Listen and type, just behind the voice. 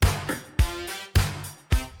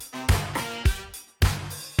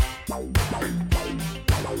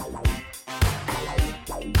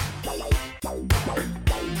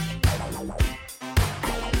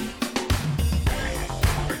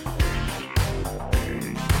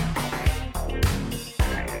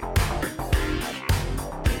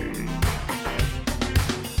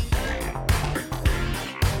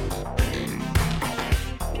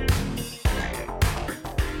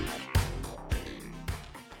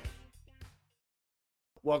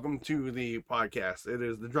Welcome to the podcast. It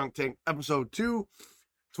is the Drunk Tank episode 2,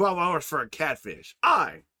 12 Hours for a Catfish.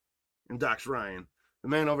 I am Dox Ryan. The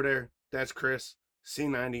man over there, that's Chris,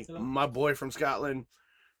 C90, Hello. my boy from Scotland.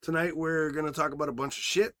 Tonight we're going to talk about a bunch of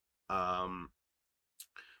shit.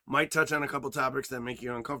 Might touch on a couple topics that make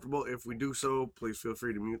you uncomfortable. If we do so, please feel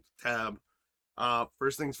free to mute the tab.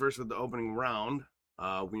 First things first with the opening round.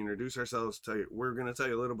 We introduce ourselves. We're going to tell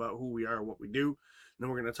you a little about who we are, what we do. Then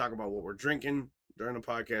we're going to talk about what we're drinking during the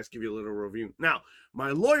podcast, give you a little review. Now,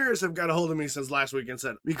 my lawyers have got a hold of me since last week and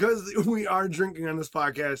said, because we are drinking on this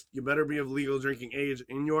podcast, you better be of legal drinking age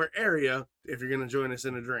in your area if you're going to join us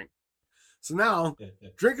in a drink. So now,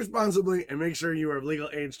 drink responsibly and make sure you are of legal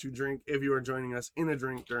age to drink if you are joining us in a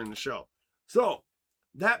drink during the show. So,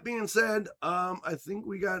 that being said, I think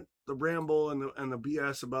we got the ramble and the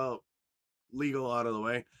BS about legal out of the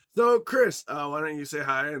way. So, Chris, why don't you say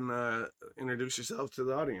hi and introduce yourself to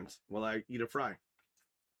the audience while I eat a fry?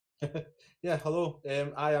 Yeah, hello.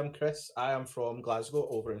 I am Chris. I am from Glasgow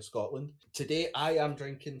over in Scotland. Today I am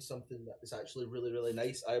drinking something that is actually really, really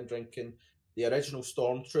nice. I am drinking the original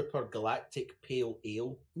Stormtrooper Galactic Pale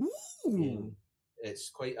Ale. Ooh.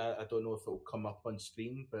 It's quite, I don't know if it will come up on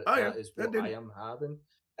screen, but that that is what I am having.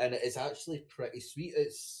 And it is actually pretty sweet.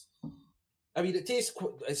 It tastes,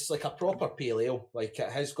 it's like a proper pale ale. Like,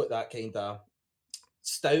 it has got that kind of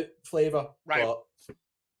stout flavour, right? But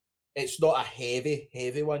it's not a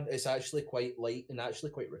heavy one. It's actually quite light and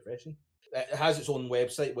actually quite refreshing. It has its own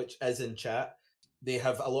website, which is in chat. They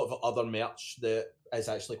have a lot of other merch that is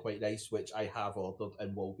actually quite nice, which I have ordered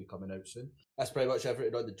and will be coming out soon. That's pretty much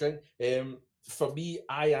everything on the drink. For me,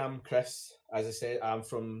 I am Chris. As I said, I'm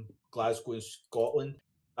from Glasgow in Scotland.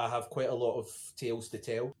 I have quite a lot of tales to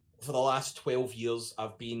tell. For the last 12 years,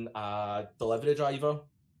 I've been a delivery driver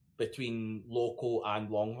between local and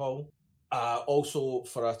long haul. Also,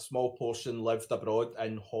 for a small portion, lived abroad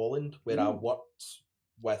in Holland, where I worked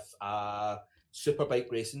with a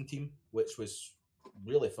superbike racing team, which was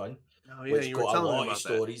really fun. Oh yeah, which you were got telling a me lot about of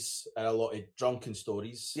stories and a lot of drunken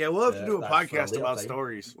stories. Yeah, we'll have to do a podcast about time.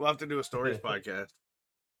 stories. We'll have to do a stories podcast.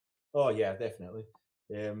 Oh yeah, definitely.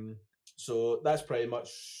 So that's pretty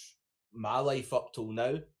much my life up till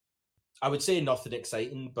now. I would say nothing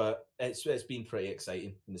exciting, but it's been pretty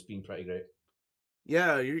exciting and it's been pretty great.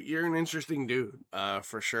 Yeah, you're an interesting dude,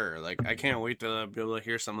 for sure. Like, I can't wait to be able to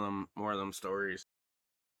hear some of them, more of them stories.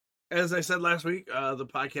 As I said last week, the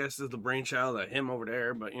podcast is the brainchild of him over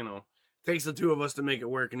there, but you know, it takes the two of us to make it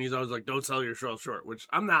work. And he's always like, "Don't sell yourself short," which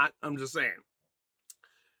I'm not. I'm just saying.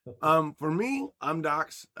 For me, I'm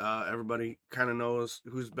Dox. Everybody kind of knows,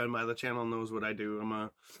 who's been by the channel knows what I do.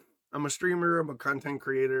 I'm a streamer. I'm a content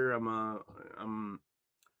creator. I'm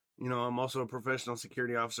also a professional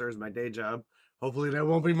security officer as my day job. Hopefully that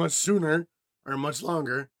won't be much sooner or much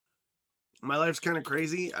longer. My life's kind of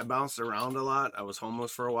crazy. I bounced around a lot. I was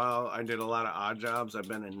homeless for a while. I did a lot of odd jobs. I've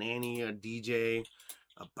been a nanny, a DJ,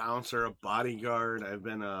 a bouncer, a bodyguard. I've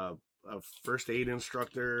been a first aid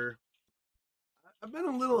instructor. I've been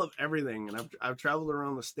a little of everything, and I've traveled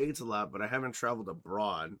around the States a lot, but I haven't traveled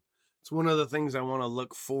abroad. It's one of the things I want to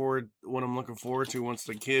look forward to once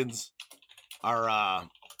the kids are out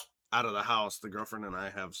of the house. The girlfriend and I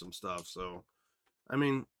have some stuff, so I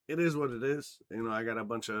mean, it is what it is. You know, I got a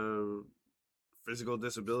bunch of physical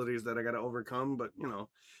disabilities that I got to overcome, but you know,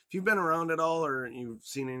 if you've been around at all or you've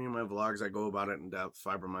seen any of my vlogs, I go about it in depth.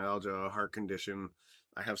 Fibromyalgia, heart condition.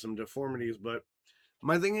 I have some deformities, but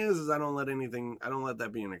my thing is I don't let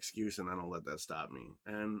that be an excuse, and I don't let that stop me.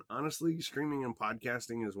 And honestly, streaming and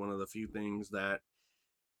podcasting is one of the few things that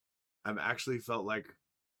I've actually felt like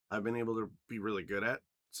I've been able to be really good at.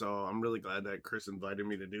 So I'm really glad that Chris invited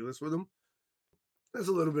me to do this with him. That's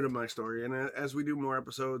a little bit of my story, and as we do more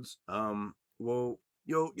episodes, you'll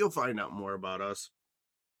find out more about us.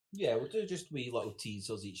 Yeah, we'll do just wee little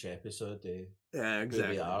teasers each episode. Yeah,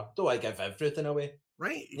 exactly. Who we are. Don't want to give everything away.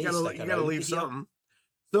 Right, you gotta leave something.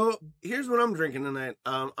 So here's what I'm drinking tonight.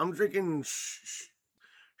 I'm drinking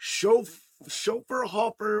Schofer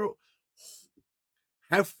Hopper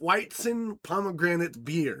Hefeweizen pomegranate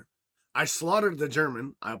beer. I slaughtered the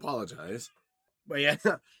German. I apologize, but yeah,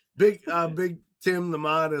 big Tim the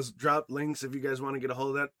mod has dropped links if you guys want to get a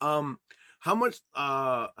hold of that. How much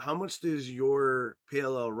does your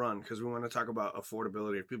PLL run? Because we want to talk about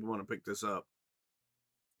affordability if people want to pick this up.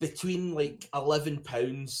 Between like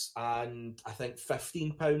 £11 and I think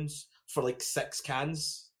 £15 for like 6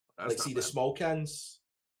 cans. That's the small cans.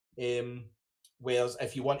 Whereas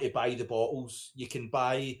if you want to buy the bottles, you can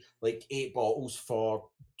buy like 8 bottles for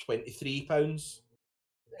 £23.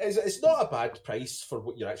 It's not a bad price for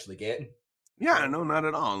what you're actually getting. Yeah, no, not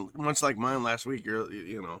at all. Much like mine last week, you're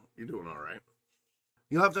doing all right.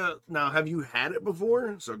 You'll have to now. Have you had it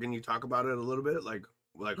before? So can you talk about it a little bit? Like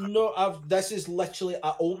No, this is literally,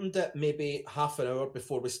 I opened it maybe half an hour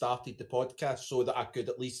before we started the podcast so that I could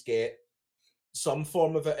at least get some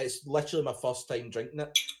form of it. It's literally my first time drinking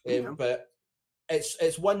it, okay. but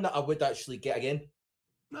it's one that I would actually get again.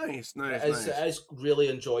 Nice. It is really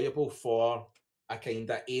enjoyable for a kind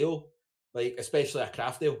of ale, like especially a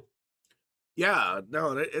craft ale. Yeah,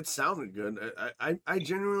 no, it sounded good. I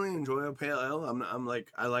genuinely enjoy a pale ale. I'm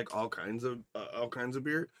like I like all kinds of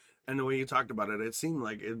beer, and the way you talked about it, it seemed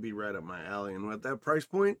like it'd be right up my alley. And with that price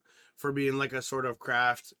point for being like a sort of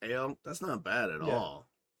craft ale, that's not bad at Yeah. all.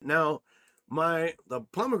 Now, the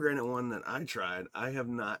pomegranate one that I tried, I have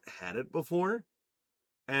not had it before,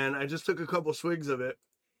 and I just took a couple swigs of it,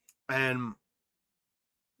 and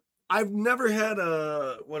I've never had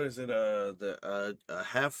a what is it a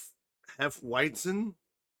half Weizen.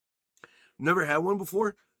 Never had one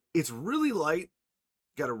before. It's really light.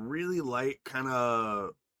 Got a really light kind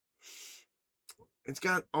of. It's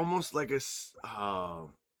got almost like a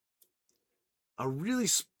really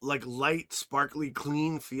like light, sparkly,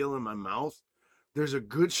 clean feel in my mouth. There's a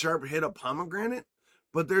good sharp hit of pomegranate,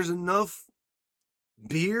 but there's enough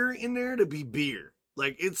beer in there to be beer.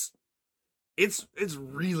 Like it's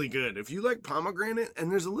really good. If you like pomegranate,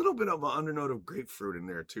 and there's a little bit of an undernote of grapefruit in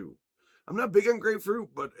there too. I'm not big on grapefruit,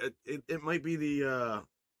 but it might be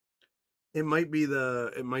it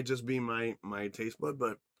might just be my taste bud,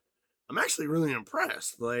 but I'm actually really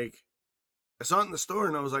impressed. Like I saw it in the store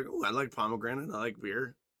and I was like, oh, I like pomegranate, I like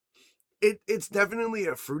beer. It's definitely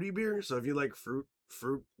a fruity beer. So if you like fruit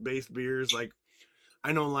based beers, like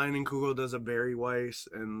I know Lion and Kugel does a berry weiss,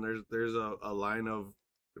 and there's a line of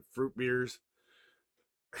fruit beers.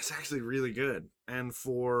 It's actually really good. And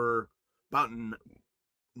for about $9,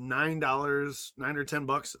 $9 or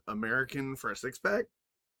 $10 American for a 6-pack,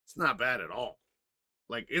 it's not bad at all.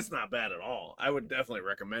 Like it's not bad at all. I would definitely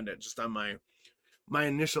recommend it just on my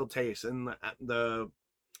initial taste, and the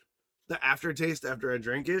aftertaste after I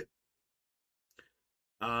drank it.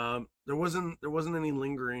 There wasn't any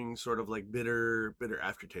lingering sort of like bitter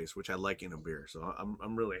aftertaste, which I like in a beer. So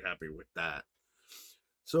I'm really happy with that.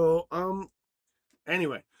 So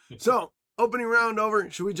anyway, so opening round over.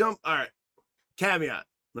 Should we jump? All right. Caveat.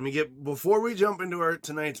 Let me get before we jump into our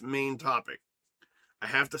tonight's main topic. I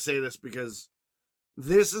have to say this because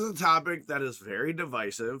this is a topic that is very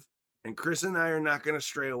divisive, and Chris and I are not going to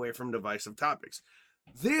stray away from divisive topics.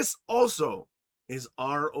 This also is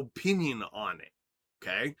our opinion on it.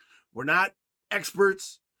 Okay? We're not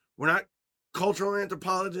experts. We're not cultural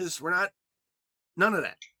anthropologists. We're not none of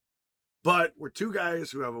that. But we're two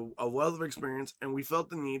guys who have a wealth of experience, and we felt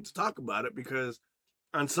the need to talk about it because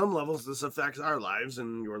on some levels this affects our lives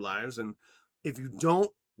and your lives. And if you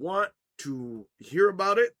don't want to hear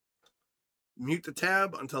about it, mute the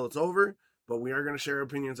tab until it's over. But we are going to share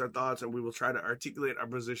opinions, our thoughts, and we will try to articulate our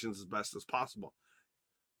positions as best as possible.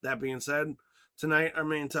 That being said, tonight our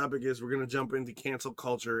main topic is we're going to jump into cancel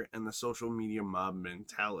culture and the social media mob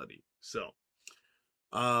mentality. So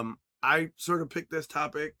I sort of picked this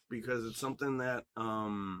topic because it's something that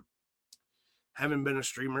having been a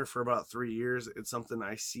streamer for about 3 years, it's something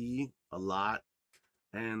I see a lot,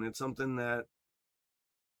 and it's something that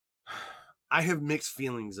I have mixed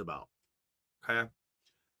feelings about. Okay?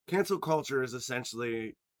 Cancel culture is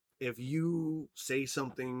essentially if you say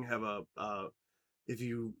something, if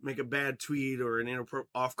you make a bad tweet or an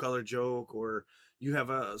off-color joke, or you have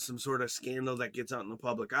some sort of scandal that gets out in the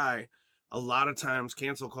public eye, a lot of times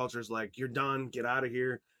cancel culture is like, you're done, get out of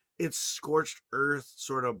here. It's scorched earth,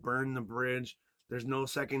 sort of burn the bridge. There's no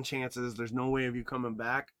second chances. There's no way of you coming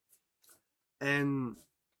back. And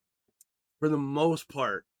for the most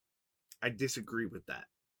part, I disagree with that.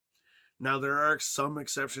 Now, there are some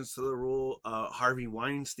exceptions to the rule. Harvey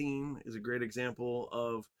Weinstein is a great example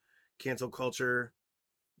of cancel culture.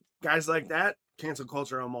 Guys like that, cancel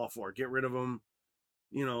culture, I'm all for. Get rid of them.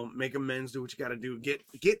 Make amends, do what you got to do.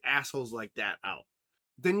 Get assholes like that out.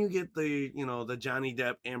 Then you get the Johnny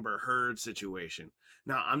Depp Amber Heard situation.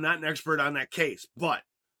 Now, I'm not an expert on that case, but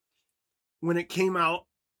when it came out,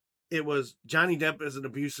 it was Johnny Depp as an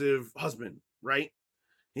abusive husband, right?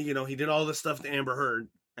 He did all this stuff to Amber Heard,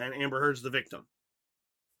 and Amber Heard's the victim.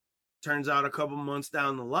 Turns out a couple months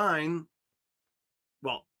down the line,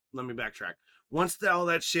 well, let me backtrack. Once all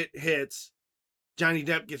that shit hits, Johnny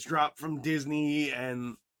Depp gets dropped from Disney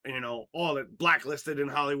and, all that, blacklisted in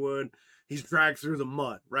Hollywood. He's dragged through the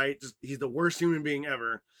mud, right? He's the worst human being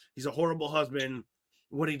ever. He's a horrible husband.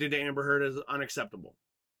 What he did to Amber Heard is unacceptable.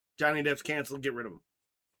 Johnny Depp's canceled. Get rid of him.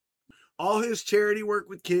 All his charity work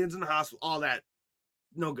with kids in the hospital, all that,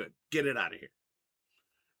 no good. Get it out of here.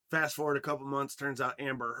 Fast forward a couple months, turns out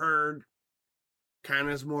Amber Heard kind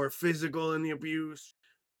of is more physical in the abuse,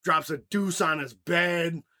 drops a deuce on his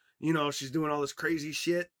bed. You know, she's doing all this crazy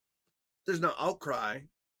shit. There's no outcry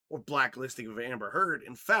or blacklisting of Amber Heard.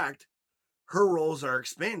 In fact, her roles are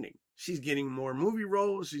expanding. She's getting more movie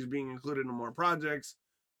roles. She's being included in more projects.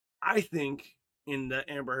 I think in the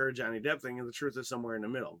Amber Heard Johnny Depp thing, the truth is somewhere in the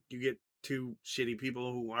middle. You get two shitty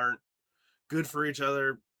people who aren't good for each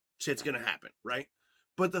other, shit's gonna happen, right?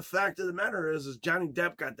 But the fact of the matter is Johnny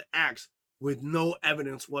Depp got the axe with no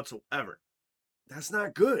evidence whatsoever. That's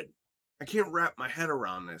not good. I can't wrap my head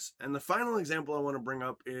around this. And the final example I want to bring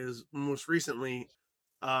up is most recently,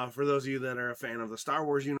 for those of you that are a fan of the Star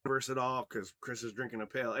Wars universe at all, because Chris is drinking a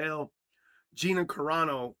pale ale, Gina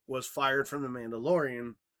Carano was fired from The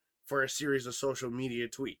Mandalorian for a series of social media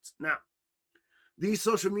tweets. Now, these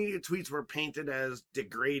social media tweets were painted as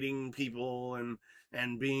degrading people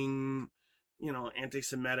and being, you know,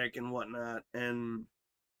 anti-Semitic and whatnot. And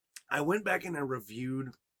I went back and I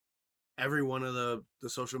reviewed every one of the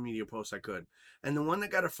social media posts I could. And the one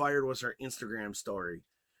that got her fired was her Instagram story.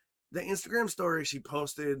 The Instagram story, she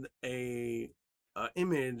posted a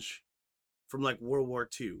image from like World War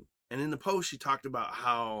II. And in the post, she talked about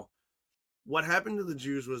how what happened to the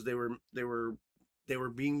Jews was they were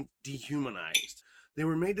being dehumanized. They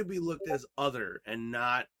were made to be looked as other and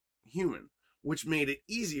not human, which made it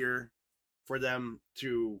easier for them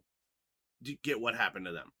to get what happened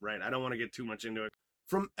to them, right? I don't want to get too much into it.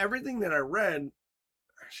 From everything that I read,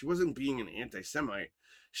 she wasn't being an anti-Semite.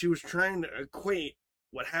 She was trying to equate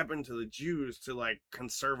what happened to the Jews to like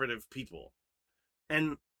conservative people.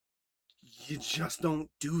 And you just don't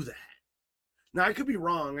do that. Now, I could be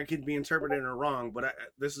wrong. I could be interpreting her wrong, but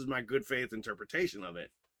this is my good faith interpretation of it.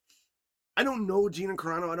 I don't know Gina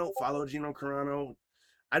Carano. I don't follow Gina Carano.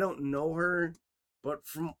 I don't know her, but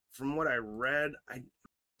from what I read,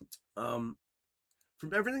 from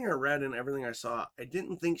everything I read and everything I saw, I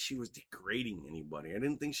didn't think she was degrading anybody. I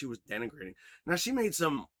didn't think she was denigrating. Now, she made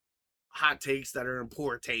some hot takes that are in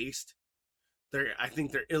poor taste. I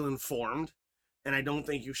think they're ill-informed, and I don't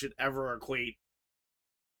think you should ever equate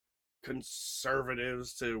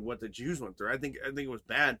conservatives to what the Jews went through. I think it was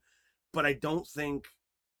bad, but I don't think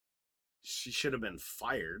she should have been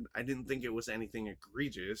fired. I didn't think it was anything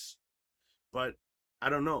egregious, but I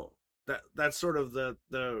don't know. That's sort of the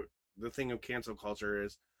thing of cancel culture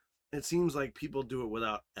is it seems like people do it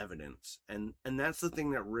without evidence, and that's the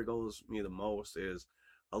thing that wriggles me the most is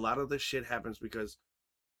a lot of this shit happens because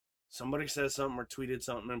somebody says something or tweeted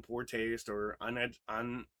something in poor taste or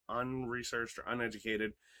unresearched or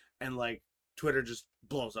uneducated, and like Twitter just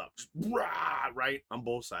blows up, just rah, right on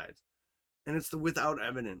both sides. And it's the without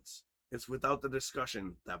evidence, it's without the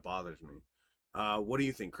discussion that bothers me. What do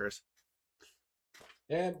you think, Chris?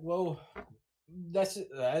 Well, that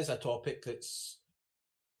is a topic that's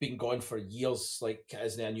been going for years. Like, it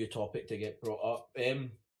isn't a new topic to get brought up.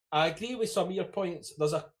 I agree with some of your points.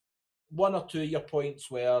 There's one or two of your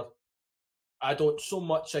points where I don't so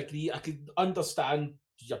much agree. I could understand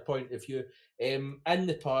your point of view. In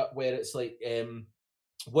the part where it's like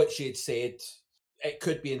what she had said, it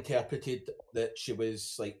could be interpreted that she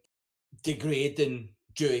was like degrading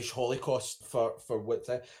Jewish Holocaust for what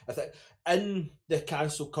I think in the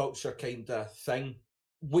cancel culture kind of thing.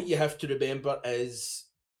 What you have to remember is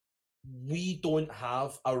we don't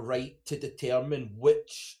have a right to determine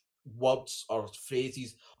which words or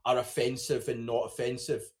phrases are offensive and not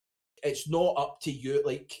offensive. It's not up to you.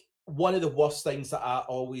 Like, one of the worst things that I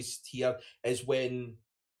always hear is when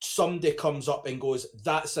somebody comes up and goes,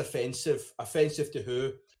 "That's offensive." Offensive to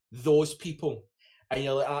who? Those people. And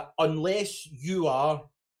you're like, unless you are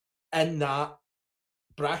in that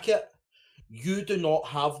bracket, you do not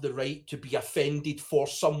have the right to be offended for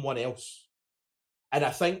someone else. And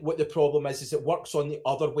I think what the problem is it works on the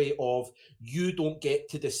other way of you don't get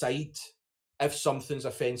to decide if something's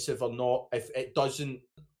offensive or not. If it doesn't,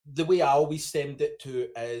 the way I always stemmed it to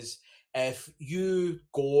is if you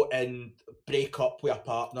go and break up with a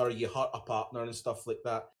partner, or you hurt a partner and stuff like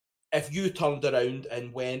that, if you turned around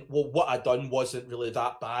and went, "Well, what I done wasn't really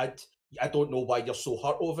that bad. I don't know why you're so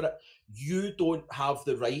hurt over it." You don't have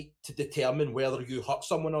the right to determine whether you hurt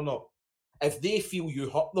someone or not. If they feel you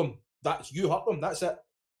hurt them, you hurt them. That's it.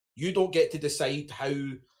 You don't get to decide how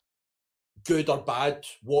good or bad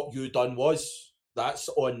what you done was. That's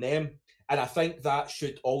on them. And I think that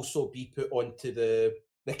should also be put onto the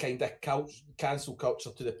kind of cancel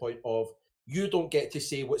culture, to the point of you don't get to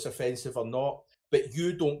say what's offensive or not, but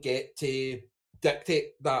you don't get to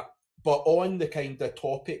dictate that. But on the kind of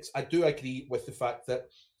topics, I do agree with the fact that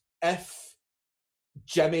if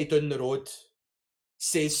Jimmy down the road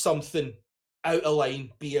says something out of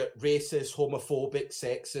line, be it racist, homophobic,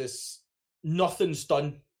 sexist, nothing's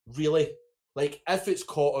done, really. Like, if it's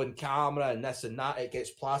caught on camera and this and that, it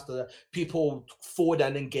gets plastered. People phone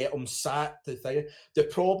in and get them sacked. The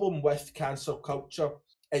problem with cancel culture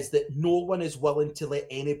is that no one is willing to let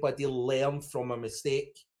anybody learn from a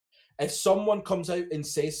mistake. If someone comes out and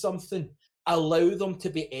says something, allow them to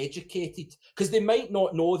be educated, because they might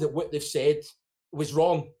not know that what they've said was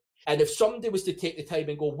wrong. And if somebody was to take the time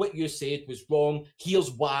and go, what you said was wrong,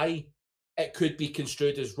 here's why it could be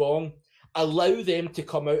construed as wrong, allow them to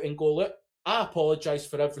come out and go, look, I apologise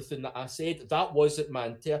for everything that I said. That wasn't my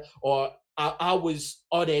intent, or I was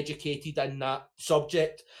uneducated in that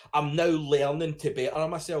subject. I'm now learning to better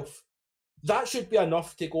myself. That should be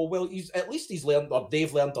enough to go, well, at least he's learned, or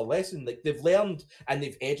they've learned a lesson. Like, they've learned and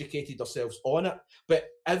they've educated themselves on it. But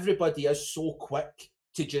everybody is so quick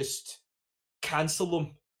to just cancel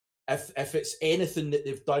them if it's anything that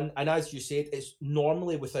they've done. And as you said, it's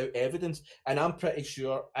normally without evidence. And I'm pretty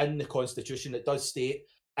sure in the Constitution it does state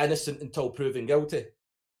innocent until proven guilty.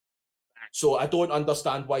 So I don't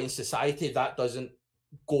understand why in society that doesn't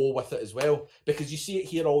go with it as well, because you see it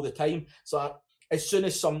here all the time. So as soon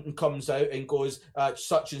as something comes out and goes,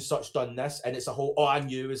 such and such done this, and it's a whole, I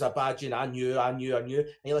knew it was a badge, and I knew, and you're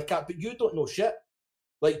like, but you don't know shit.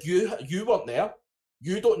 Like, you weren't there.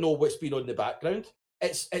 You don't know what's been on the background.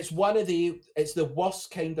 It's the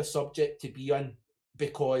worst kind of subject to be in,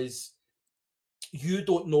 because you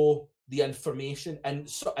don't know the information. And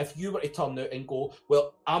so if you were to turn out and go,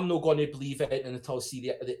 well, I'm not going to believe it until I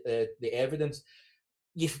see the evidence,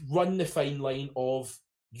 you run the fine line of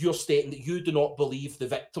you're stating that you do not believe the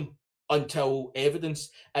victim until evidence.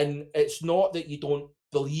 And it's not that you don't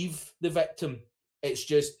believe the victim. It's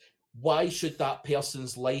just, why should that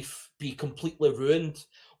person's life be completely ruined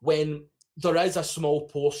when there is a small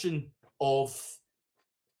portion of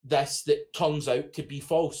this that turns out to be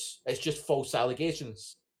false? It's just false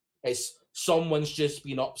allegations. It's someone's just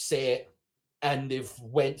been upset and they've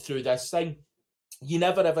went through this thing. You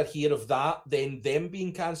never ever hear of that, then them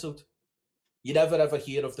being cancelled. You never ever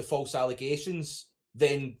hear of the false allegations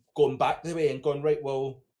then going back the way and going, right,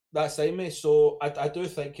 well, that's me. So I do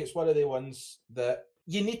think it's one of the ones that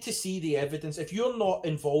you need to see the evidence. If you're not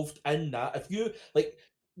involved in that, if you, like,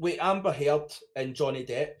 with Amber Heard and Johnny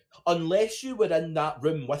Depp, unless you were in that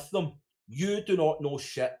room with them, you do not know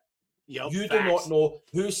shit. Yep, you facts. do not know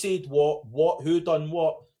who said what, who done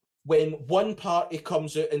what. When one party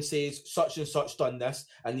comes out and says such and such done this,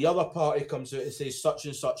 and the other party comes out and says such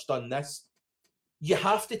and such done this, you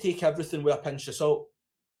have to take everything with a pinch of salt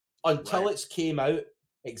until it's came out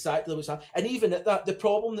exactly what's happening. And even at that, the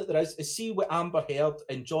problem that there is see with Amber Heard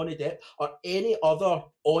and Johnny Depp or any other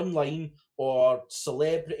online or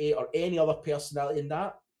celebrity or any other personality in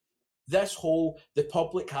that, this whole, the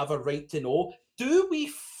public have a right to know. Do we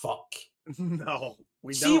fuck? No,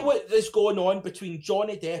 we See don't. what is going on between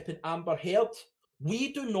Johnny Depp and Amber Heard?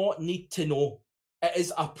 We do not need to know. It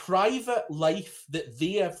is a private life that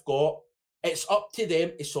they have got. It's up to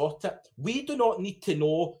them to sort it. We do not need to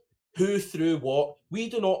know who threw what. We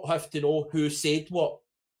do not have to know who said what.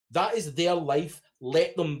 That is their life.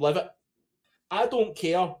 Let them live it. I don't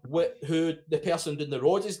care who the person doing the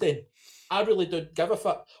road is then. I really don't give a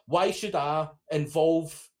fuck. Why should I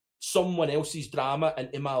involve someone else's drama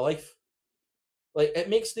into my life? Like, it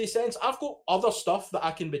makes no sense. I've got other stuff that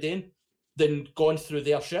I can be doing than going through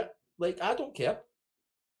their shit. Like, I don't care.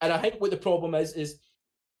 And I think what the problem is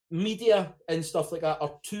media and stuff like that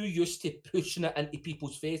are too used to pushing it into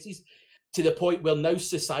people's faces to the point where now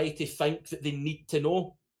society think that they need to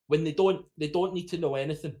know when they don't need to know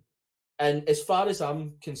anything. And as far as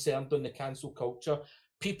I'm concerned on the cancel culture,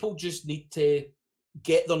 people just need to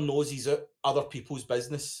get their noses out other people's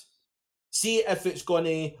business. See if it's going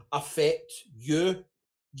to affect you.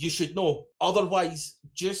 You should know. Otherwise,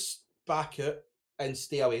 just back out and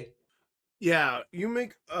stay away. Yeah, you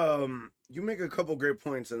make a couple great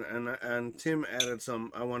points, and Tim added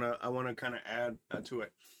some. I wanna kind of add to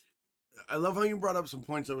it. I love how you brought up some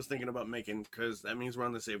points I was thinking about making, because that means we're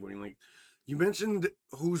on the same wavelength. You mentioned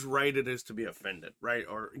whose right it is to be offended, right?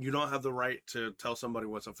 Or you don't have the right to tell somebody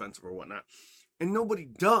what's offensive or whatnot, and nobody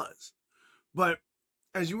does. But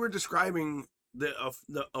as you were describing the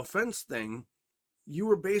offense thing, you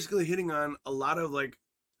were basically hitting on a lot of like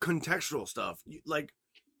contextual stuff. Like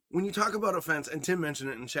when you talk about offense, and Tim mentioned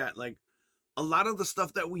it in chat, like a lot of the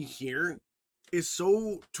stuff that we hear is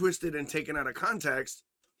so twisted and taken out of context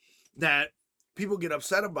that people get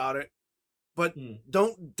upset about it, but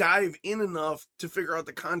don't dive in enough to figure out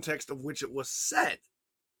the context of which it was said.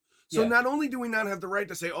 So Yeah. not only do we not have the right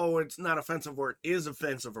to say, oh, it's not offensive or it is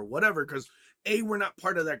offensive or whatever, because A, we're not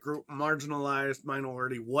part of that group, marginalized,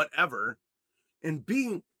 minority, whatever. And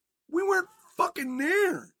B, we weren't fucking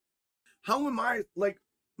there. How am I, like,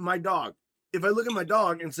 my dog? If I look at my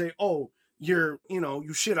dog and say, oh, you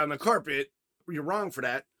shit on the carpet, you're wrong for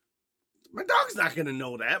that. My dog's not going to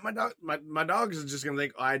know that. My dog is just going to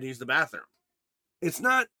think, oh, I need to use the bathroom. It's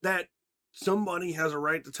not that somebody has a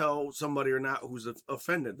right to tell somebody or not who's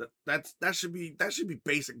offended. That should be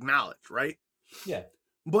basic knowledge, right? Yeah.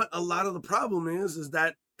 But a lot of the problem is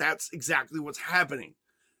that that's exactly what's happening.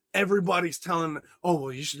 Everybody's telling, oh,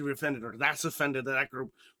 well, you should be offended, or that's offended to that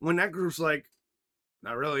group. When that group's like,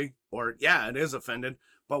 not really, or yeah, it is offended,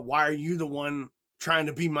 but why are you the one trying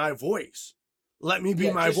to be my voice? Let me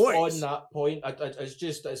be my voice. On that point,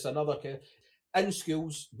 it's another kind of, in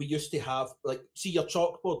schools, we used to have, like, see your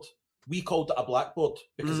chalkboard, we called it a blackboard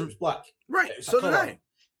because it was black. Right, Was so did I.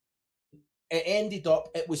 It ended up,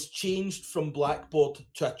 it was changed from blackboard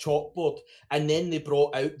to a chalkboard, and then they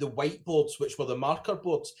brought out the whiteboards, which were the marker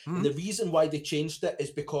boards. And the reason why they changed it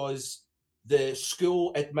is because the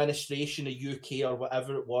school administration of UK or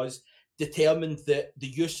whatever it was determined that the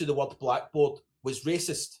use of the word blackboard was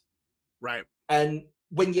racist. Right. And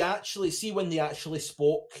when they actually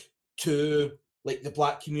spoke to, like, the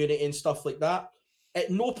black community and stuff like that,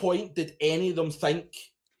 at no point did any of them think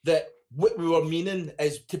that what we were meaning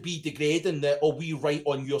is to be degrading, that, oh, we write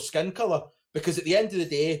on your skin color, because at the end of the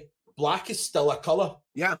day, black is still a color.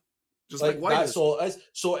 Yeah, just like white. That's all it is.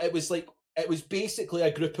 So it was basically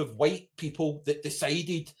a group of white people that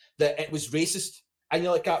decided that it was racist, and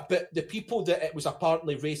you're like, but the people that it was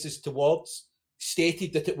apparently racist towards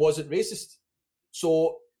stated that it wasn't racist.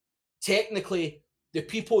 So technically, the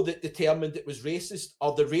people that determined it was racist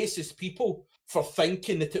are the racist people for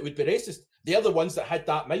thinking that it would be racist. They're the ones that had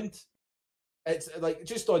that mind. It's like,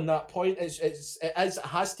 just on that point, it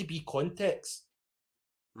has to be context.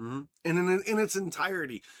 And in its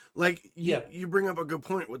entirety, like, you bring up a good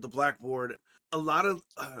point with the blackboard. A lot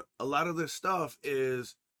of this stuff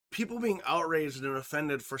is people being outraged and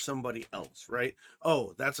offended for somebody else, right?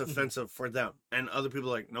 Oh, that's offensive for them, and other people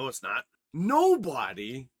are like, no, it's not.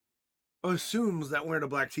 Nobody assumes that wearing a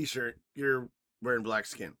black t-shirt, you're wearing black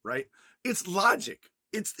skin, right? It's logic.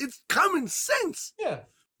 It's common sense. Yeah.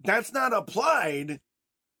 That's not applied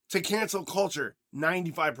to cancel culture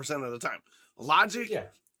 95% of the time. Logic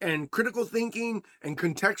and critical thinking and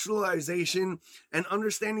contextualization and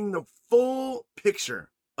understanding the full picture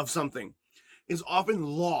of something is often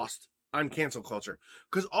lost on cancel culture.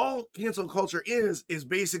 Because all cancel culture is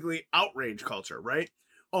basically outrage culture, right?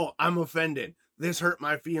 Oh, I'm offended. This hurt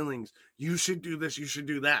my feelings. You should do this. You should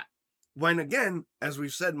do that. When, again, as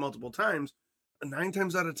we've said multiple times, 9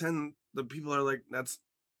 times out of 10, the people are like, that's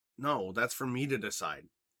for me to decide.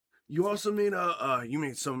 You also made you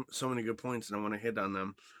made so many good points, and I want to hit on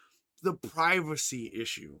them. The privacy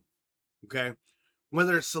issue, okay?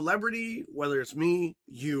 Whether it's celebrity, whether it's me,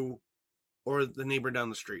 you, or the neighbor down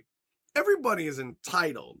the street, everybody is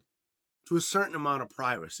entitled to a certain amount of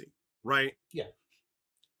privacy, right? Yeah.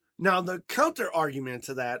 Now, the counter argument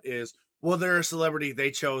to that is, well, they're a celebrity,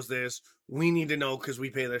 they chose this, we need to know because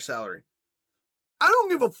we pay their salary. I don't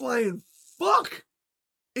give a flying fuck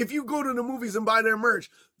if you go to the movies and buy their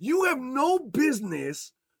merch. You have no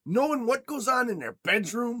business knowing what goes on in their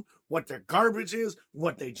bedroom, what their garbage is,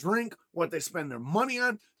 what they drink, what they spend their money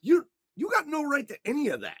on. You got no right to any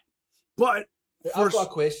of that. But I've got a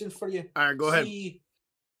question for you. All right, go ahead. See,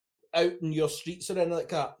 out in your streets or anything like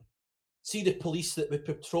that, see the police that would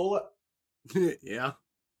patrol it? Yeah.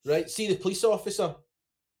 Right? See the police officer?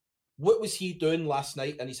 What was he doing last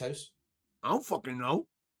night in his house? I don't fucking know.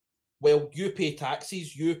 Well, you pay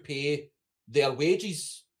taxes, you pay their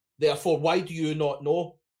wages. Therefore, why do you not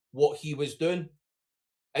know what he was doing?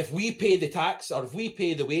 If we pay the tax or if we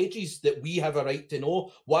pay the wages that we have a right to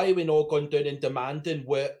know, why are we not going down and demanding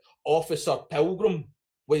what Officer Pilgrim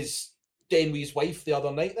was doing with his wife the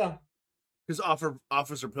other night there? Because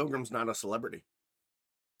Officer Pilgrim's not a celebrity.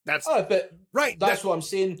 That's right. That's what I'm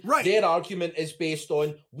saying. Right. Their argument is based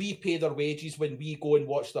on we pay their wages when we go and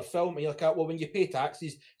watch their film. And you're like, well, when you pay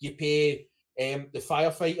taxes, you pay the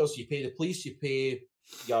firefighters, you pay the police, you pay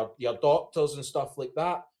your doctors and stuff like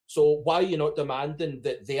that. So why are you not demanding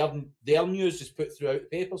that their news is put throughout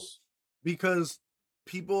the papers? Because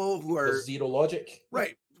people who are There's zero logic.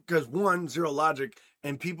 Right. Because one, zero logic,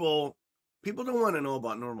 and people don't want to know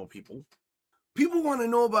about normal people. People want to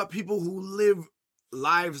know about people who live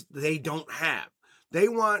lives they don't have. They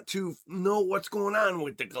want to know what's going on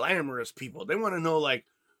with the glamorous people. They want to know, like,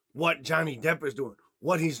 what Johnny Depp is doing,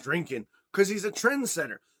 what he's drinking, because he's a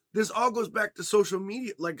trendsetter. this all goes back to social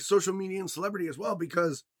media, like social media and celebrity as well,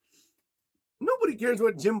 because nobody cares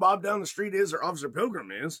what Jim Bob down the street is or Officer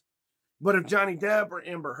Pilgrim is. But if Johnny Depp or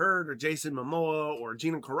Amber Heard or Jason Momoa or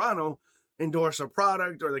Gina Carano endorse a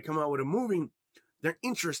product or they come out with a movie, they're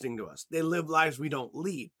interesting to us. They live lives we don't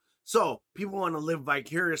lead. So people want to live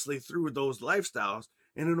vicariously through those lifestyles.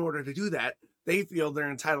 And in order to do that, they feel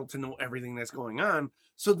they're entitled to know everything that's going on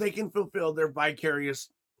so they can fulfill their vicarious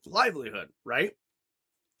livelihood, right?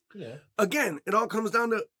 Yeah. Again, it all comes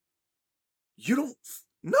down to you don't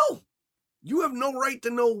know. You have no right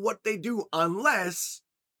to know what they do unless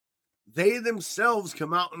they themselves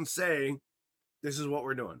come out and say, this is what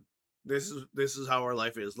we're doing. This is how our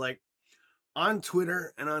life is. Like on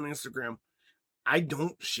Twitter and on Instagram, I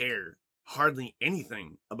don't share hardly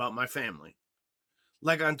anything about my family.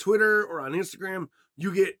 Like on Twitter or on Instagram,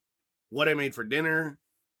 you get what I made for dinner.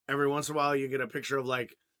 Every once in a while, you get a picture of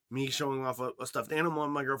like me showing off a stuffed animal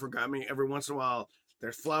my girlfriend got me. Every once in a while,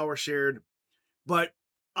 there's flowers shared. But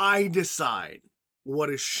I decide what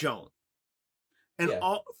is shown. And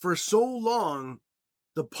for so long,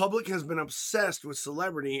 the public has been obsessed with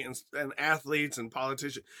celebrity and athletes and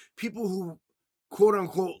politicians, people who, quote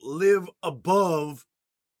unquote, live above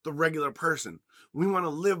the regular person. We want to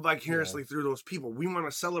live vicariously through those people. We want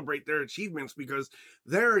to celebrate their achievements because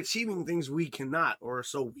they're achieving things we cannot, or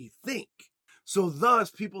so we think. So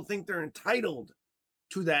thus, people think they're entitled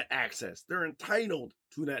to that access. They're entitled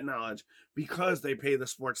to that knowledge because they pay the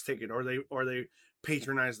sports ticket or they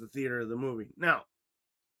patronize the theater or the movie. Now,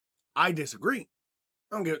 I disagree.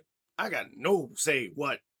 I got no say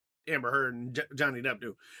what Amber Heard and Johnny Depp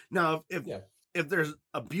do. Now, if there's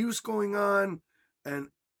abuse going on, and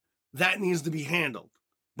that needs to be handled,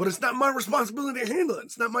 but it's not my responsibility to handle it.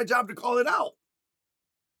 It's not my job to call it out.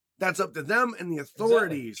 That's up to them and the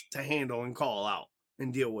authorities to handle and call out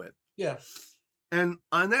and deal with. Yeah. And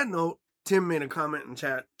on that note, Tim made a comment in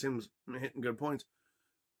chat. Tim's hitting good points.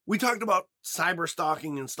 We talked about cyber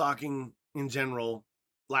stalking and stalking in general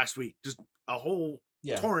last week. Just a whole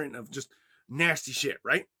torrent of just nasty shit,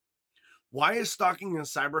 right? Why is stalking and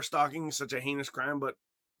cyber stalking such a heinous crime, but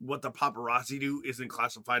what the paparazzi do isn't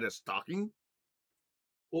classified as stalking?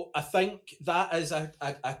 Well, I think that is a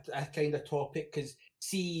kind of topic because,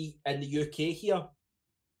 see, in the UK here,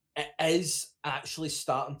 it is actually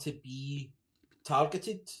starting to be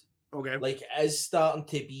targeted. Okay. Like, it is starting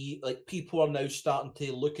to be, like, people are now starting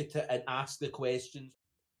to look at it and ask the questions.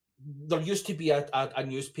 There used to be a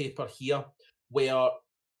newspaper here where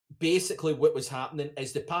basically what was happening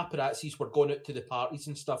is the paparazzis were going out to the parties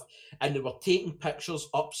and stuff, and they were taking pictures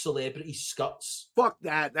up celebrities' skirts. Fuck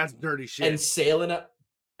that. That's dirty shit. And selling it.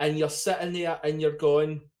 And you're sitting there and you're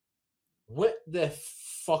going, what the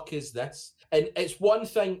fuck is this? And it's one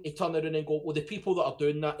thing to turn around and go, well, the people that are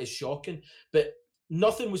doing that is shocking, but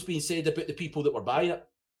nothing was being said about the people that were buying it.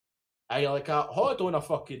 And you're like, hold on a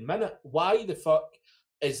fucking minute. Why the fuck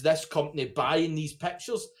is this company buying these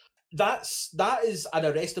pictures? That is an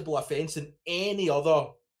arrestable offence in any other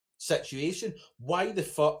situation. Why the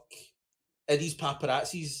fuck are these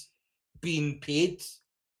paparazzis being paid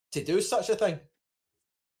to do such a thing?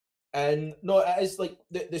 And no, it is like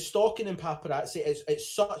the stalking and paparazzi,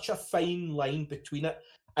 it's such a fine line between it.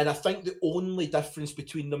 And I think the only difference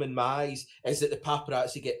between them in my eyes is that the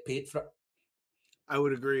paparazzi get paid for it. I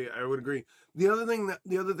would agree. The other thing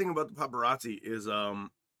about the paparazzi is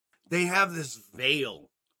they have this veil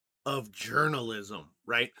of journalism,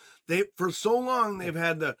 right? For so long they've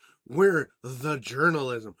had we're the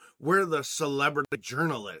journalism. We're the celebrity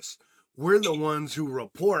journalists. We're the ones who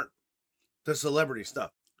report the celebrity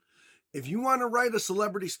stuff. If you want to write a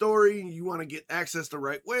celebrity story, you want to get access the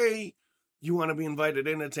right way, you want to be invited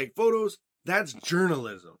in to take photos, that's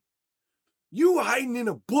journalism. You hiding in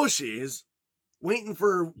the bushes, waiting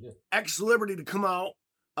for X celebrity to come out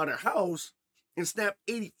of their house and snap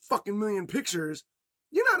 80 fucking million pictures,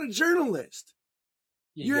 you're not a journalist.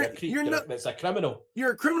 You're not. It's a criminal.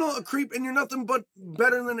 You're a criminal, a creep, and you're nothing but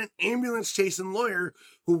better than an ambulance chasing lawyer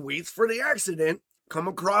who waits for the accident, come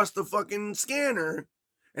across the fucking scanner,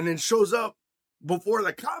 and then shows up before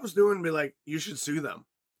the cops do and be like, you should sue them.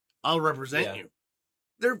 I'll represent you.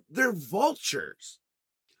 They're vultures.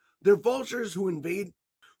 They're vultures who invade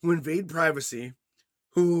privacy,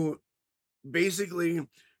 who basically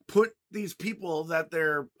put these people that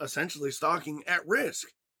they're essentially stalking at risk.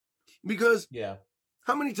 Because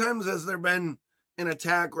how many times has there been an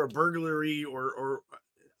attack or a burglary or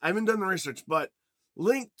I haven't done the research, but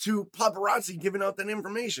linked to paparazzi giving out that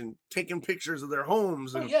information, taking pictures of their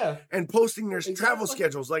homes and posting their travel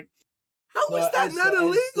schedules. Like, how is that not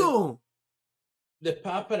illegal? The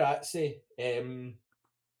paparazzi,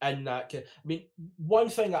 in that. I mean, one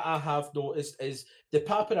thing that I have noticed is the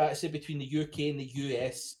paparazzi between the UK and the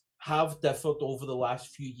US have differed over the last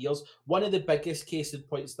few years. One of the biggest case in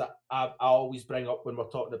points that I always bring up when we're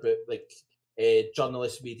talking about like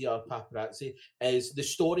journalist media or paparazzi is the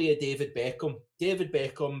story of David Beckham. David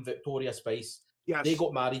Beckham, Victoria Spice, Yes. they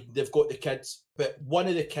got married, they've got the kids, but one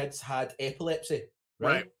of the kids had epilepsy,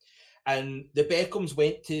 right? And the Beckhams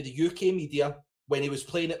went to the UK media when he was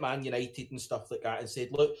playing at Man United and stuff like that and said,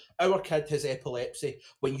 look, our kid has epilepsy.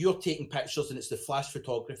 When you're taking pictures and it's the flash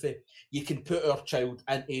photography, you can put our child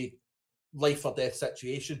into life or death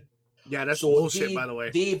situation. Yeah, that's bullshit, by the way.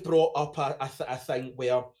 They brought up a thing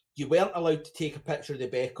where you weren't allowed to take a picture of the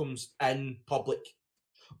Beckhams in public,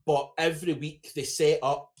 but every week they set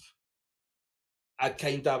up a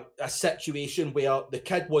kind of a situation where the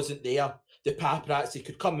kid wasn't there. The paparazzi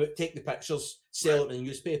could come out, take the pictures, sell them in the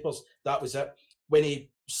newspapers. That was it. When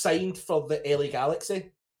he signed for the LA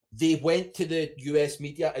Galaxy, they went to the US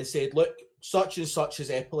media and said, look, such and such has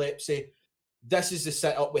epilepsy. This is the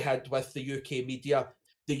setup we had with the UK media.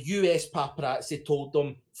 The US paparazzi told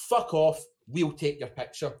them, fuck off, we'll take your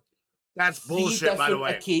picture. That's bullshit, by the way.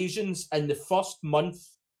 3 different occasions in the first month,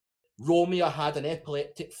 Romeo had an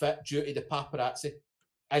epileptic fit due to the paparazzi.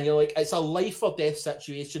 And you're like, it's a life or death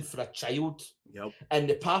situation for a child. Yep. And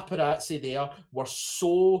the paparazzi there were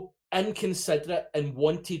so inconsiderate and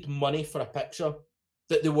wanted money for a picture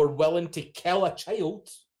that they were willing to kill a child,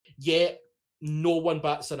 yet no one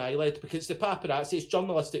bats an eyelid because the paparazzi, it's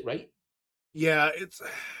journalistic, right? Yeah, it's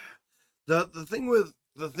the thing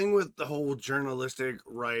with the whole journalistic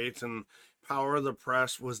rights and power of the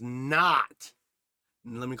press was not,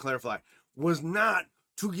 let me clarify, was not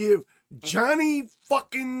to give Johnny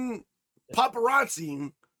fucking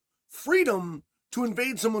paparazzi freedom to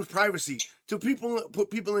invade someone's privacy, to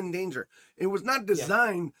put people in danger. It was not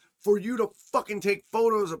designed for you to fucking take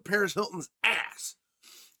photos of Paris Hilton's ass.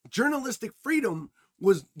 Journalistic freedom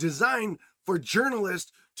was designed for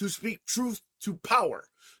journalists to speak truth to power,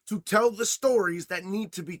 to tell the stories that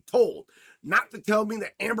need to be told, not to tell me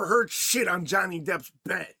that Amber Heard shit on Johnny Depp's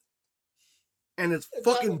bed. And it's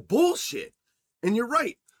fucking bullshit. And you're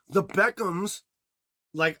right. The Beckhams,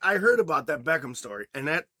 like, I heard about that Beckham story, and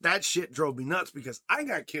that shit drove me nuts because I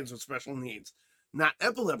got kids with special needs. Not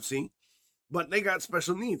epilepsy, but they got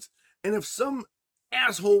special needs. And if some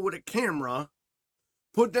asshole with a camera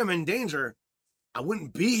put them in danger, I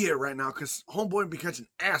wouldn't be here right now because homeboy would be catching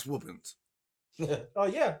ass whoopings. Oh,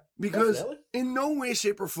 yeah. Because definitely. In no way,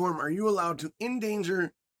 shape, or form are you allowed to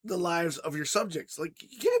endanger the lives of your subjects. Like,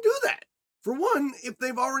 you can't do that. For one, if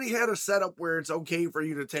they've already had a setup where it's okay for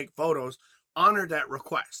you to take photos, honor that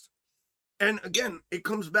request. And again, it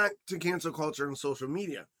comes back to cancel culture and social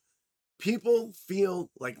media. People feel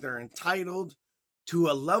like they're entitled to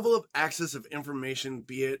a level of access of information,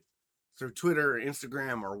 be it through Twitter or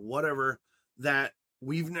Instagram or whatever, that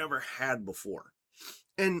we've never had before.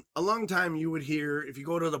 And a long time you would hear, if you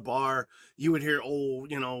go to the bar, you would hear, oh,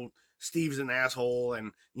 you know, Steve's an asshole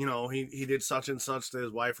and, you know, he did such and such to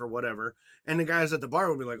his wife or whatever. And the guys at the bar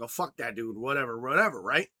would be like, oh, fuck that dude, whatever,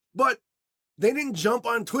 right? But they didn't jump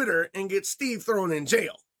on Twitter and get Steve thrown in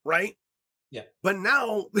jail, right? Yeah. But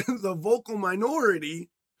now the vocal minority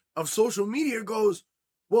of social media goes,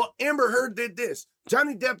 well, Amber Heard did this.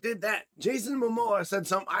 Johnny Depp did that. Jason Momoa said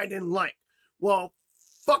something I didn't like. Well,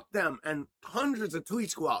 fuck them. And hundreds of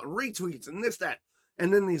tweets go out and retweets and this, that.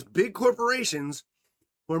 And then these big corporations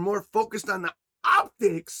who are more focused on the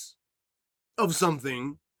optics of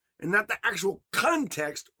something and not the actual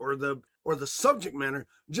context or the subject matter,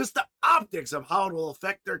 just the optics of how it will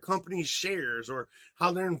affect their company's shares or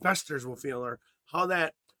how their investors will feel or how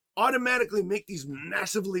that automatically make these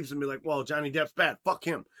massive leaps and be like, well, Johnny Depp's bad. Fuck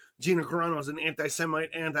him. Gina Carano's an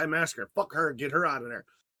anti-Semite, anti-masker. Fuck her. Get her out of there.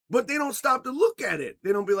 But they don't stop to look at it.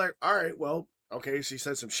 They don't be like, all right, well, okay, she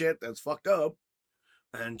said some shit that's fucked up.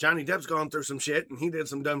 And Johnny Depp's gone through some shit and he did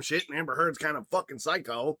some dumb shit and Amber Heard's kind of fucking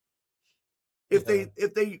psycho. If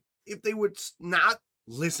they would not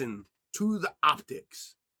listen to the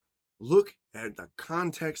optics, look at the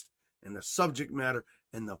context and the subject matter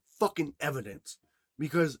and the fucking evidence.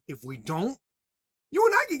 Because if we don't, you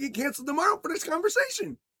and I could get canceled tomorrow for this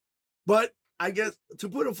conversation. But I guess to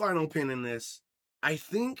put a final pin in this, I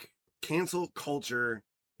think cancel culture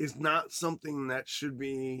is not something that should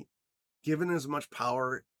be given as much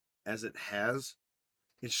power as it has.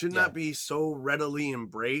 It should not be so readily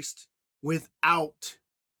embraced without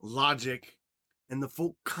logic and the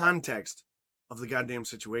full context of the goddamn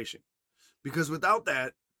situation. Because without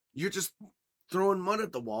that, you're just throwing mud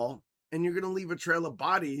at the wall and you're going to leave a trail of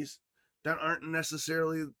bodies that aren't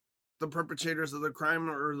necessarily the perpetrators of the crime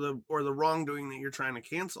or the wrongdoing that you're trying to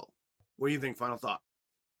cancel. What do you think? Final thought.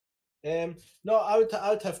 No, I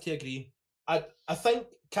would have to agree. I think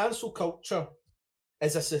cancel culture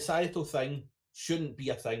is a societal thing, shouldn't be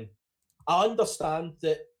a thing. I understand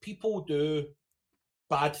that people do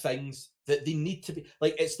bad things, that they need to be,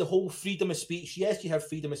 like, it's the whole freedom of speech. Yes, you have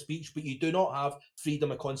freedom of speech, but you do not have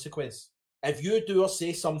freedom of consequence. If you do or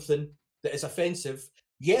say something that is offensive,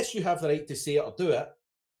 yes, you have the right to say it or do it,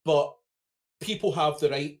 but people have the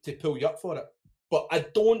right to pull you up for it. But I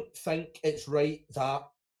don't think it's right that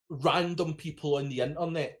random people on the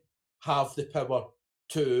internet have the power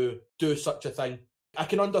to do such a thing. I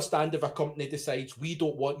can understand if a company decides we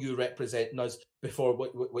don't want you representing us before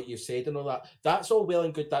what you said and all that. That's all well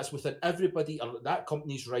and good. That's within everybody or that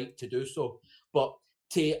company's right to do so. But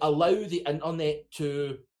to allow the internet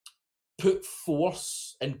to put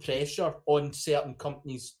force and pressure on certain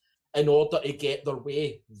companies in order to get their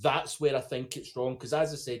way, that's where I think it's wrong. Because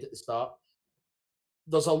as I said at the start,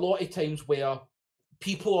 there's a lot of times where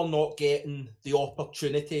people are not getting the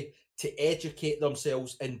opportunity to educate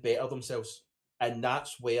themselves and better themselves. And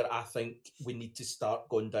that's where I think we need to start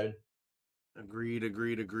going down. Agreed.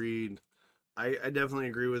 I definitely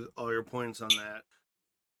agree with all your points on that.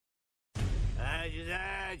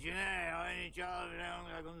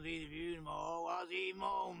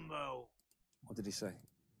 What did he say?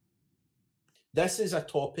 This is a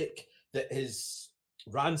topic that has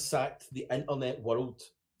ransacked the internet world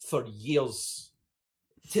for years,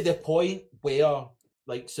 to the point where,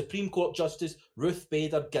 like, Supreme Court Justice Ruth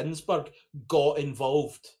Bader Ginsburg got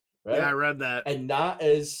involved. Right? Yeah, I read that. And that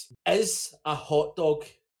is a hot dog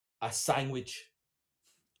a sandwich?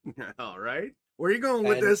 All right. Where are you going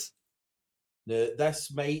with this? Now,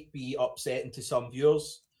 this might be upsetting to some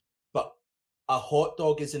viewers, but a hot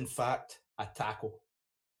dog is in fact a taco.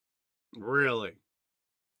 Really?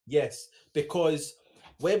 Yes, because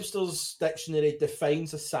Webster's dictionary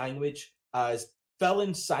defines a sandwich as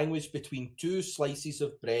filling sandwich between two slices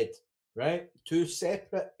of bread, right? Two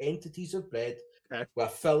separate entities of bread with a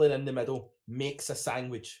filling in the middle makes a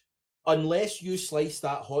sandwich. Unless you slice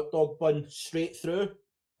that hot dog bun straight through,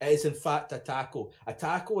 it is in fact a taco. A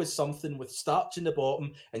taco is something with starch in the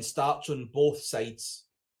bottom and starch on both sides.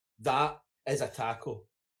 That is a taco.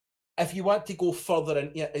 If you want to go further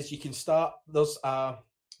into it, as you can start, there's a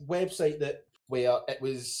website where it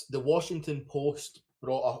was the Washington Post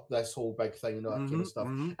brought up this whole big thing and all that kind of stuff.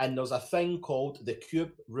 And there's a thing called the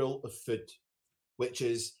Cube Rule of Food, which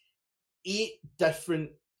is 8 different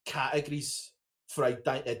categories for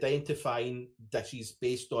identifying dishes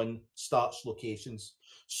based on starch locations.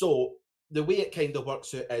 So the way it kind of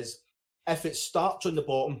works out is if it's starch on the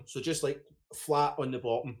bottom, so just like flat on the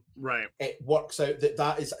bottom, right, it works out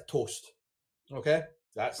that is a toast. Okay?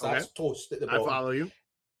 That's toast at the bottom. I follow you.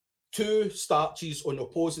 2 starches on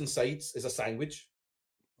opposing sides is a sandwich.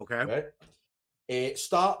 Okay. Right?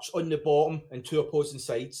 Starch on the bottom and 2 opposing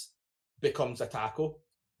sides becomes a taco,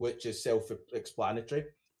 which is self-explanatory.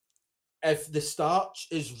 If the starch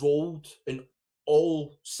is rolled in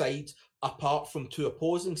all sides apart from 2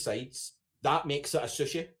 opposing sides, that makes it a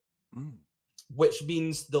sushi, which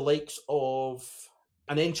means the likes of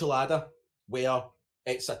an enchilada, where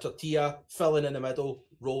it's a tortilla, filling in the middle,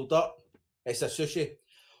 rolled up, it's a sushi.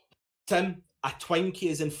 Tim, a Twinkie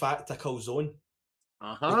is in fact a calzone,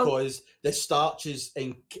 because the starch is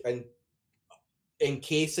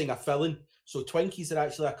encasing a filling. So Twinkies are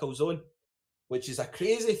actually a calzone, which is a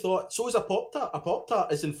crazy thought. So is a Pop-Tart. A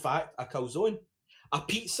Pop-Tart is in fact a calzone. A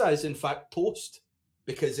pizza is in fact toast,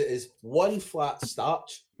 because it is one flat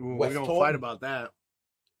starch. We don't fight about that.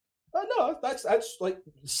 No, that's like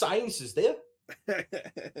science is there.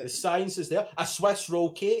 The science is there. A Swiss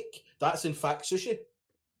roll cake, that's in fact sushi.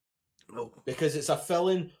 Because it's a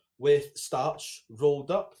filling with starch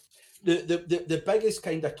rolled up. The biggest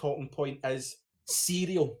kind of talking point is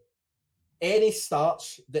cereal. Any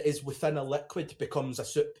starch that is within a liquid becomes a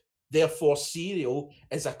soup. Therefore, cereal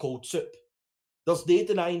is a cold soup. There's no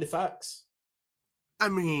denying the facts. I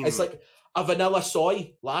mean, it's like a vanilla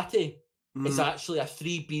soy latte is actually a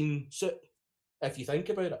 3-bean soup, if you think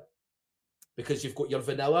about it. Because you've got your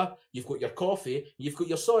vanilla, you've got your coffee, you've got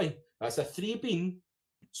your soy. That's a 3-bean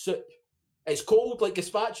soup. It's cold like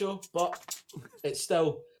gazpacho, but it's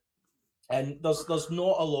still... And there's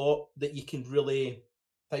not a lot that you can really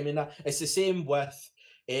time in that. It's the same with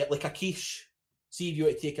like a quiche. See if you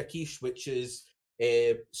were to take a quiche, which is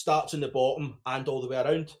starts on the bottom and all the way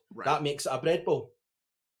around. Right. That makes it a bread bowl.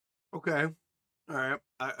 Okay. All right.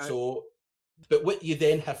 So, but what you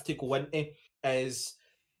then have to go into is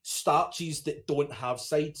starches that don't have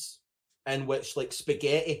sides, in which, like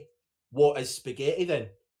spaghetti. What is spaghetti then?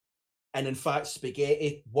 And in fact,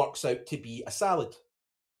 spaghetti works out to be a salad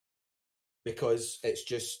because it's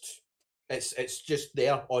just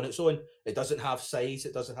there on its own. It doesn't have size.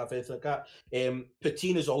 It doesn't have anything like that.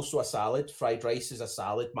 Poutine is also a salad. Fried rice is a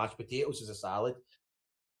salad. Mashed potatoes is a salad.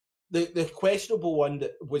 The questionable one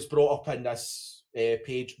that was brought up in this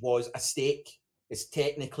page was a steak. It's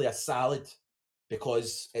technically a salad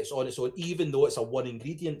because it's on its own. Even though it's a one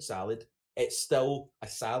ingredient salad, it's still a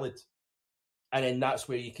salad. And then that's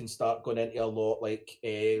where you can start going into a lot like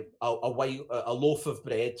a loaf of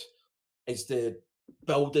bread is the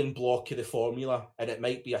building block of the formula, and it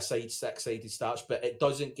might be a six-sided starch, but it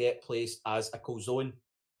doesn't get placed as a calzone.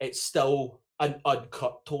 It's still an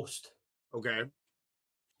uncut toast. Okay.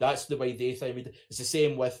 That's the way they think it. It's the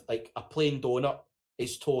same with like a plain donut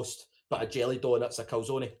is toast, but a jelly donut's a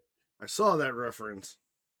calzone. I saw that reference.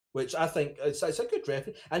 Which I think it's a good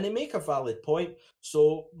reference, and they make a valid point.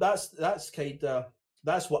 So that's kind of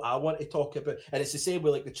that's what I want to talk about, and it's the same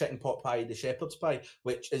with like the chicken pot pie, the shepherd's pie,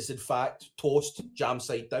 which is in fact toast jam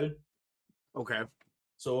side down. Okay.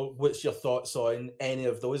 So, what's your thoughts on any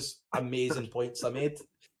of those amazing points I made?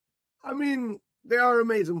 I mean, they are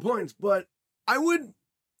amazing points, but I would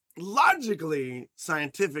logically,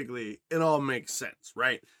 scientifically, it all makes sense,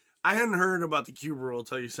 right? I hadn't heard about the cube rule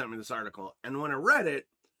until you sent me this article, and when I read it,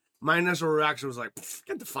 my initial reaction was like,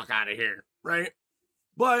 get the fuck out of here, right?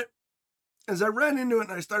 But as I ran into it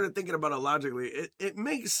and I started thinking about it logically, it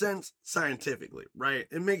makes sense scientifically, right?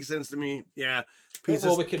 It makes sense to me, yeah.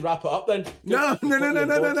 Well, we can wrap it up then. No.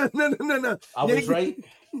 I was right.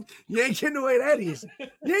 You ain't getting away that easy.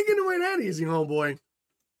 You ain't getting away that easy, homeboy.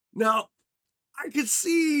 Now, I could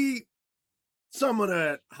see some of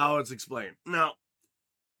that, how it's explained. Now,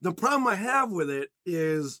 the problem I have with it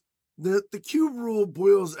is the cube rule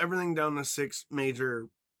boils everything down to 6 major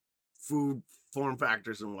food form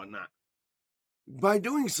factors and whatnot. By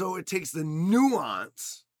doing so, it takes the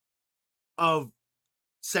nuance of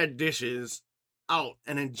said dishes out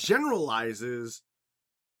and it generalizes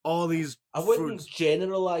all these I wouldn't foods.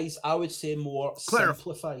 generalize, I would say more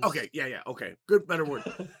simplifies. Okay, yeah, okay. Good, better word.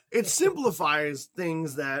 It simplifies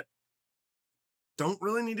things that don't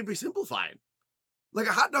really need to be simplified. Like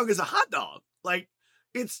a hot dog is a hot dog. Like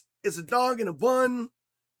it's a dog in a bun.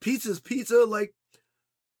 Pizza's pizza. Like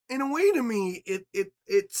in a way to me,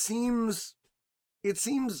 it seems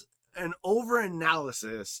an over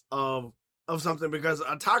analysis of something because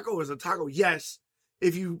a taco is a taco. Yes,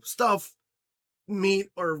 if you stuff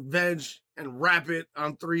meat or veg and wrap it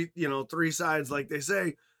on 3 sides like they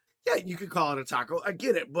say, yeah, you could call it a taco. I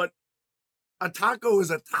get it, but a taco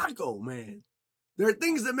is a taco, man. There are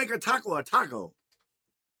things that make a taco a taco.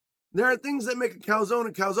 There are things that make a calzone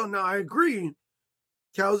a calzone. Now, I agree.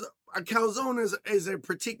 A calzone is a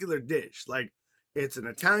particular dish. Like, it's an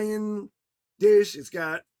Italian dish. It's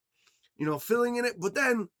got, filling in it.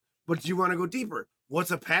 But you want to go deeper.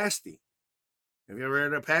 What's a pasty? Have you ever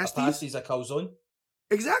heard of a pasty? A pasty's a calzone.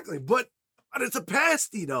 Exactly. But it's a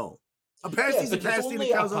pasty, though. A pasty's a pasty and a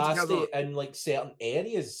calzone's a calzone. In, like, certain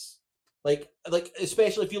areas. Like,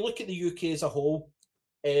 especially if you look at the UK as a whole,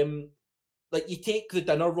 like, you take the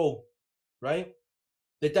dinner roll, right?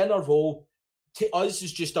 The dinner roll, to us,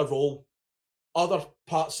 is just a roll. Other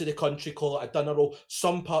parts of the country call it a dinner roll.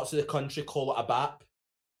 Some parts of the country call it a bap.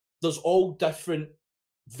 There's all different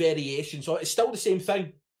variations. So it's still the same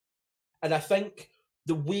thing. And I think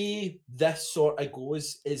the way this sort of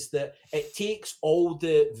goes is that it takes all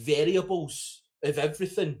the variables of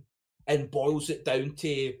everything and boils it down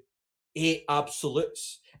to 8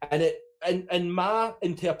 absolutes. And and my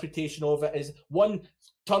interpretation of it is, one,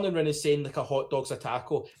 turning around and saying like a hot dog's a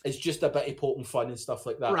taco is just a bit of poking fun and stuff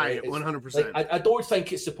like that. Right, 100%. Like, I don't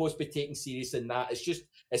think it's supposed to be taken serious in that.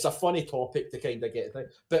 It's a funny topic to kind of get through.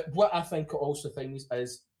 But what I think also things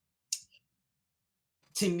is,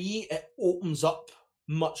 to me, it opens up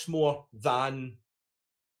much more than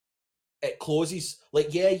it closes.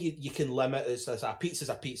 Like, yeah, you can limit it. It's a pizza's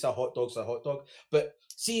a pizza, a hot dog's a hot dog. But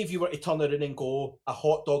see if you were to turn around and go, a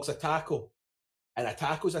hot dog's a taco and a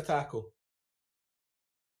taco's a taco,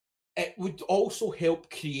 it would also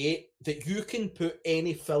help create that you can put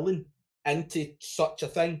any filling into such a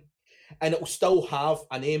thing and it'll still have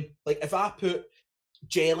a name. Like, if I put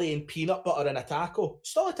jelly and peanut butter in a taco,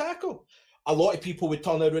 still a taco. A lot of people would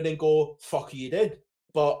turn around and go, fuck you did.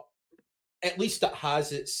 But at least it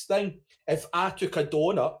has its thing. If I took a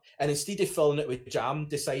donut and instead of filling it with jam,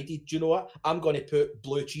 decided, do you know what, I'm going to put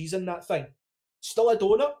blue cheese in that thing, still a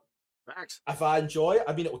donut. Facts. If I enjoy it,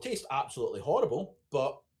 I mean, it will taste absolutely horrible,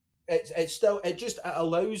 but it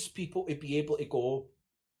allows people to be able to go,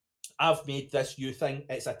 I've made this new thing,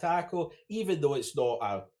 it's a taco, even though it's not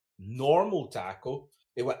a normal taco,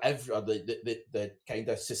 whatever the kind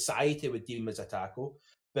of society would deem as a taco,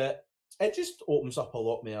 but it just opens up a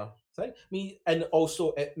lot more thing. And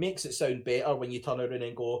also it makes it sound better when you turn around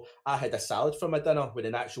and go, "I had a salad for my dinner," when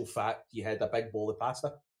in actual fact you had a big bowl of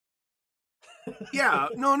pasta. Yeah,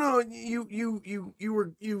 no, you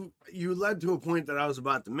led to a point that I was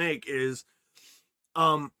about to make is,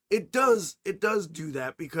 it does do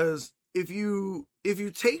that, because if you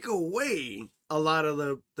take away a lot of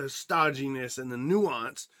the stodginess and the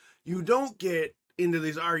nuance, you don't get into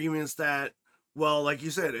these arguments that, well, like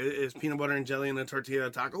you said, is peanut butter and jelly in a tortilla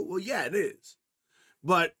a taco? Well, yeah, it is.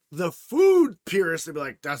 But the food purists would be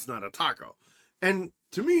like, that's not a taco. And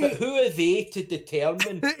to me, but who are they to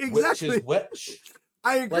determine exactly which is which?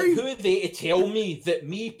 I agree. Like, who are they to tell me that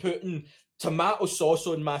me putting tomato sauce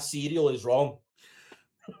on my cereal is wrong?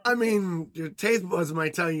 I mean, your taste buds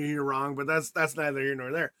might tell you you're wrong, but that's neither here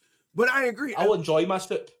nor there. But I agree. I'll enjoy my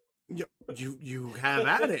soup. You have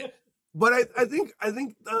at it. But I think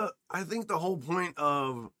the whole point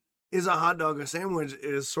of, is a hot dog a sandwich,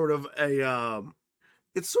 is sort of a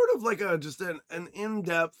it's sort of like a just an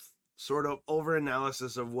in-depth sort of over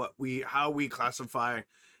analysis of how we classify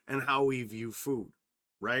and how we view food,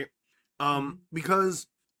 right? Because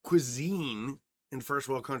cuisine in first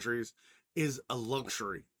world countries is a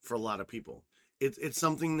luxury for a lot of people. It's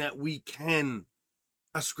something that we can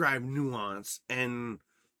ascribe nuance and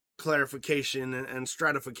clarification and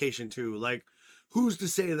stratification to. Like, who's to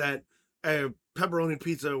say that a pepperoni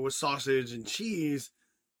pizza with sausage and cheese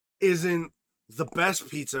isn't the best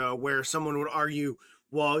pizza, where someone would argue,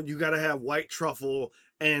 well, you got to have white truffle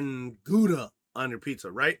and Gouda on your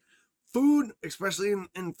pizza, right? Food, especially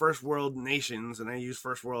in first world nations, and I use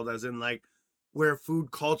first world as in like where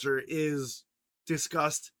food culture is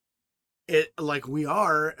discussed it like we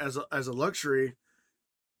are as a luxury.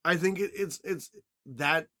 I think it's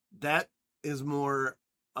that is more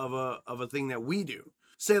of a thing that we do.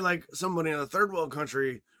 Say like somebody in a third world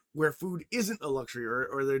country where food isn't a luxury,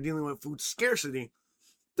 or they're dealing with food scarcity,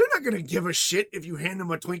 they're not going to give a shit if you hand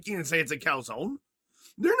them a Twinkie and say it's a calzone.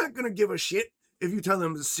 They're not going to give a shit if you tell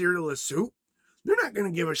them the cereal is soup. They're not going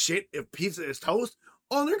to give a shit if pizza is toast.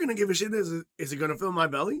 All they're going to give a shit is it going to fill my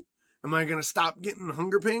belly? Am I going to stop getting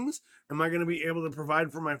hunger pangs? Am I going to be able to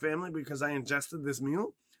provide for my family because I ingested this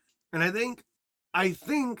meal? And I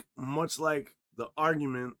think much like the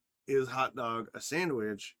argument, is hot dog a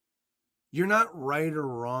sandwich, you're not right or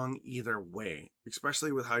wrong either way,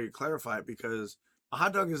 especially with how you clarify it, because a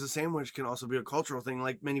hot dog as a sandwich can also be a cultural thing.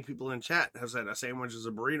 Like many people in chat have said, a sandwich is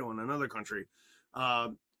a burrito in another country.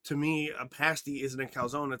 To me, a pasty isn't a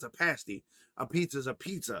calzone, it's a pasty. A pizza is a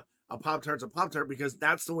pizza. A Pop-Tart's a Pop-Tart, because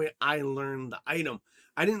that's the way I learned the item.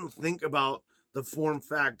 I didn't think about the form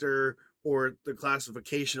factor or the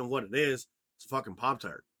classification of what it is. It's a fucking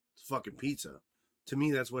Pop-Tart. It's a fucking pizza. To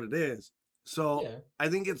me, that's what it is. So yeah. I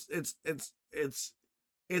think it's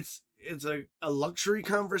a luxury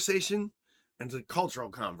conversation and it's a cultural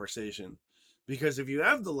conversation, because if you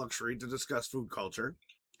have the luxury to discuss food culture,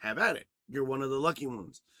 have at it. You're one of the lucky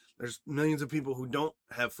ones. There's millions of people who don't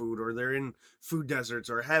have food, or they're in food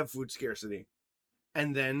deserts, or have food scarcity.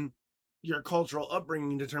 And then your cultural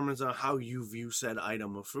upbringing determines on how you view said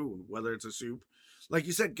item of food, whether it's a soup. Like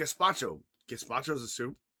you said, gazpacho. Gazpacho is a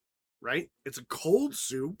soup, right? It's a cold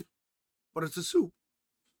soup, but it's a soup.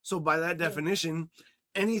 So by that definition,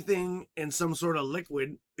 anything in some sort of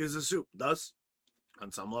liquid is a soup. Thus,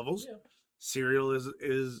 on some levels, cereal is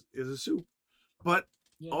a soup. But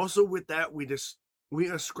also with that, we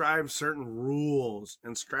ascribe certain rules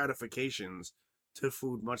and stratifications to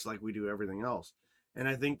food, much like we do everything else. And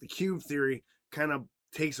I think the cube theory kind of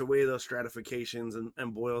takes away those stratifications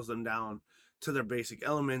and boils them down to their basic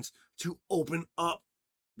elements to open up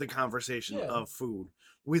the conversation of food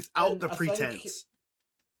without the pretense.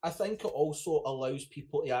 I think it also allows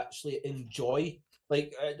people to actually enjoy,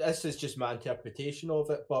 like, this is just my interpretation of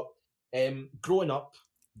it, but growing up,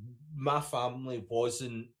 my family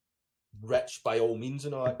wasn't rich by all means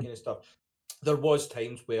and all that kind of stuff. There was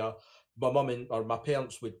times where my mum or my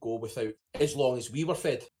parents would go without as long as we were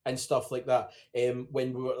fed and stuff like that.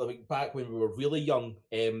 When we were like back when we were really young,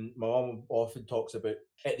 my mum often talks about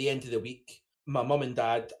at the end of the week, my mum and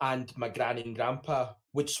dad and my granny and grandpa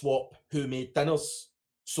would swap who made dinners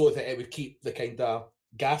so that it would keep the kind of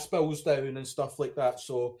gas bills down and stuff like that.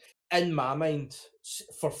 So in my mind,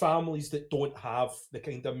 for families that don't have the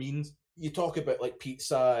kind of means, you talk about like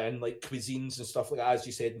pizza and like cuisines and stuff like that, as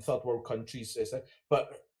you said, in third world countries,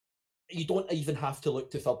 but you don't even have to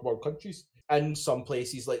look to third world countries. In some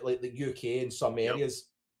places like the UK and some areas,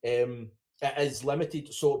 it is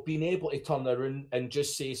limited. So being able to turn around and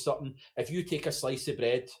just say something, if you take a slice of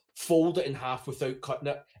bread, fold it in half without cutting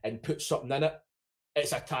it, and put something in it,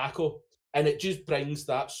 it's a taco. And it just brings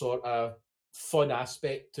that sort of fun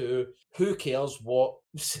aspect to who cares what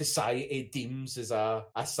society deems as a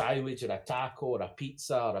sandwich or a taco or a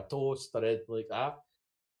pizza or a toast or anything like that.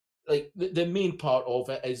 Like the main part of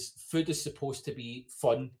it is food is supposed to be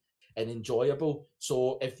fun and enjoyable.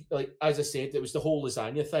 So if, like, as I said, it was the whole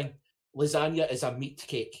lasagna thing. Lasagna is a meat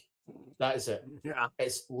cake. That is it. Yeah.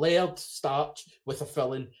 It's layered starch with a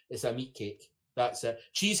filling. It's a meat cake. That's it.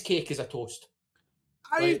 Cheesecake is a toast.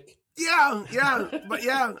 Yeah, but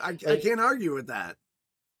yeah, I can't argue with that.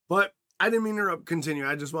 But I didn't mean to interrupt. Continue.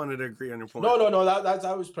 I just wanted to agree on your point. No.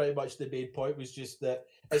 That was pretty much the main point. Was just that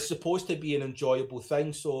it's supposed to be an enjoyable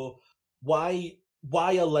thing. So why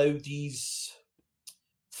allow these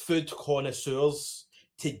food connoisseurs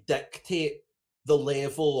to dictate the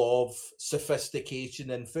level of sophistication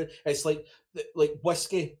in food? It's like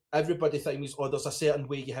whiskey. Everybody thinks, oh, there's a certain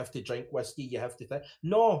way you have to drink whiskey. You have to think.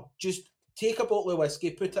 No, just take a bottle of whiskey,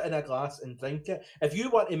 put it in a glass and drink it. If you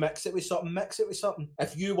want to mix it with something, mix it with something.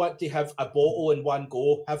 If you want to have a bottle in one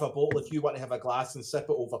go, have a bottle. If you want to have a glass and sip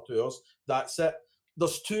it over 2 hours, that's it.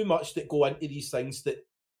 There's too much that go into these things that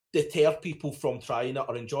deter people from trying it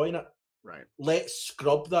or enjoying it. Right. Let's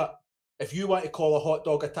scrub that. If you want to call a hot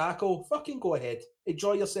dog a taco, fucking go ahead.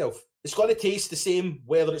 Enjoy yourself. It's going to taste the same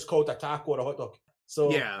whether it's called a taco or a hot dog. So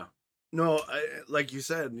yeah. No, like you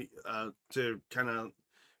said, to kind of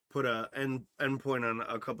put a end point on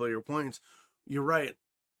a couple of your points, you're right.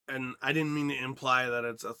 And I didn't mean to imply that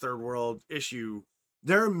it's a third world issue.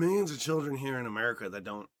 There are millions of children here in America that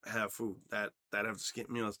don't have food, that have to skip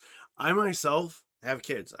meals. I myself have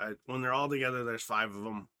kids. When they're all together, there's 5 of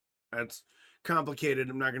them. That's complicated.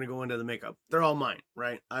 I'm not going to go into the makeup. They're all mine,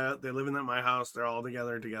 right? They live in my house. They're all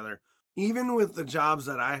together. Even with the jobs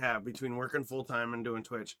that I have between working full-time and doing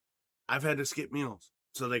Twitch, I've had to skip meals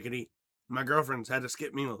so they could eat. My girlfriend's had to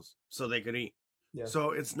skip meals so they could eat. Yeah.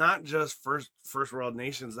 So it's not just first world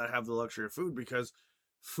nations that have the luxury of food, because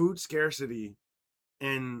food scarcity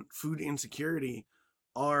and food insecurity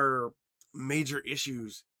are major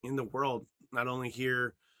issues in the world, not only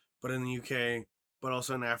here, but in the UK, but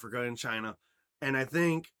also in Africa and China. And I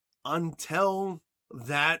think until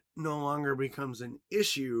that no longer becomes an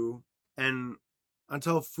issue, and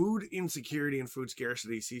until food insecurity and food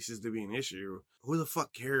scarcity ceases to be an issue, who the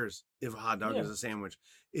fuck cares if a hot dog is a sandwich,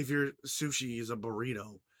 if your sushi is a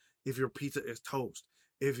burrito, if your pizza is toast,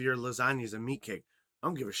 if your lasagna is a meat cake? I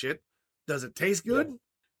don't give a shit. Does it taste good? Yeah.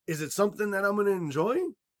 Is it something that I'm going to enjoy?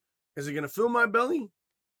 Is it going to fill my belly?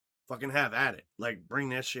 Fucking have at it. Like, bring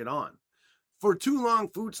that shit on. For too long,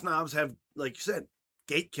 food snobs have, like you said,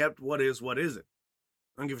 gate-kept what is it.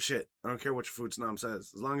 I don't give a shit. I don't care what your food snob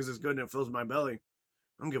says. As long as it's good and it fills my belly,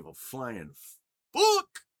 I don't give a flying fuck.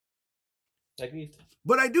 Agreed.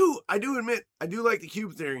 But I do admit, I do like the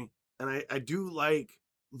cube theory, and I do like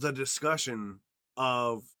the discussion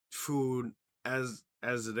of food as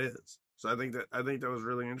it is. So I think that was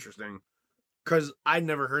really interesting, because I'd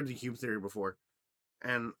never heard the cube theory before,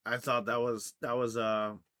 and I thought that was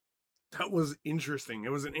interesting.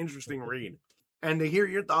 It was an interesting read, and to hear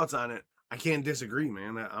your thoughts on it, I can't disagree,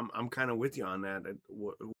 man. I'm kind of with you on that.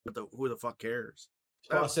 Who the fuck cares?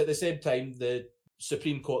 Plus, at the same time, the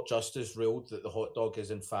Supreme Court Justice ruled that the hot dog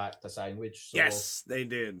is in fact a sandwich. So yes, they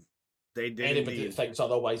did. They did. Anybody that thinks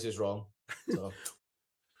otherwise is wrong. So.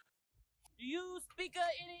 Do you speak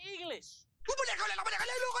any English?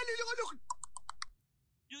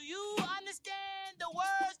 Do you understand the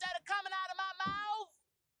words that are coming out of my mouth?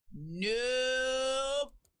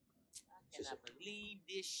 Nope. I cannot believe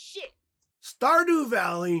this shit. Stardew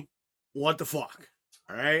Valley, what the fuck?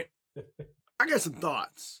 All right? I got some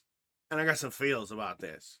thoughts, and I got some feels about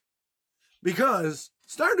this. Because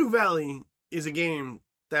Stardew Valley is a game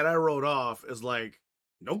that I wrote off as like,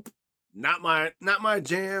 nope, not my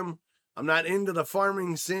jam. I'm not into the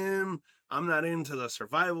farming sim. I'm not into the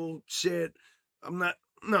survival shit. I'm not,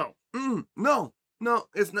 no,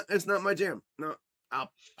 it's not my jam. No,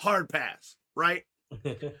 I'll hard pass, right?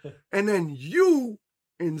 And then you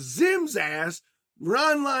and Zim's ass were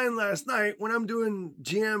online last night when I'm doing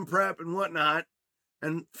GM prep and whatnot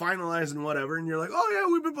and finalizing whatever, and you're like, oh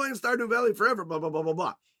yeah, we've been playing Stardew Valley forever, blah, blah, blah, blah,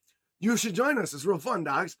 blah. You should join us. It's real fun,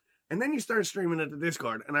 dogs. And then you start streaming at the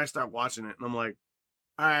Discord, and I start watching it, and I'm like,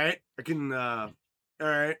 all right, I can, all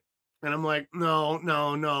right. And I'm like, no.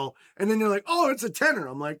 And then you're like, oh, it's a $10.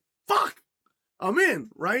 I'm like, fuck, I'm in,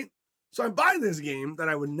 right? So I buy this game that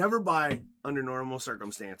I would never buy under normal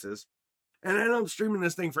circumstances, and I end up streaming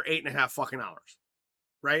this thing for 8.5 fucking hours,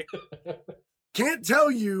 right? Can't tell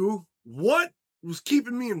you what was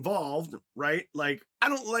keeping me involved, right? Like, I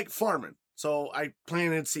don't like farming. So I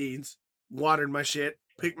planted seeds, watered my shit,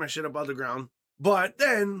 picked my shit up out of the ground. But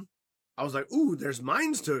then I was like, ooh, there's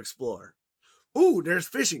mines to explore. Ooh, there's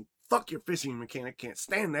fishing. Fuck your fishing mechanic. Can't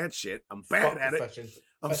stand that shit. I'm bad at it. Fishing.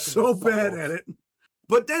 I'm so bad at it.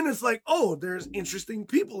 But then it's like, oh, there's interesting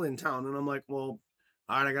people in town. And I'm like, well,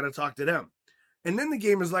 all right, I got to talk to them. And then the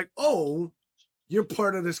game is like, oh, you're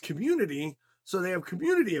part of this community. So they have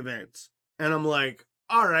community events. And I'm like,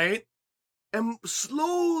 all right. And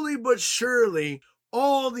slowly but surely,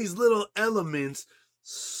 all these little elements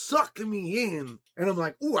sucked me in. And I'm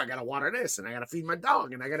like, ooh, I got to water this. And I got to feed my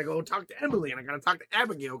dog. And I got to go talk to Emily. And I got to talk to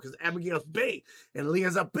Abigail because Abigail's bae. And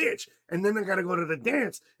Leah's a bitch. And then I got to go to the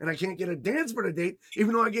dance. And I can't get a dance for the date,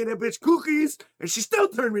 even though I gave that bitch cookies. And she still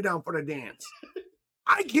turned me down for the dance.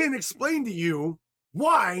 I can't explain to you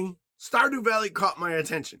why Stardew Valley caught my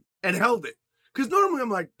attention and held it. Because normally I'm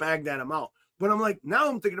like, bag that, I'm out. But I'm like, now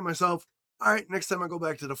I'm thinking to myself, all right, next time I go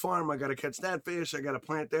back to the farm, I got to catch that fish. I got to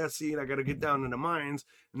plant that seed. I got to get down in the mines.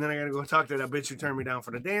 And then I got to go talk to that bitch who turned me down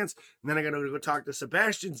for the dance. And then I got to go talk to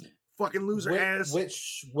Sebastian's fucking loser ass.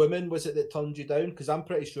 Which woman was it that turned you down? Because I'm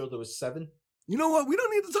pretty sure there was 7. You know what? We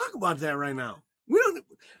don't need to talk about that right now. We don't.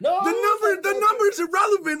 No, the number's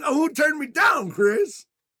irrelevant of who turned me down, Chris.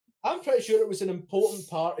 I'm pretty sure it was an important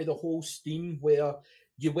part of the whole stream where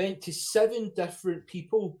you went to 7 different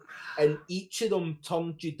people and each of them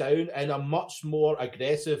turned you down in a much more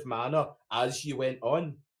aggressive manner as you went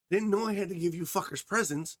on. Didn't know I had to give you fuckers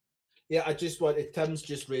presents. Yeah, I just wanted, Tim's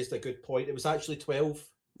just raised a good point. It was actually 12.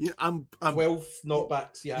 Yeah, I'm 12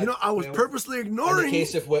 knockbacks. Yeah, you know, I was 12. purposely ignoring. In the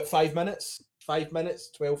case of what, 5 minutes? 5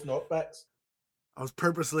 minutes, 12 knockbacks. I was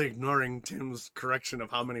purposely ignoring Tim's correction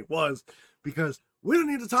of how many it was because we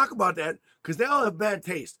don't need to talk about that because they all have bad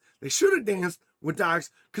taste. They should have danced with Dox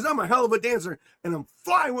because I'm a hell of a dancer and I'm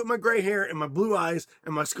flying with my gray hair and my blue eyes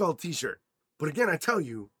and my skull t-shirt. But again, I tell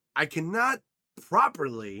you, I cannot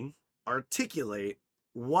properly articulate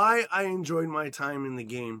why I enjoyed my time in the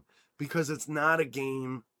game because it's not a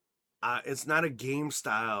game. It's not a game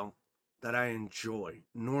style that I enjoy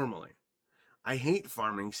normally. I hate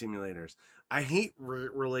farming simulators. I hate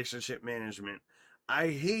relationship management. I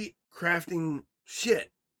hate crafting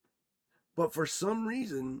shit. But for some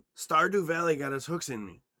reason, Stardew Valley got its hooks in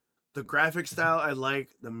me. The graphic style I like,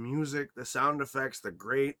 the music, the sound effects, they're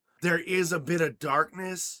great. There is a bit of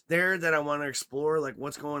darkness there that I want to explore, like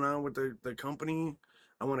what's going on with the company.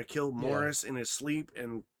 I want to kill Morris in his sleep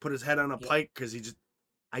and put his head on a pike because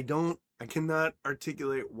I cannot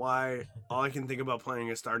articulate why all I can think about playing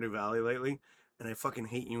is Stardew Valley lately. And I fucking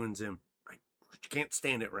hate you and Zim. I can't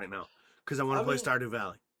stand it right now because I want to play Stardew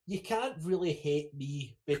Valley. You can't really hate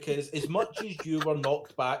me because as much as you were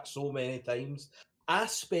knocked back so many times, I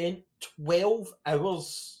spent 12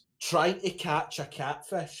 hours trying to catch a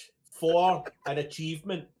catfish for an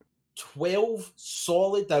achievement. 12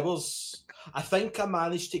 solid hours. I think I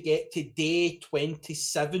managed to get to day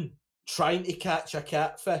 27 trying to catch a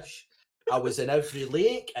catfish. I was in every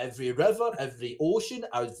lake, every river, every ocean.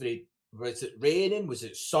 Was it raining? Was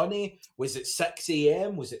it sunny? Was it 6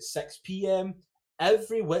 a.m.? Was it 6 p.m.?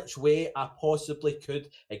 Every which way I possibly could.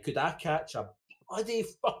 And could I catch a bloody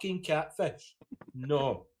fucking catfish?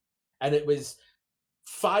 No. And it was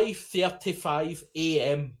 5:35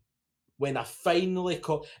 a.m. when I finally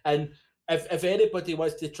caught. And if anybody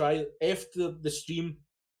wants to try after the stream,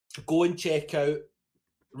 go and check out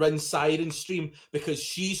Rin Siren's stream because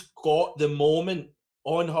she's got the moment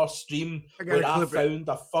on her stream where I found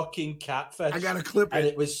a fucking catfish. I gotta clip it. And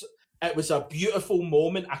it was a beautiful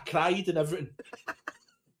moment. I cried and everything.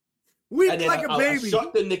 Weep like a baby. I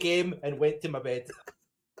shut down the game and went to my bed.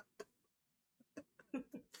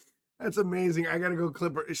 That's amazing. I gotta go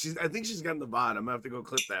clip her. I think she's got in the bottom. I have to go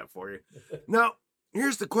clip that for you. Now,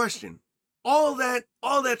 here's the question. All that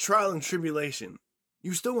trial and tribulation,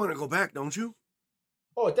 you still want to go back, don't you?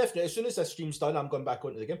 Oh, definitely. As soon as this stream's done, I'm going back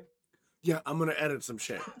onto the game. Yeah, I'm gonna edit some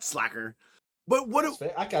shit. Slacker. But what if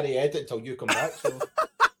I can't edit until you come back, so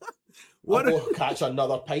I'll go catch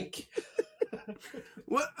another pike.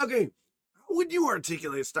 Okay. How would you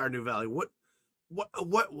articulate Stardew Valley? What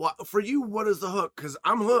for you, what is the hook? Because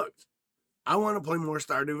I'm hooked. I want to play more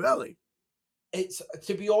Stardew Valley. It's,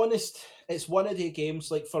 to be honest, it's one of the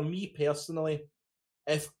games, like for me personally,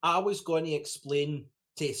 if I was going to explain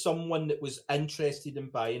to someone that was interested in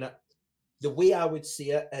buying it, the way I would say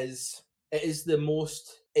it is the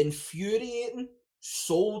most infuriating,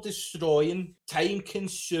 soul-destroying,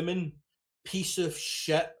 time-consuming piece of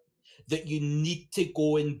shit that you need to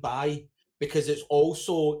go and buy because it's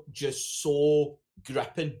also just so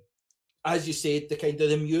gripping. as you said, the kind of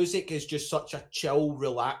the music is just such a chill,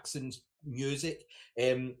 relaxing music.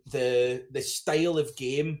 The style of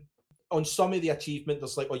game, on some of the achievement,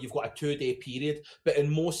 there's like, oh, you've got a 2-day period, but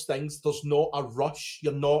in most things, there's not a rush.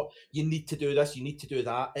 You need to do this, you need to do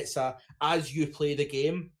that. It's as you play the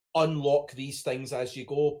game, unlock these things as you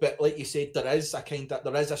go. But like you said, there is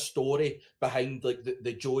a story behind like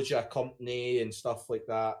the Joja company and stuff like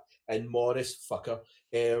that. And Morris, fucker,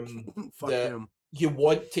 Fuck that him. you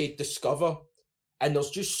want to discover. And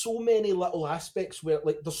there's just so many little aspects where,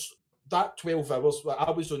 like, there's that 12 hours.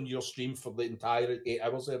 I was on your stream for the entire 8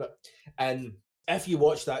 hours of it. And if you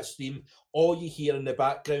watch that stream, all you hear in the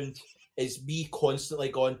background is me constantly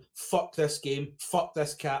going, fuck this game, fuck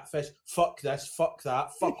this catfish, fuck this, fuck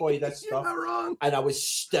that, fuck all this You're stuff. not wrong. And I was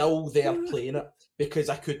still there playing it because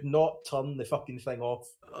I could not turn the fucking thing off.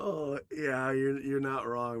 Oh yeah, you're not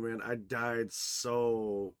wrong, man. I died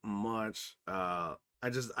so much. I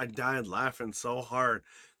died laughing so hard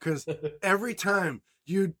because every time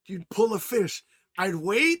you'd pull a fish, I'd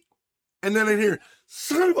wait, and then I'd hear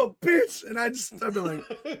 "son of a bitch," and I'd be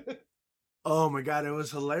like, "Oh my god, it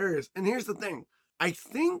was hilarious." And here's the thing: I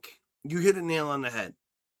think you hit a nail on the head.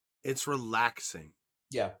 It's relaxing.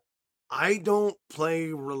 Yeah. I don't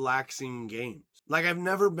play relaxing games. Like, I've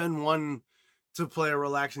never been one to play a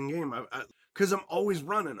relaxing game. Because I'm always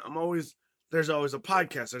running. There's always a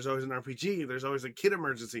podcast. There's always an RPG. There's always a kid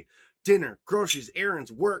emergency. Dinner, groceries,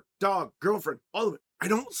 errands, work, dog, girlfriend, all of it. I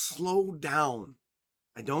don't slow down.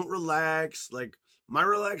 I don't relax. Like, my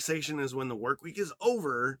relaxation is when the work week is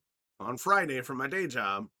over on Friday from my day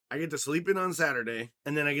job. I get to sleep in on Saturday,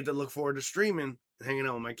 and then I get to look forward to streaming and hanging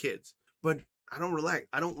out with my kids. But I don't relax.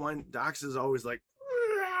 I don't want, Dox is always like,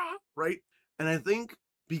 right? And I think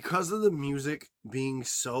because of the music being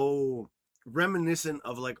so reminiscent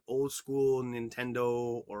of like old school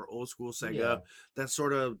Nintendo or old school Sega,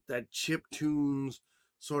 that chip tunes,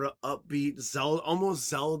 sort of upbeat, almost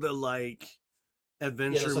Zelda-like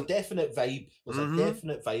adventure. Yeah, there's a definite vibe. There's a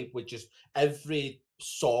definite vibe with just every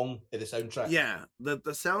song in the soundtrack. Yeah, the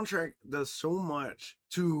soundtrack does so much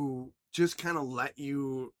to just kind of let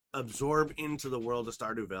you absorb into the world of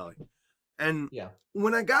Stardew Valley. And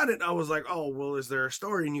when I got it, I was like, oh, well, is there a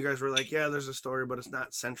story? And you guys were like, yeah, there's a story, but it's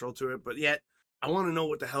not central to it. But yet, I want to know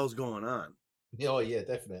what the hell's going on. Oh, yeah,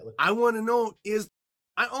 definitely. I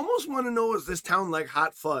almost want to know, is this town like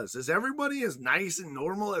Hot Fuzz? Is everybody as nice and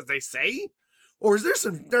normal as they say? Or is there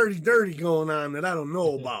some dirty going on that I don't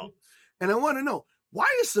know about? And I want to know, why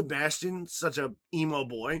is Sebastian such a emo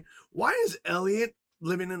boy? Why is Elliot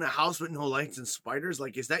living in a house with no lights and spiders?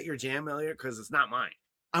 Like, is that your jam, Elliot? Because it's not mine.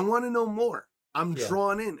 I want to know more. I'm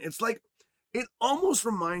drawn in. It's like, it almost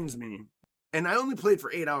reminds me, and I only played for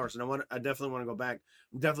 8 hours, and I definitely want to go back.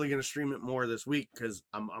 I'm definitely going to stream it more this week because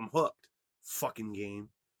I'm hooked. Fucking game.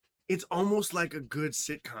 It's almost like a good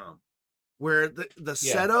sitcom where the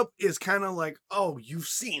setup is kind of like, oh, you've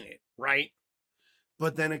seen it, right?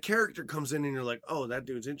 But then a character comes in and you're like, oh, that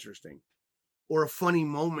dude's interesting. Or a funny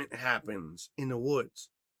moment happens in the woods.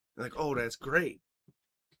 You're like, oh, that's great.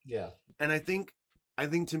 Yeah. And I think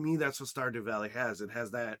to me, that's what Stardew Valley has. It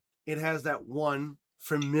has that one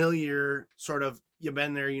familiar sort of, you've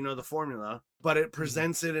been there, you know the formula, but it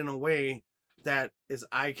presents it in a way that is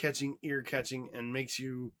eye-catching, ear-catching, and makes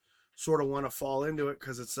you sort of want to fall into it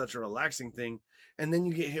because it's such a relaxing thing. And then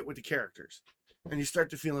you get hit with the characters and you start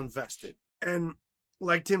to feel invested. And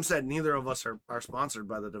like Tim said, neither of us are sponsored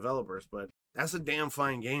by the developers, but that's a damn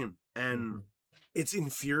fine game. And it's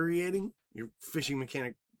infuriating. Your fishing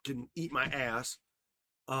mechanic can eat my ass.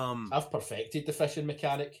 I've perfected the fishing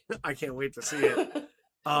mechanic. I can't wait to see it.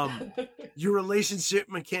 Your relationship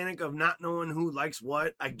mechanic of not knowing who likes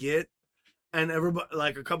what, I get. And everybody,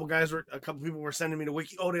 like a couple people were sending me the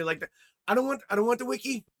wiki. Oh, they like that. I don't want the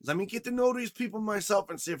wiki. Let me get to know these people myself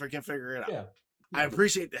and see if I can figure it out. Yeah. I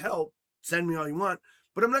appreciate the help. Send me all you want,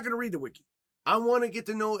 but I'm not going to read the wiki. I want to get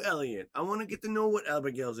to know Elliot. I want to get to know what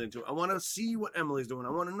Abigail's into. I want to see what Emily's doing.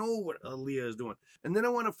 I want to know what Leah is doing. And then I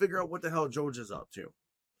want to figure out what the hell Georgia's up to.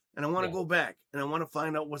 And I want to go back and I want to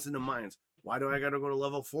find out what's in the mines. Why do I got to go to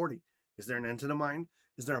level 40? Is there an end to the mine?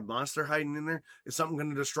 Is there a monster hiding in there? Is something going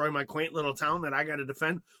to destroy my quaint little town that I got to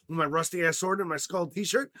defend with my rusty ass sword and my skull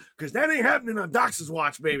t-shirt? Because that ain't happening on Dox's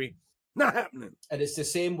watch, baby. Not happening. And it's the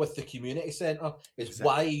same with the community centre. It's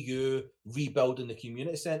why are you rebuilding the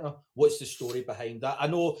community centre? What's the story behind that? I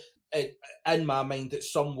know in my mind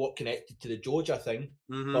it's somewhat connected to the Joja thing,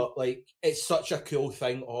 but like it's such a cool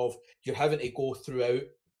thing of you're having to go throughout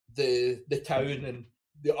the town and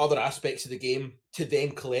the other aspects of the game to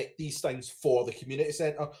then collect these things for the community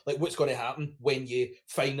centre. Like what's going to happen when you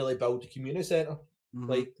finally build the community centre? Mhm.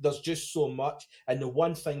 Like, there's just so much. And the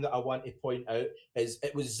one thing that I want to point out is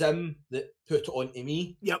it was Zim that put it onto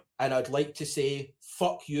me. Yep. And I'd like to say,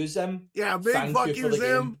 fuck you, Zim. Yeah, big Thank fuck you for you, the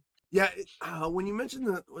Zim. game. Yeah, when you mentioned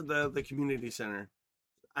the community center,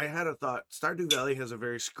 I had a thought. Stardew Valley has a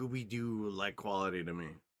very Scooby-Doo like quality to me.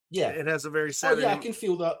 Yeah. It has a very Oh, Saturday. yeah, I can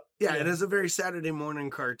feel that. Yeah, it has a very Saturday morning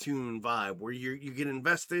cartoon vibe where you get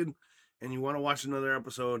invested and you want to watch another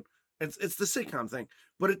episode. It's the sitcom thing,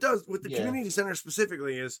 but it does with the community center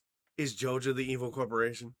specifically. Is Jojo the evil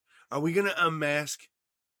corporation? Are we gonna unmask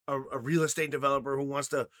a real estate developer who wants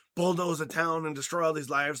to bulldoze a town and destroy all these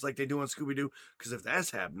lives like they do on Scooby Doo? Because if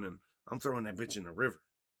that's happening, I'm throwing that bitch in the river,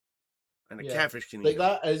 and the catfish can eat like it.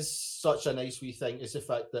 that is such a nice wee thing. Is the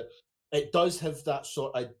fact that it does have that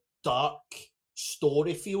sort of dark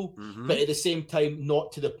story feel, but at the same time,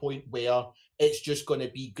 not to the point where it's just going to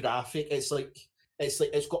be graphic. It's like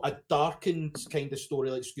it's got a darkened kind of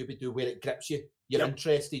story like Scooby Doo, where it grips you. You're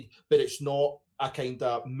interested, but it's not a kind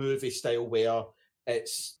of movie style where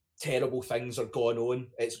it's terrible things are going on.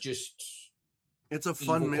 It's just it's a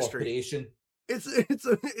fun mystery.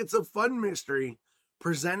 It's a fun mystery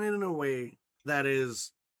presented in a way that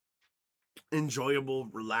is enjoyable,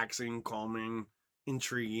 relaxing, calming,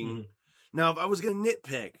 intriguing. Now, if I was going to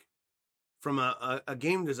nitpick from a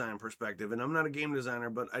game design perspective, and I'm not a game designer,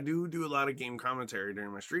 but I do a lot of game commentary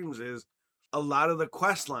during my streams, is a lot of the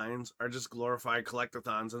quest lines are just glorified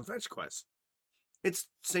collectathons and fetch quests. It's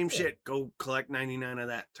same shit. Go collect 99 of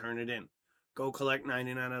that, turn it in. Go collect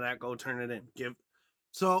 99 of that, go turn it in.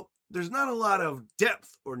 So there's not a lot of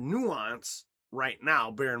depth or nuance right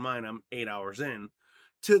now. Bear in mind, I'm 8 hours in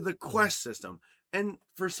to the quest system. And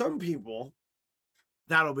for some people,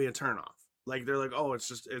 that'll be a turnoff. Like, they're like, oh, it's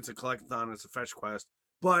a collectathon, it's a fetch quest.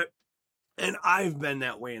 And I've been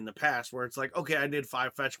that way in the past where it's like, okay, I did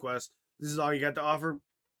 5 fetch quests. This is all you got to offer.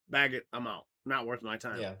 Bag it. I'm out. Not worth my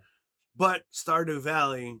time. Yeah. But Stardew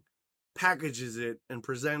Valley packages it and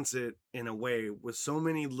presents it in a way with so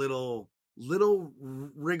many little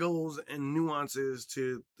wriggles and nuances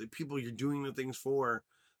to the people you're doing the things for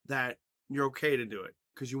that you're okay to do it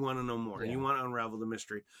because you want to know more. You want to unravel the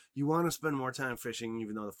mystery. You want to spend more time fishing,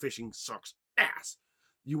 even though the fishing sucks ass.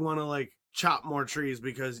 You want to like chop more trees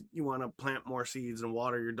because you want to plant more seeds and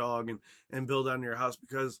water your dog and build on your house,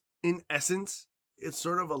 because in essence, it's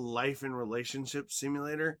sort of a life and relationship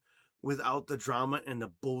simulator without the drama and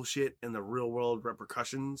the bullshit and the real world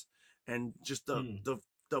repercussions and just the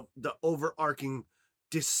overarching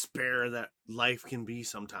despair that life can be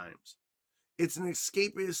sometimes. It's an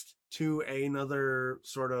escapist to another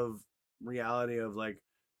sort of reality of like,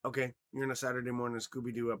 okay, you're in a Saturday morning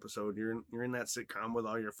Scooby-Doo episode. You're in that sitcom with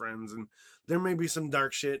all your friends, and there may be some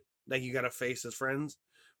dark shit that you got to face as friends,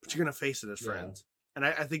 but you're gonna face it as friends. And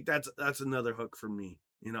I think that's another hook for me.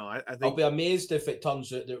 You know, I think I'll be amazed if it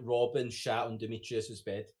turns out that Robin shat on Demetrius's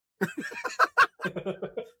bed.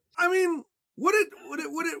 I mean,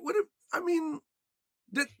 I mean,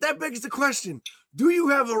 that begs the question: do you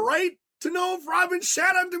have the right to know if Robin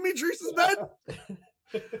shat on Demetrius's bed?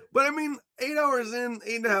 But I mean,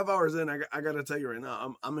 8.5 hours in, I gotta tell you right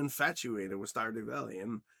now, I'm infatuated with Stardew Valley,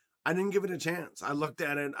 and I didn't give it a chance. I looked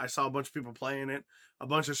at it, I saw a bunch of people playing it, a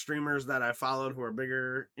bunch of streamers that I followed who are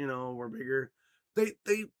bigger, were bigger.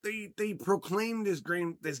 They proclaimed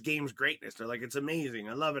this game's greatness. They're like, it's amazing,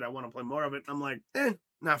 I love it, I want to play more of it. And I'm like,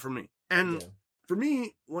 not for me. And for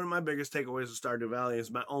me, one of my biggest takeaways of Stardew Valley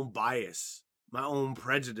is my own bias, my own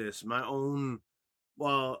prejudice, my own,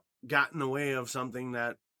 got in the way of something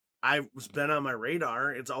that I've been on my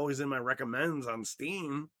radar. It's always in my recommends on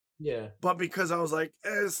Steam. Yeah. But because I was like,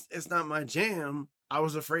 it's not my jam, I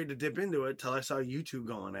was afraid to dip into it till I saw you two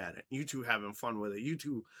going at it. You two having fun with it. You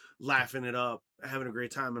two laughing it up, having a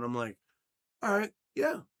great time. And I'm like, all right,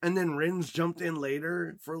 yeah. And then Rins jumped in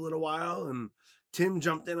later for a little while, and Tim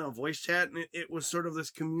jumped in on voice chat. And it was sort of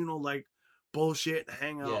this communal, like, bullshit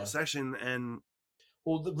hangout session. And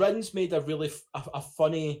well, the Rins made a really a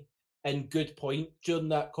funny and good point during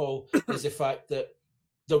that call is the fact that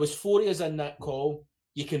there was 4 of us in that call.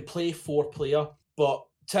 You can play 4-player, but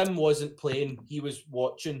Tim wasn't playing. He was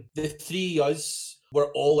watching. The 3 of us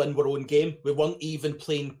were all in our own game. We weren't even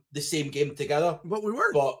playing the same game together. But we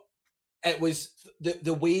were. But it was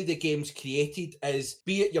the way the game's created is,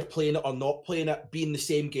 be it you're playing it or not playing it, be in the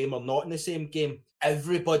same game or not in the same game,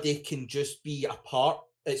 everybody can just be a part.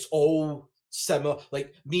 It's all similar.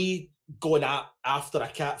 Like me going after a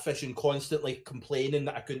catfish and constantly complaining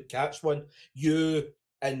that I couldn't catch one. You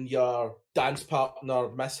and your dance partner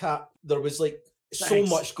mishap. There was like so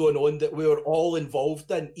much going on that we were all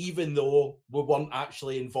involved in, even though we weren't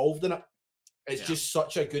actually involved in it. It's just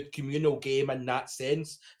such a good communal game in that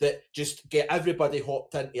sense that just get everybody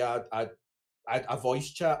hopped into a voice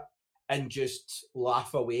chat and just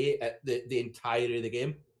laugh away at the entirety of the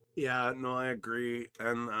game. Yeah, no, I agree.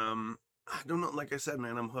 And I don't know, like I said,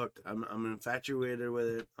 man, I'm hooked. I'm infatuated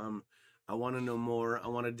with it. I want to know more. I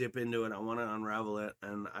want to dip into it. I want to unravel it.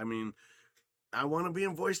 And I mean, I want to be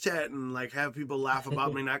in voice chat and like have people laugh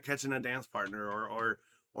about me not catching a dance partner,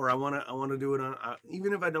 or I want to do it on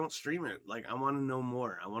even if I don't stream it. Like I want to know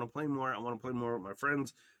more. I want to play more. I want to play more with my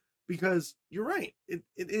friends, because you're right. It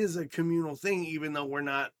is a communal thing, even though we're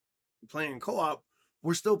not playing co-op.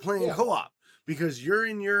 We're still playing co-op, because you're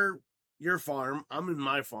in your farm. I'm in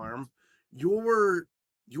my farm.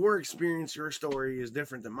 Your experience, your story is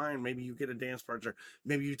different than mine. Maybe you get a dance partner.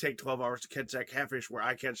 Maybe you take 12 hours to catch that catfish where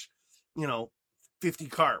I catch, 50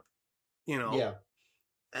 carp, Yeah.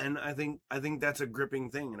 And I think that's a gripping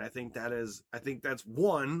thing. And I think that's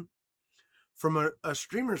one from a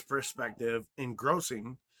streamer's perspective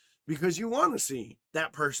engrossing, because you want to see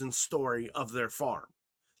that person's story of their farm.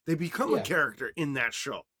 They become a character in that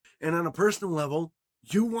show. And on a personal level,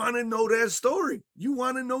 you want to know that story. You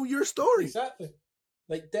want to know your story. Exactly.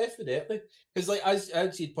 Like, definitely. Because, like,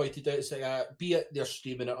 as you'd pointed out, it's like, be it they're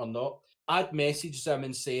streaming it or not, I'd messaged them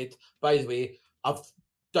and said, by the way, I've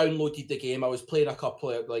downloaded the game. I was playing a couple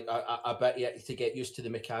of, like, a bit yet to get used to the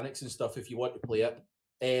mechanics and stuff if you want to play it.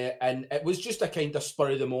 And it was just a kind of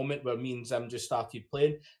spur of the moment where me and Zim just started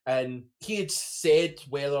playing. And he had said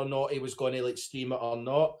whether or not he was going to, like, stream it or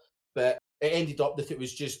not. But it ended up that it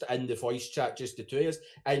was just in the voice chat, just the two of us.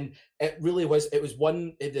 And it really was, it was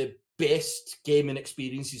one of the best gaming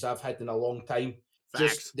experiences I've had in a long time.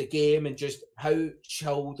 Facts. Just the game and just how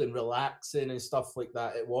chilled and relaxing and stuff like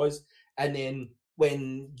that it was. And then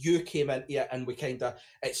when you came into it and we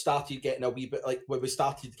it started getting a wee bit, like when we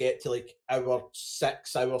started to get to like hour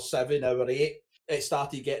 6, hour 7, hour 8, it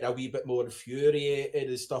started getting a wee bit more infuriated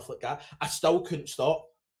and stuff like that. I still couldn't stop.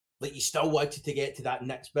 Like, you still wanted to get to that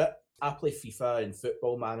next bit. I play FIFA and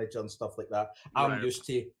Football Manager and stuff like that. I'm used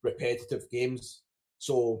to repetitive games.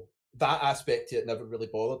 So that aspect of it never really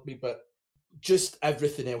bothered me, but just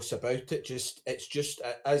everything else about it, it's just,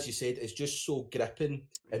 as you said, it's just so gripping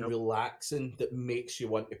and relaxing that makes you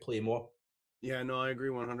want to play more. Yeah, no, I agree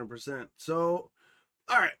 100%. So,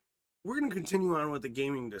 all right, we're going to continue on with the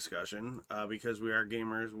gaming discussion because we are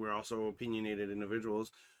gamers. We're also opinionated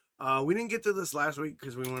individuals. We didn't get to this last week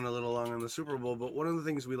because we went a little long on the Super Bowl, but one of the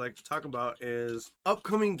things we like to talk about is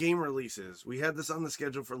upcoming game releases. We had this on the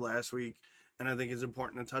schedule for last week, and I think it's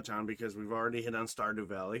important to touch on because we've already hit on Stardew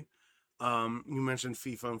Valley. You mentioned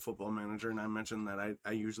FIFA and Football Manager, and I mentioned that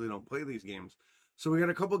I usually don't play these games. So we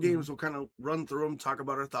got a couple games. We'll kind of run through them, talk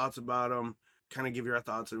about our thoughts about them, kind of give you our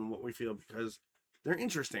thoughts and what we feel, because they're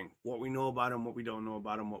interesting. What we know about them, what we don't know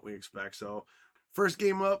about them, what we expect. So first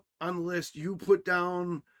game up on the list, you put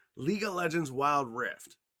down League of Legends Wild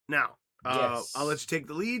Rift. Now, I'll let you take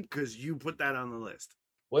the lead because you put that on the list.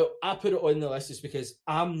 Well, I put it on the list is because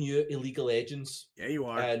I'm new to League of Legends. Yeah, you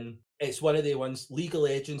are. And it's one of the ones, League of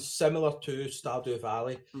Legends, similar to Stardew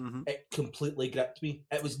Valley. It completely gripped me.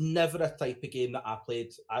 It was never a type of game that I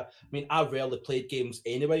played. I mean, I rarely played games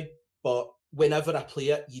anyway, but whenever I play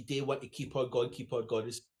it, you do want to keep on going,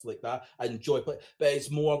 and stuff like that. I enjoy it, but it's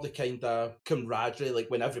more the kind of camaraderie, like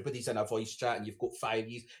when everybody's in a voice chat and you've got 5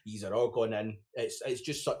 yous are all going in. It's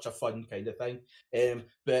just such a fun kind of thing.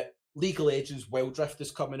 But League of Legends Wild Rift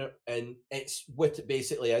is coming out, and it's what it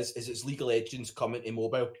basically is it's League of Legends coming to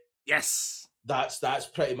mobile. Yes. That's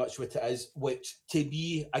pretty much what it is, which to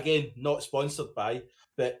me, again, not sponsored by,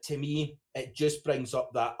 but to me, it just brings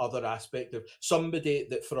up that other aspect of somebody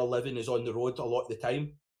that for a living is on the road a lot of the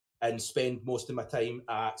time and spend most of my time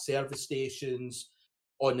at service stations,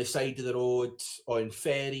 on the side of the road, on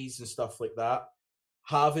ferries and stuff like that.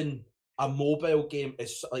 Having a mobile game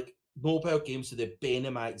is like, mobile games are the bane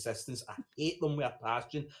of my existence. I hate them with a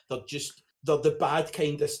passion. They're the bad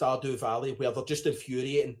kind of Stardew Valley where they're just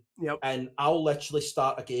infuriating. Yep. And I'll literally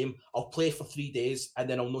start a game, I'll play for 3 days, and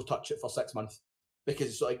then I'll not touch it for 6 months. Because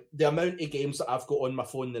it's like the amount of games that I've got on my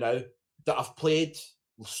phone now that I've played,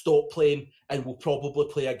 stopped playing, and will probably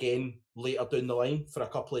play again later down the line for a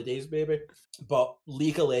couple of days maybe. But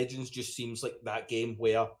League of Legends just seems like that game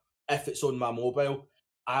where if it's on my mobile,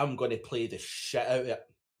 I'm going to play the shit out of it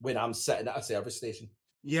when I'm sitting at a service station.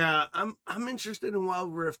 Yeah, I'm interested in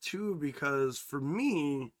Wild Rift too, because for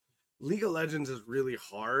me, League of Legends is really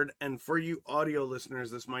hard, and for you audio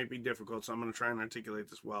listeners, this might be difficult, so I'm going to try and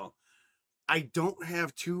articulate this well. I don't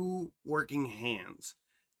have two working hands,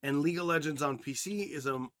 and League of Legends on PC is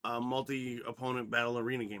a multi-opponent battle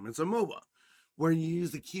arena game. It's a MOBA, where you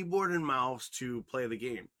use the keyboard and mouse to play the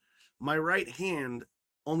game. my right hand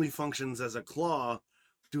only functions as a claw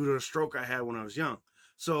due to a stroke I had when I was young.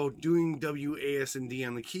 So doing W, A, S, and D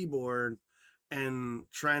on the keyboard and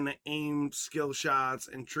trying to aim skill shots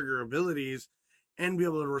and trigger abilities and be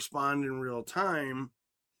able to respond in real time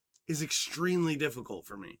is extremely difficult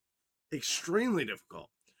for me. Extremely difficult.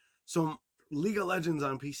 So League of Legends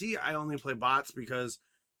on PC, I only play bots because,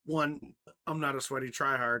 one, I'm not a sweaty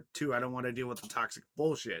tryhard. Two, I don't want to deal with the toxic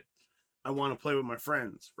bullshit. I want to play with my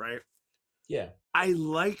friends, right? Yeah. I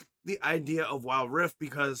like the idea of Wild Rift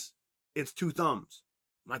because it's 2 thumbs.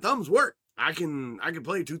 My thumbs work. I can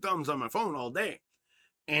play 2 thumbs on my phone all day.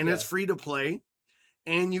 And it's free to play.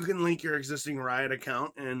 And you can link your existing Riot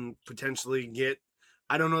account and potentially get,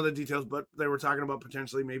 I don't know the details, but they were talking about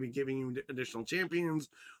potentially maybe giving you additional champions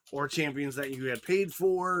or champions that you had paid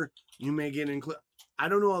for. You may get included. I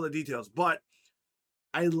don't know all the details, but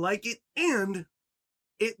I like it and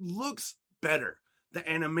it looks better. The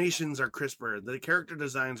animations are crisper. The character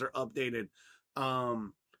designs are updated.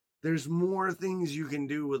 There's more things you can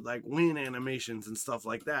do with like win animations and stuff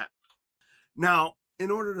like that. Now,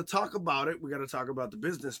 in order to talk about it, we got to talk about the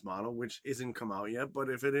business model, which isn't come out yet. But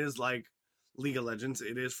if it is like League of Legends,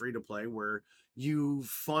 it is free to play, where you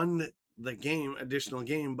fund the game, additional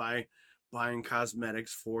game, by buying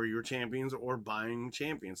cosmetics for your champions or buying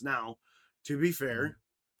champions. Now, to be fair,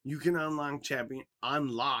 you can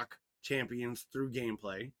unlock champions through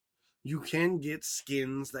gameplay. You can get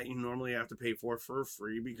skins that you normally have to pay for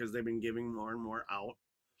free because they've been giving more and more out.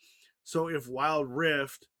 So if Wild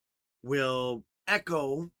Rift will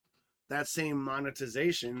echo that same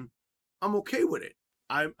monetization, I'm okay with it.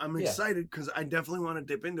 I'm excited because I definitely want to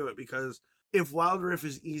dip into it, because if Wild Rift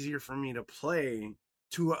is easier for me to play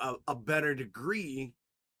to a better degree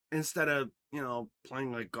instead of,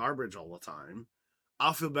 playing like garbage all the time,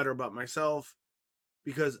 I'll feel better about myself,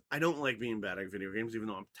 because I don't like being bad at video games, even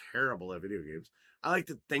though I'm terrible at video games. I like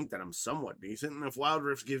to think that I'm somewhat decent, and if Wild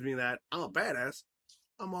Rift gives me that, I'm a badass,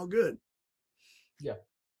 I'm all good. Yeah.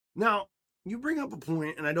 Now, you bring up a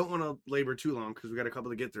point, and I don't want to labor too long because we got a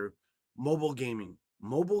couple to get through. Mobile gaming.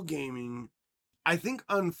 Mobile gaming, I think,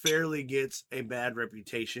 unfairly gets a bad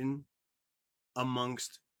reputation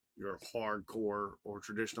amongst your hardcore or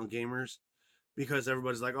traditional gamers, because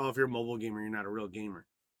everybody's like, oh, if you're a mobile gamer, you're not a real gamer.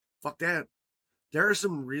 Fuck that. There are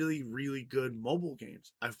some really, really good mobile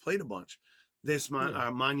games. I've played a bunch.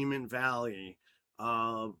 Monument Valley,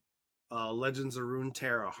 Legends of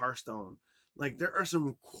Runeterra, Hearthstone. Like, there are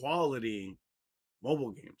some quality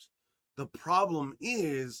mobile games. The problem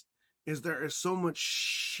is there is so much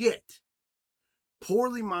shit,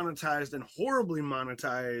 poorly monetized and horribly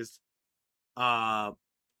monetized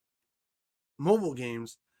mobile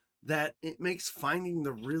games, that it makes finding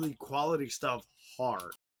the really quality stuff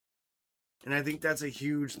hard. And I think that's a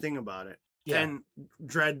huge thing about it. Yeah. And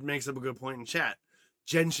Dread makes up a good point in chat.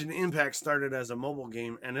 Genshin Impact started as a mobile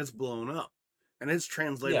game and it's blown up. And it's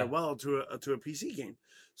translated well to a PC game.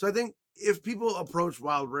 So I think if people approach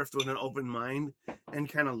Wild Rift with an open mind and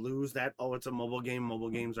kind of lose that, oh, it's a mobile game, mobile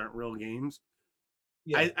games aren't real games.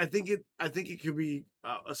 Yeah. I think it could be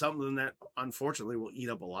something that unfortunately will eat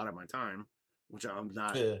up a lot of my time, which I'm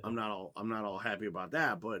not all happy about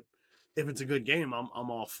that. But if it's a good game, I'm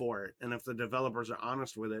all for it. And if the developers are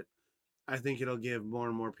honest with it, I think it'll give more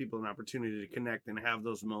and more people an opportunity to connect and have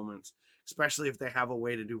those moments, especially if they have a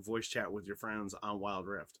way to do voice chat with your friends on Wild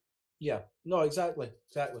Rift. Yeah, no, exactly.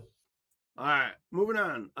 All right, moving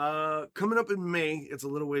on. Coming up in May, it's a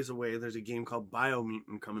little ways away. There's a game called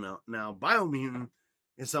Biomutant coming out. Now, Biomutant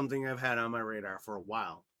is something I've had on my radar for a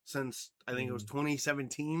while, since I think it was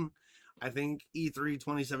 2017. I think E3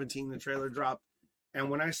 2017, the trailer dropped. And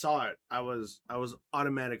when I saw it, I was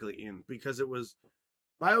automatically in, because it was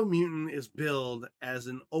Biomutant is billed as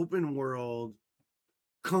an open world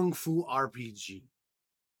kung fu RPG.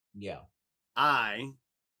 Yeah.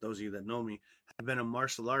 Those of you that know me, have been a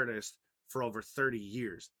martial artist for over 30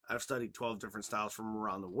 years. I've studied 12 different styles from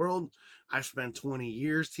around the world. I've spent 20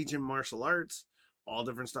 years teaching martial arts, all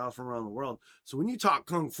different styles from around the world. So when you talk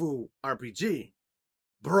kung fu RPG,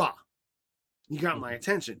 bruh, you got my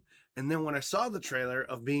attention. And then when I saw the trailer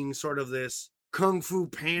of being sort of this Kung Fu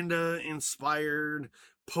Panda inspired,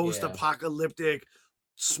 post-apocalyptic,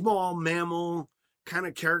 small mammal kind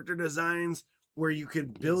of character designs where you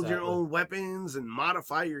could build your own weapons and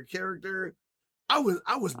modify your character, I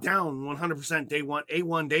was down 100% day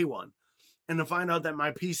one. And to find out that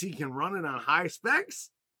my PC can run it on high specs,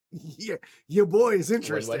 yeah, your boy is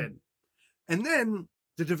interested. And then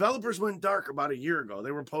the developers went dark about a year ago.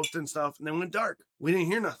 They were posting stuff and then went dark. We didn't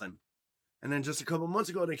hear nothing. And then just a couple months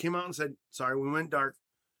ago, they came out and said, sorry, we went dark,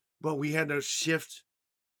 but we had to shift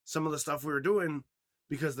some of the stuff we were doing.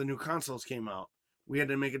 because the new consoles came out. We had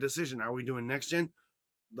to make a decision. Are we doing next gen?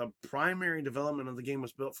 The primary development of the game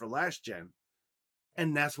was built for last gen.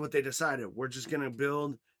 And that's what they decided. We're just going to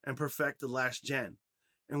build and perfect the last gen.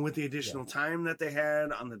 And with the additional time that they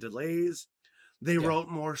had on the delays, they wrote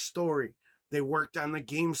more story. They worked on the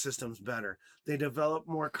game systems better. They developed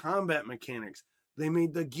more combat mechanics. They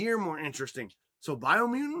made the gear more interesting. So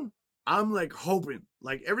Biomutant, I'm like hoping,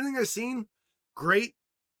 like everything I've seen, great.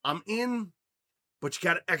 I'm in, but you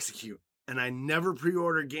got to execute. And I never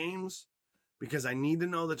pre-order games because I need to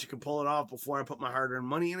know that you can pull it off before I put my hard-earned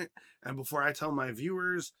money in it and before I tell my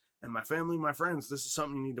viewers and my family, my friends, this is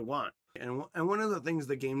something you need to want. And one of the things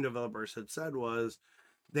the game developers had said was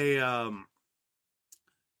they,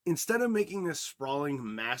 instead of making this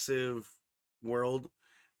sprawling, massive world,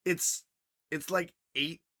 it's like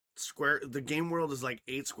the game world is like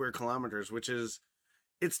 8 square kilometers, which is,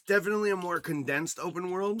 it's definitely a more condensed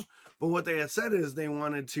open world. But what they had said is they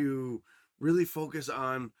wanted to really focus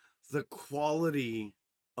on the quality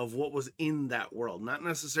of what was in that world, not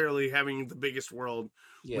necessarily having the biggest world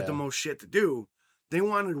with the most shit to do. They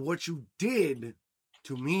wanted what you did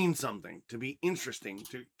to mean something, to be interesting,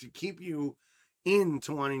 to keep you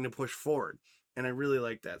into wanting to push forward. And I really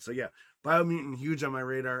like that. So yeah, Biomutant, huge on my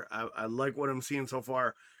radar. I like what I'm seeing so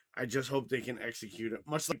far. I just hope they can execute it.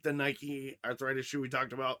 Much like the Nike arthritis shoe we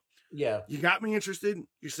talked about. Yeah. You got me interested.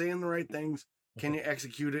 You're saying the right things. Can you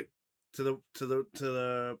execute it to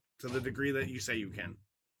the degree that you say you can?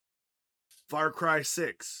 Far Cry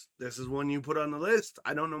 6. This is one you put on the list.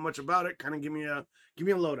 I don't know much about it. Kind of give me a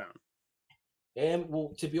lowdown.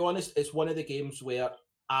 Well, to be honest, it's one of the games where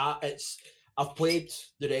I've played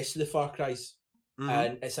the rest of the Far Cries,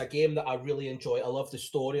 and it's a game that I really enjoy. I love the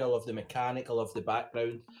story, I love the mechanic, I love the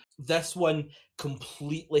background. This one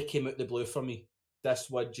completely came out the blue for me. This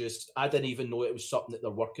one I didn't even know it was something that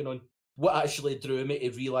they're working on. What actually drew me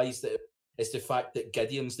to realise that it's the fact that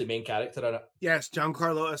Gideon's the main character in it. Yes,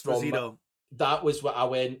 Giancarlo Esposito. That was what I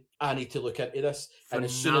went, I need to look into this. And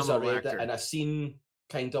as soon as I read actor. it and I seen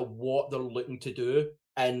kind of what they're looking to do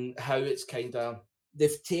and how it's kind of,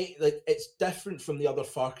 it's different from the other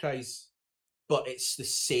Far Cries, but it's the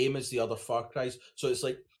same as the other Far Cries. So it's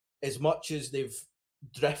like, as much as they've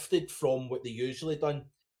drifted from what they usually done,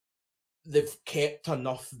 they've kept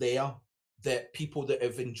enough there that people that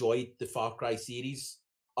have enjoyed the Far Cry series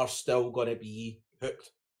are still going to be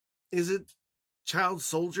hooked. Is it child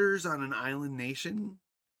soldiers on an island nation?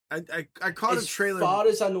 I caught a trailer. As far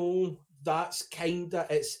as I know, that's kind of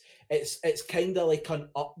it's kind of like an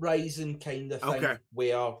uprising kind of thing,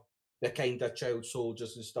 where the kind of child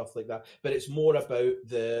soldiers and stuff like that. But it's more about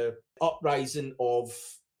the uprising of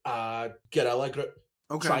a guerrilla group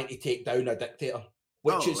trying to take down a dictator,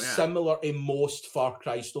 which is similar in most Far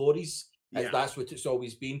Cry stories. Yeah. That's what it's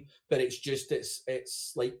always been. But it's just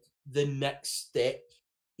it's like the next step,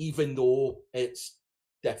 even though it's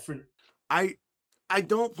different. I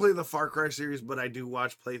don't play the Far Cry series, but I do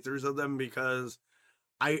watch playthroughs of them because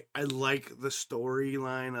I like the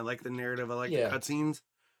storyline, I like the narrative, I like the cutscenes.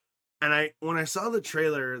 And when I saw the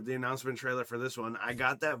trailer, the announcement trailer for this one, I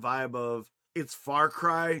got that vibe of it's Far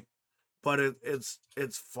Cry, but it's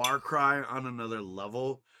Far Cry on another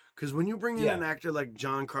level. Because when you bring in an actor like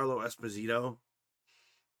Giancarlo Esposito,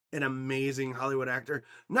 an amazing Hollywood actor,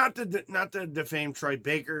 not to defame Troy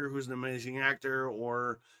Baker, who's an amazing actor,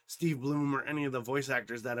 or Steve Bloom, or any of the voice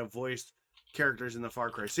actors that have voiced characters in the Far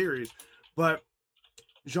Cry series, but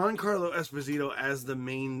Giancarlo Esposito as the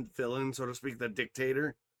main villain, so to speak, the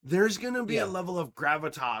dictator, there's going to be a level of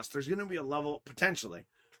gravitas. There's going to be a level, potentially,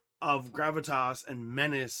 of gravitas and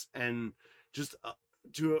menace and just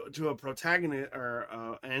to a protagonist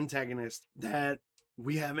or antagonist that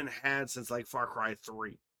we haven't had since like Far Cry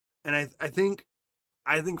 3. And I think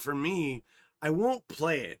for me, I won't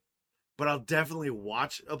play it, but I'll definitely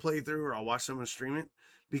watch a playthrough or I'll watch someone stream it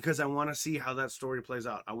because I want to see how that story plays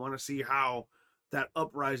out. I want to see how that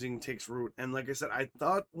uprising takes root. And like I said, I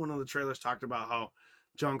thought one of the trailers talked about how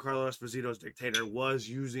Giancarlo Esposito's dictator was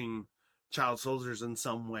using child soldiers in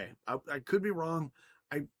some way. I could be wrong.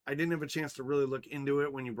 I didn't have a chance to really look into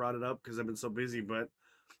it when you brought it up because I've been so busy. But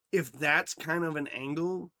if that's kind of an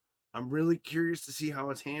angle, I'm really curious to see how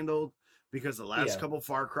it's handled because the last couple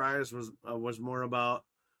Far Cries was more about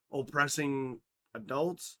oppressing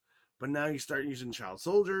adults, but now you start using child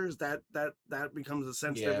soldiers. That becomes a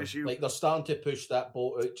sensitive issue. Like they're starting to push that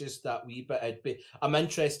boat out just that wee bit. I'm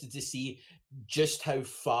interested to see just how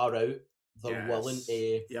far out they're willing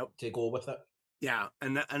to go with it. Yeah,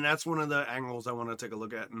 and that's one of the angles I want to take a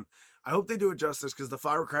look at, and I hope they do it justice because the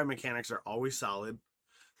Far Cry mechanics are always solid.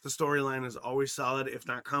 The storyline is always solid, if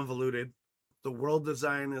not convoluted. The world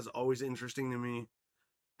design is always interesting to me.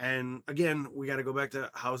 And again, we got to go back to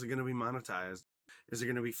how is it going to be monetized? Is it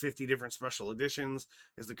going to be 50 different special editions?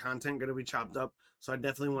 Is the content going to be chopped up? So I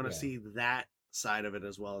definitely want to see that side of it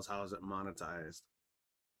as well as how is it monetized.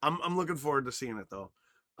 I'm looking forward to seeing it though.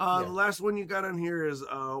 The last one you got on here is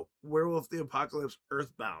Werewolf the Apocalypse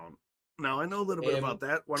Earthbound. Now I know a little bit about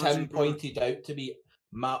that. Tim pointed out to me,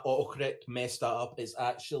 my autocorrect messed that up. It's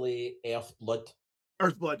actually Earthblood.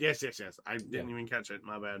 Earthblood, yes. I didn't even catch it.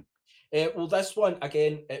 My bad. Well, this one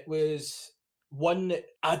again, it was one that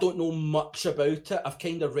I don't know much about it. I've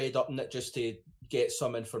kind of read up on it just to get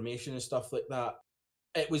some information and stuff like that.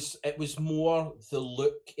 It was more the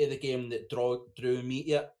look of the game that drew me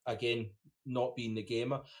to it. Again, not being the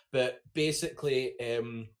gamer, but basically,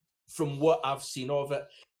 from what I've seen of it,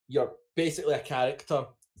 you're basically a character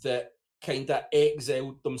that kind of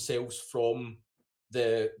exiled themselves from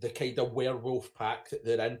the kind of werewolf pack that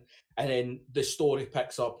they're in, and then the story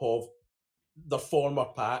picks up of the former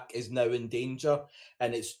pack is now in danger,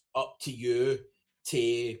 and it's up to you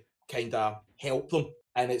to kind of help them.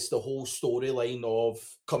 And it's the whole storyline of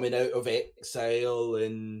coming out of exile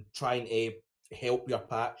and trying to help your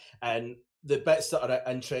pack. And the bits that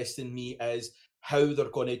are interesting me is how they're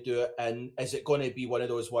going to do it. And is it going to be one of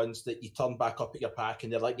those ones that you turn back up at your pack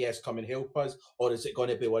and they're like, yes, come and help us? Or is it going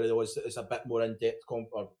to be one of those that is a bit more in-depth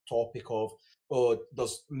or topic of, oh,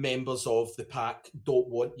 there's members of the pack don't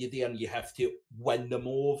want you there and you have to win them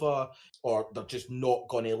over, or they're just not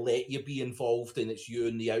going to let you be involved and it's you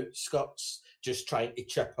in the outskirts just trying to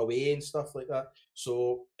chip away and stuff like that.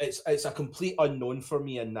 So it's a complete unknown for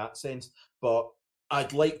me in that sense, but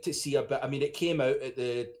I'd like to see a bit. I mean, it came out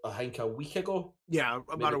at I think a week ago. Yeah,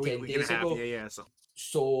 about a week and a half. Ago. Yeah.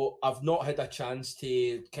 So I've not had a chance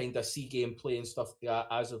to kind of see gameplay and stuff like that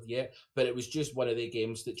as of yet, but it was just one of the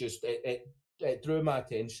games that just it drew my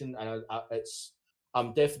attention, and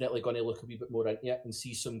I'm definitely going to look a wee bit more into it and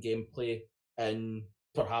see some gameplay and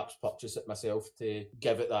perhaps purchase it myself to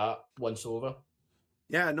give it that once over.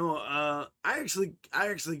 Yeah, no, I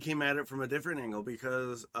actually came at it from a different angle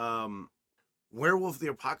because Werewolf the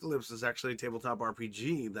Apocalypse is actually a tabletop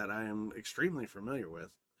RPG that I am extremely familiar with.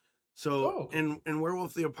 So in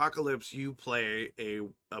Werewolf the Apocalypse, you play a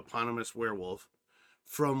eponymous werewolf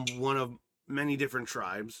from one of many different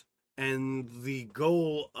tribes, and the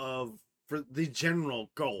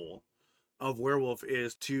general goal of Werewolf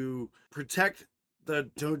is to protect the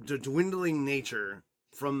dwindling nature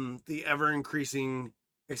from the ever-increasing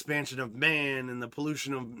expansion of man and the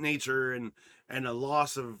pollution of nature and a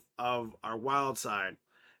loss of our wild side.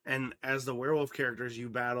 And as the werewolf characters, you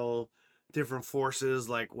battle different forces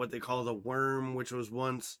like what they call the Worm, which was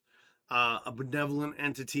once a benevolent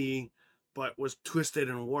entity, but was twisted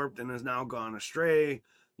and warped and has now gone astray.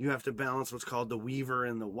 You have to balance what's called the Weaver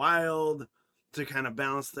in the wild to kind of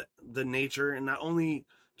balance the nature. And not only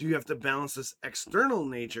do you have to balance this external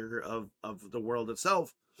nature of the world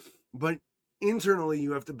itself, but internally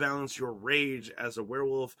you have to balance your rage as a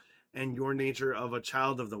werewolf and your nature of a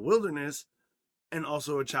child of the wilderness and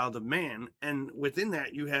also a child of man. And within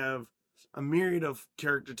that, you have a myriad of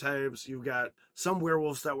character types. You've got some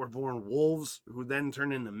werewolves that were born wolves who then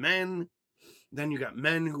turn into men. Then you got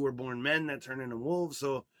men who were born men that turn into wolves.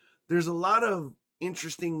 So there's a lot of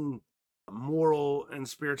interesting moral and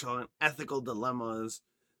spiritual and ethical dilemmas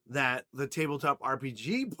that the tabletop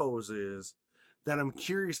RPG poses that I'm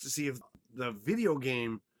curious to see if the video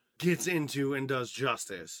game gets into and does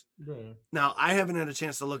justice. Now, I haven't had a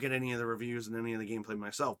chance to look at any of the reviews and any of the gameplay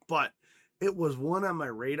myself, but it was one on my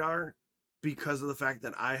radar because of the fact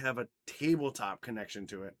that I have a tabletop connection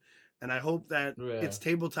to it. And I hope that its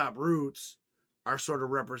tabletop roots are sort of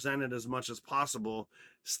represented as much as possible,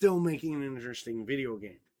 still making an interesting video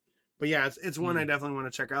game. But yeah, it's one I definitely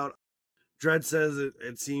want to check out. Dread says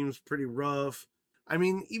it seems pretty rough. I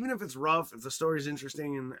mean, even if it's rough, if the story's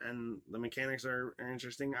interesting and the mechanics are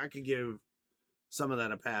interesting, I could give some of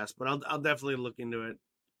that a pass, but I'll definitely look into it.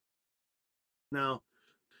 Now,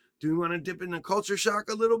 do we want to dip into culture shock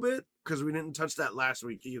a little bit? Because we didn't touch that last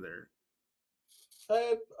week either.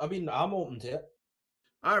 I mean, I'm open to it.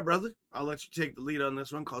 All right, brother. I'll let you take the lead on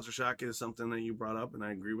this one. Culture shock is something that you brought up and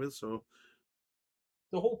I agree with, so...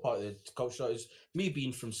 The whole part of the culture is me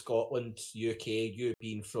being from Scotland, UK, you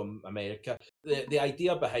being from America. The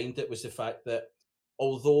idea behind it was the fact that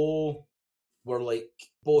although we're like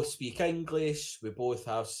both speak English, we both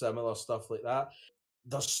have similar stuff like that,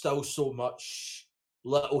 there's still so much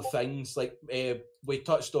little things. Like we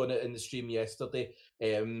touched on it in the stream yesterday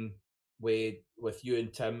with you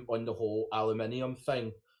and Tim on the whole aluminium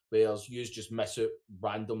thing, where you just miss out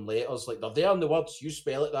random letters. Like, they're there in the words, you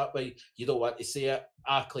spell it that way, you don't want to say it.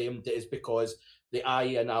 I claimed it is because the I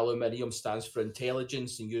in aluminium stands for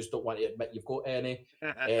intelligence, and you just don't want to admit you've got any.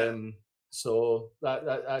 So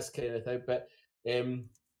that's kind of thing. But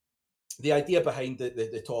the idea behind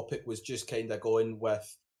the topic was just kind of going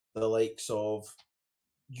with the likes of,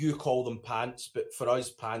 you call them pants, but for us,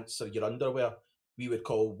 pants are your underwear. We would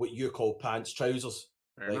call what you call pants trousers.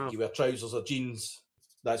 You wear trousers or jeans.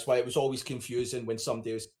 That's why it was always confusing when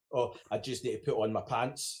somebody was, oh, I just need to put on my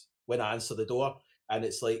pants when I answer the door. And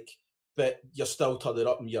it's like, but you're still turning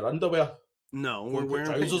up in your underwear. No, we're wearing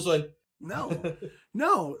trousers pants. on.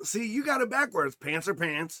 No. See, you got it backwards. Pants are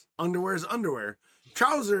pants. Underwear is underwear.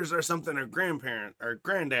 Trousers are something our grandparent or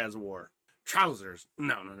granddads wore. Trousers.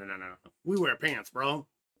 No. We wear pants, bro.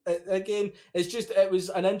 Again, it was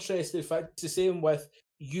an interesting fact. It's the same with,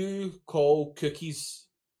 you call cookies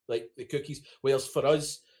like the cookies, whereas for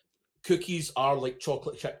us, cookies are like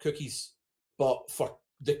chocolate chip cookies. But for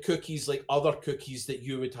the cookies, like other cookies that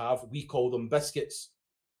you would have, we call them biscuits.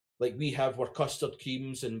 Like we have our custard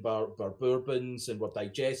creams and our bourbons and our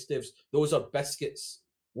digestives. Those are biscuits.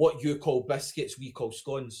 What you call biscuits, we call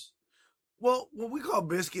scones. Well, what we call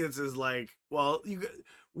biscuits is like,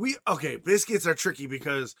 biscuits are tricky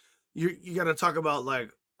because you got to talk about, like,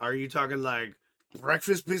 are you talking like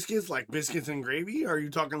breakfast biscuits, like biscuits and gravy? Are you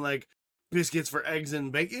talking like biscuits for eggs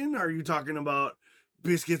and bacon? Are you talking about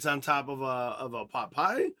biscuits on top of a pot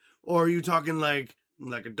pie? Or are you talking like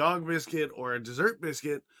a dog biscuit or a dessert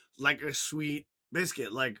biscuit, like a sweet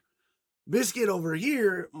biscuit? Like biscuit over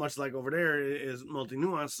here, much like over there, is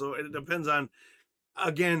multi-nuanced. So it depends on,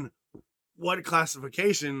 again, what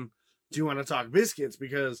classification do you want to talk biscuits?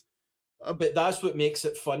 Because but that's what makes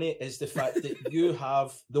it funny, is the fact that you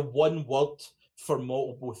have the one word for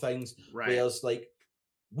multiple things. Right. Whereas, like,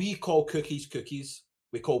 we call cookies.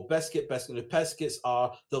 We call biscuit. The biscuits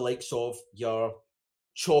are the likes of your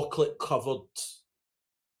chocolate covered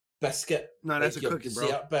biscuit. No, that's like a cookie, bro.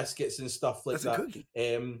 Dessert biscuits and stuff like that's that. A cookie.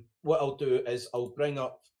 What I'll do is I'll bring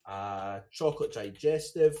up chocolate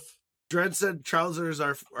digestive. Dredd said trousers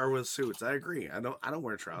are with suits. I agree. I don't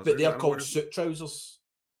wear trousers. But they're called suit trousers.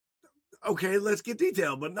 Okay, let's get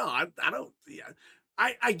detailed. But no, I don't. Yeah,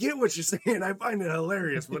 I get what you're saying. I find it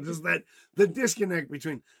hilarious, but just that the disconnect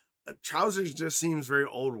between trousers just seems very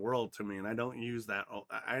old world to me, and I don't use that.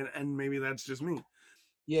 And maybe that's just me.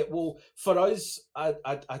 Yeah, well, for us,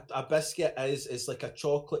 a biscuit is like a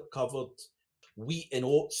chocolate covered wheat and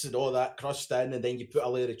oats and all that crushed in, and then you put a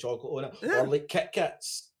layer of chocolate on it. Yeah. Or like Kit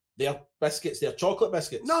Kats. They're biscuits. They're chocolate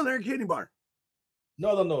biscuits. No, they're a candy bar.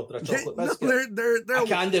 No, they're a chocolate biscuit. No, they're a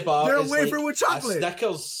candy bar. They're a is wafer like with chocolate. A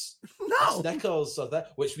Snickers. No. A Snickers or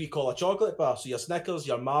that, which we call a chocolate bar. So your Snickers,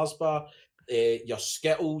 your Mars bar, your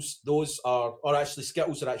Skittles, Skittles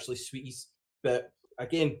are actually sweeties. But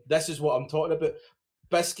again, this is what I'm talking about.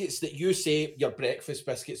 Biscuits that you say, your breakfast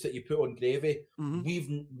biscuits that you put on gravy,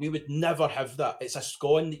 we would never have that. It's a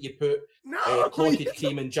scone that you put clotted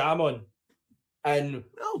cream and jam on. And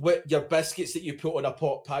with your biscuits that you put on a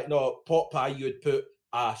pot pie, you would put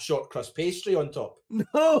a short crust pastry on top.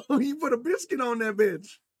 No, you put a biscuit on that bitch.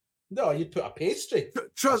 No, you'd put a pastry.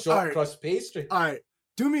 Crust pastry. All right,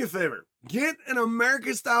 do me a favor. Get an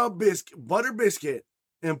American-style butter biscuit,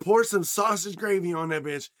 and pour some sausage gravy on that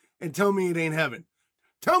bitch, and tell me it ain't heaven.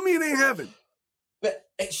 Tell me it ain't heaven. But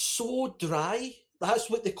it's so dry. That's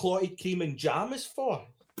what the clotted cream and jam is for.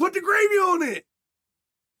 Put the gravy on it.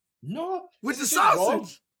 No. With the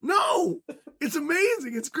sausage. No. It's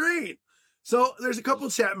amazing. It's great. So there's a couple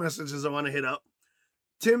chat messages I want to hit up.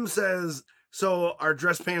 Tim says, so are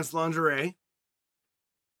dress pants lingerie?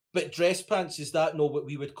 But dress pants, is that not what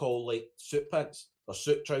we would call like suit pants or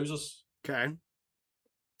suit trousers? Okay.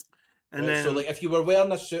 And then, so like if you were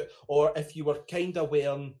wearing a suit, or if you were kind of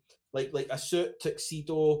wearing like a suit,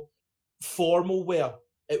 tuxedo, formal wear,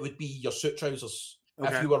 it would be your suit trousers.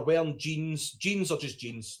 Okay. If you were wearing jeans are just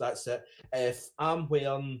jeans. That's it. If I'm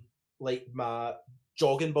wearing like my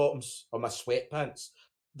jogging bottoms or my sweatpants,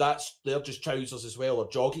 they're just trousers as well, or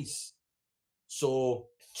joggies. So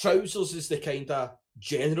trousers is the kind of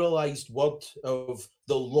generalized word of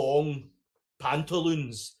the long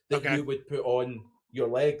pantaloons that you would put on your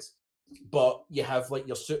legs. But you have like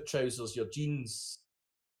your suit trousers, your jeans.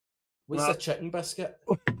 What's a chicken biscuit?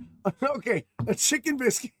 Okay, a chicken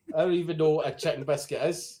biscuit. I don't even know what a chicken biscuit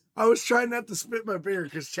is. I was trying not to spit my beer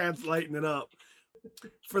because chat's lighting it up.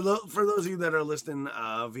 For those of you that are listening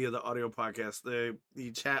via the audio podcast,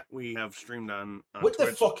 the chat we have streamed on what Twitch.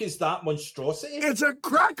 The fuck is that monstrosity? It's a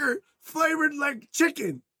cracker flavored like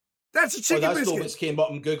chicken. That's a chicken biscuit. That's not what came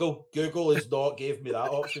up in Google. Google has not gave me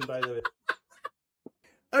that option, by the way.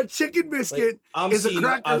 A chicken biscuit I'm is a seeing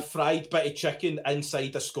cracker. a fried bit of chicken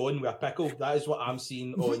inside a scone with a pickle. That is what I'm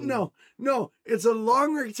seeing on. No, it's a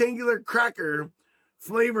long rectangular cracker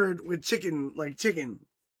flavored with chicken, like chicken.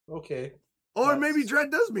 Okay. Or maybe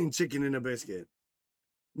Dread does mean chicken in a biscuit.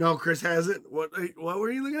 No, Chris has it. What were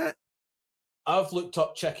you looking at? I've looked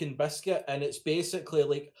up chicken biscuit, and it's basically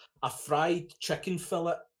like a fried chicken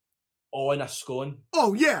fillet on a scone.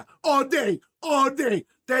 Oh, yeah. All day.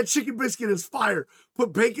 That chicken biscuit is fire.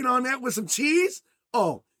 Put bacon on that with some cheese.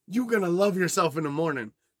 Oh, you're going to love yourself in the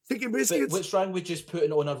morning. Chicken biscuits. But what's wrong with just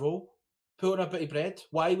putting it on a roll? Put on a bit of bread?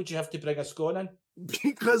 Why would you have to bring a scone in?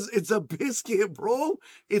 Because it's a biscuit, bro.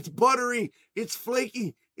 It's buttery. It's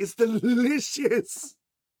flaky. It's delicious.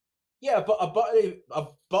 Yeah, but a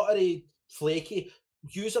buttery flaky,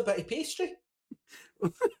 use a bit of pastry.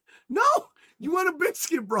 No, you want a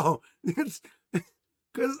biscuit, bro. It's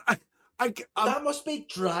because that must be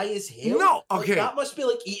dry as hell. No, okay. That must be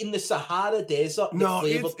like eating the Sahara Desert. No,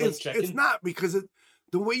 chicken. It's not, because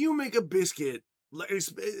the way you make a biscuit,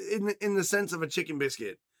 in the sense of a chicken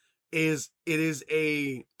biscuit, it is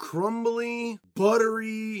a crumbly,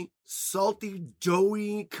 buttery, salty,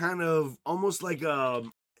 doughy kind of almost like a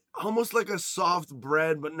soft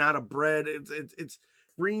bread, but not a bread. It's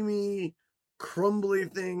creamy, crumbly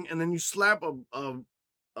thing, and then you slap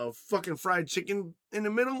a fucking fried chicken in the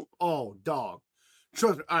middle. Oh, dog.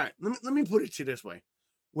 Trust me. All right, let me put it to you this way.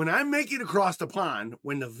 When I make it across the pond,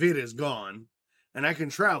 when the vid is gone and I can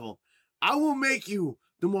travel, I will make you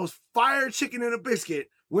the most fire chicken in a biscuit.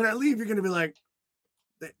 When I leave, you're going to be like,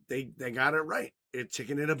 they got it right. It's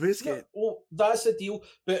chicken in a biscuit. Yeah, well, that's the deal.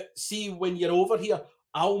 But see, when you're over here,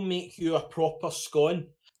 I'll make you a proper scone,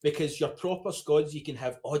 because your proper scones, you can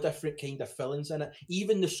have all different kind of fillings in it.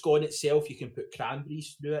 Even the scone itself, you can put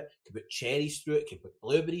cranberries through it, you can put cherries through it, you can put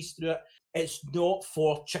blueberries through it. It's not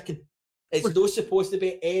for chicken. It's not supposed to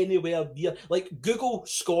be anywhere near. Like, Google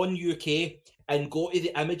scone UK and go to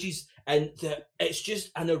the images, and it's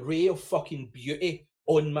just an array of fucking beauty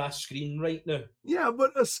on my screen right now. Yeah,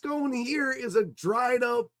 but a scone here is a dried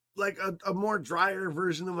up, like a more drier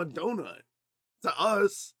version of a donut to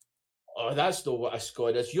us. Oh, that's not what a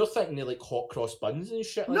scone is. You're thinking of like hot cross buns and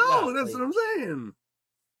shit like that. No, that's what I'm saying.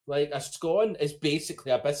 Like, a scone is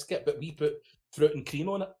basically a biscuit, but we put fruit and cream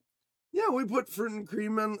on it. Yeah, we put fruit and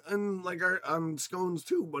cream in like our scones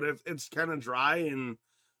too, but it's kind of dry and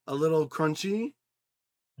a little crunchy.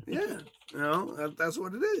 Yeah, that's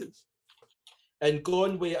what it is. And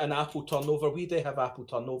going with an apple turnover, we do have apple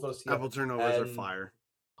turnovers here. Apple turnovers are fire.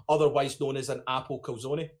 Otherwise known as an apple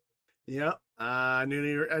calzone. Yep, I knew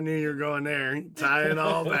you were going there. Tie it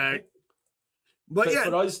all back. But yeah,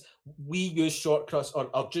 for us, we use short crust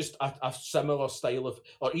or just a similar style of,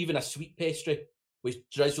 or even a sweet pastry with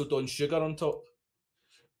drizzled on sugar on top.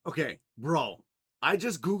 Okay, bro. I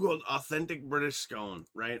just Googled authentic British scone,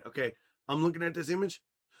 right? Okay, I'm looking at this image.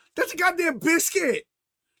 That's a goddamn biscuit.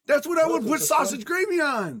 That's what I would put sausage gravy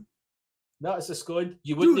on. No, it's a scone.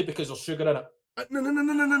 You wouldn't because there's sugar in it.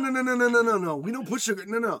 No. We don't put sugar.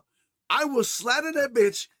 No. I will slather that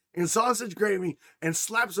bitch in sausage gravy and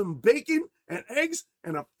slap some bacon and eggs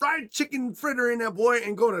and a fried chicken fritter in that boy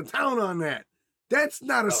and go to town on that. That's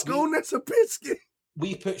not a scone, that's a biscuit.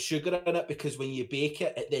 We put sugar in it because when you bake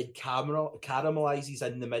it, it then caramelizes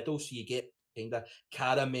in the middle, so you get kind of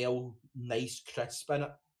caramel, nice crisp in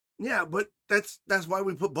it. Yeah, but that's why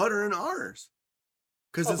we put butter in ours.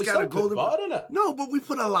 Because it's got a golden butter in it. No, but we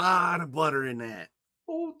put a lot of butter in that.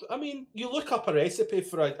 Oh, I mean, you look up a recipe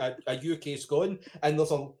for a UK scone, and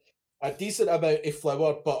there's a decent amount of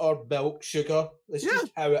flour, butter, milk, sugar. It's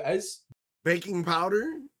just how it is. Baking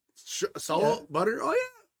powder, salt, butter. Oh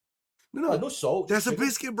yeah. No salt. That's a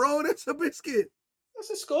biscuit, bro. That's a biscuit. That's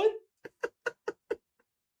a scone.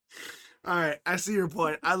 All right, I see your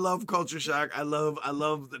point. I love culture shock. I love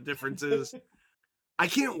the differences. I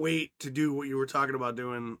can't wait to do what you were talking about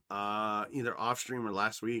doing either off stream or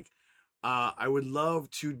last week. I would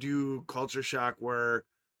love to do culture shock where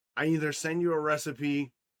I either send you a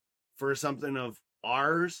recipe for something of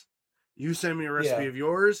ours, you send me a recipe of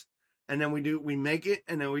yours, and then we make it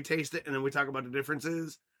and then we taste it and then we talk about the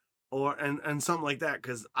differences and something like that,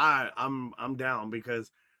 because I'm down,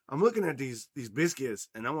 because I'm looking at these biscuits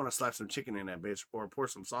and I want to slap some chicken in that bitch or pour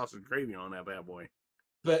some sausage gravy on that bad boy.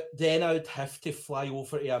 But then I would have to fly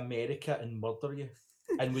over to America and murder you.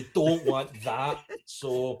 And we don't want that.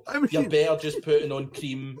 So you're better just putting on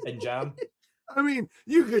cream and jam. I mean,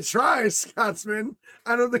 you could try, Scotsman.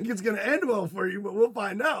 I don't think it's going to end well for you, but we'll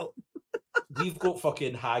find out. We've got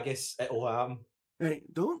fucking haggis. It'll happen. Hey,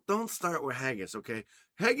 don't start with haggis, okay?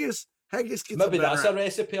 Haggis gets maybe that's a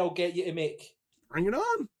recipe I'll get you to make. Bring it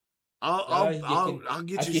on. I'll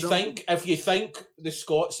get you something. If you think the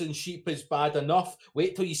Scots and sheep is bad enough,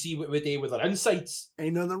 wait till you see what we do with their insides.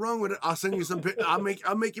 Ain't nothing wrong with it. I'll send you some. I'll make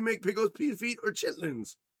you make pickles, pea feet, or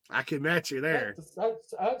chitlins. I can match you there.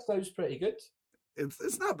 That sounds pretty good.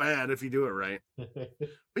 It's not bad if you do it right.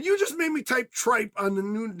 But you just made me type tripe on the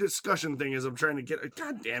new discussion thing as I'm trying to get it.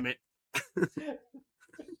 God damn it.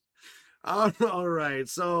 All right.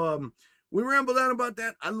 So we rambled on about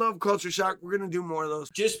that. I love Culture Shock. We're gonna do more of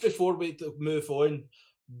those. Just before we move on,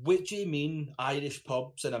 what do you mean Irish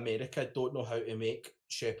pubs in America don't know how to make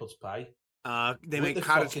shepherd's pie? They make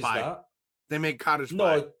cottage pie. They make cottage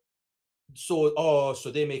pie. So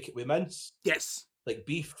they make it with mince? Yes. Like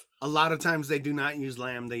beef? A lot of times they do not use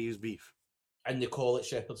lamb, they use beef. And they call it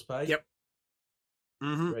shepherd's pie? Yep.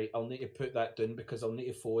 Mm-hmm. Right, I'll need to put that down because I'll need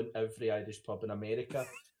to phone every Irish pub in America.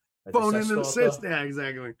 Phone and insist. Yeah,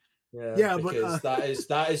 exactly. Yeah, because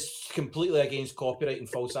that is completely against copyright and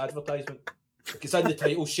false advertisement. It's in the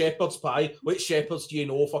title, shepherd's pie. Which shepherds do you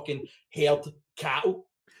know fucking herd cattle?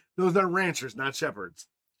 Those are ranchers, not shepherds.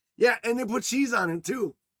 Yeah, and they put cheese on it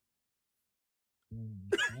too.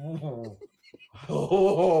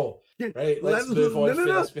 Right, let's move on for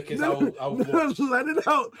this because I'll let it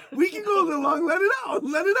out. We can go along. Let it out.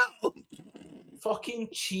 Let it out. Fucking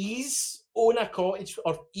cheese on a cottage,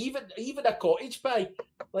 or even a cottage pie.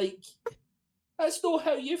 Like, that's not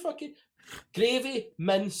how you fucking gravy,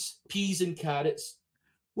 mince, peas and carrots.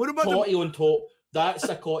 What about totty on top? That's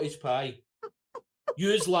a cottage pie.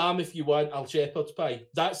 Use lamb if you want. I'll shepherd's pie.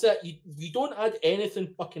 That's it. You don't add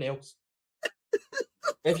anything fucking else.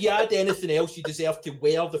 If you add anything else, you deserve to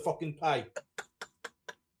wear the fucking pie.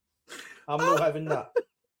 I'm not having that.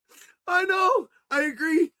 I know. I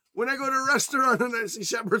agree. When I go to a restaurant and I see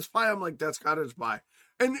shepherd's pie, I'm like, that's cottage pie.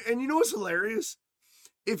 And you know what's hilarious?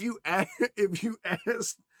 If you ask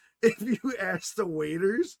the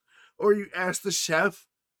waiters or you ask the chef,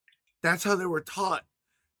 that's how they were taught.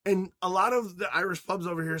 And a lot of the Irish pubs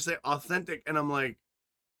over here say authentic, and I'm like,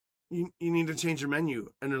 you need to change your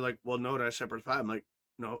menu. And they're like, well, no, that's shepherd's pie. I'm like,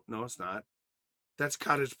 no, it's not. That's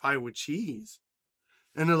cottage pie with cheese.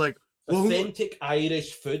 And they're like, well, authentic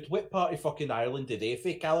Irish food. What part of fucking Ireland did they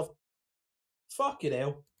fake California? Fucking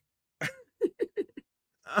hell.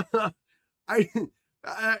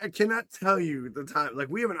 I cannot tell you the time. Like,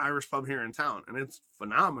 we have an Irish pub here in town, and it's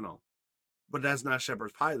phenomenal. But that's not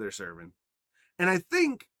shepherd's pie they're serving. And I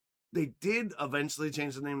think they did eventually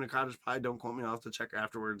change the name to cottage pie. Don't quote me. I'll have to check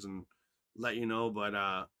afterwards and let you know. But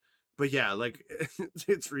yeah, like,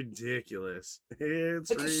 it's ridiculous.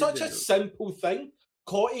 It's such a simple thing.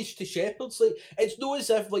 Cottage to shepherds, like, it's not as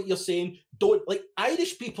if, like, you're saying, don't, like,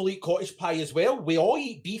 Irish people eat cottage pie as well. We all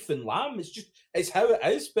eat beef and lamb. It's how it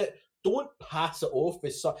is, but don't pass it off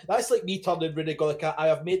as such. That's like me turning around and going, like, I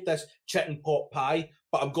have made this chicken pot pie,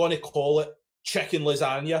 but I'm going to call it chicken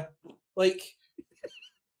lasagna. Like,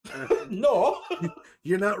 no.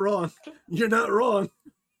 You're not wrong. You're not wrong.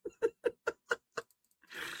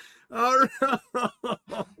 All right.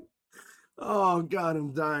 Oh, God,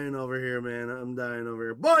 I'm dying over here, man. I'm dying over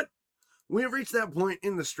here. But we have reached that point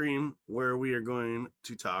in the stream where we are going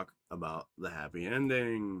to talk about the happy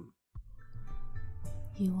ending.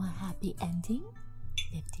 You want happy ending?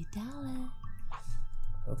 $50.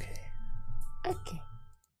 Okay. I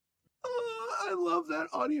love that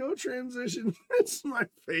audio transition. It's my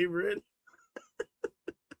favorite.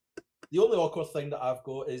 The only awkward thing that I've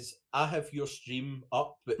got is I have your stream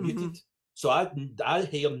up but muted. So I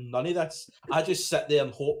hear none of this. I just sit there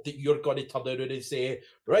and hope that you're going to turn around and say,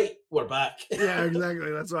 right, we're back. Yeah,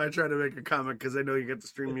 exactly. That's why I try to make a comment, because I know you get the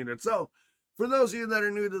stream muted. So for those of you that are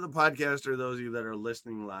new to the podcast, or those of you that are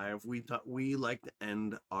listening live, we like to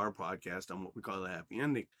end our podcast on what we call a happy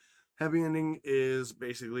ending. Happy ending is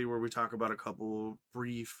basically where we talk about a couple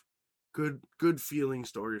brief, good feeling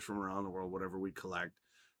stories from around the world, whatever we collect.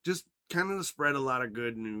 Just kind of to spread a lot of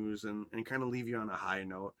good news and kind of leave you on a high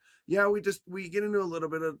note. Yeah, we get into a little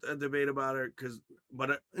bit of a debate about it,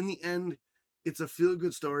 but in the end, it's a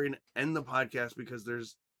feel-good story and end the podcast, because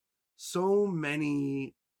there's so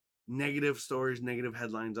many negative stories, negative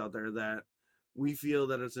headlines out there, that we feel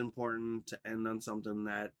that it's important to end on something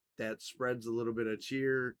that spreads a little bit of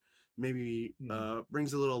cheer, maybe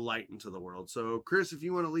brings a little light into the world. So, Chris, if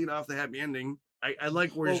you want to lead off the happy ending, I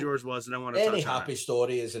like where yours was, and I want to touch on it. Any happy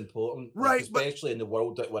story is important, right? Especially in the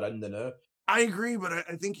world that we're in now. I agree, but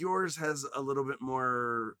I think yours has a little bit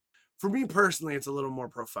more, for me personally, it's a little more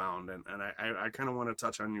profound, and I kind of want to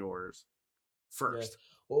touch on yours first. Yeah.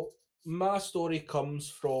 Well, my story comes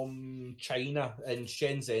from China, in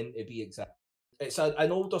Shenzhen to be exact. It's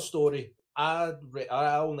an older story. I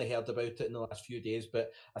only heard about it in the last few days,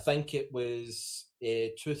 but I think it was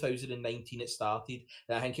 2019 it started,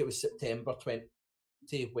 and I think it was September 20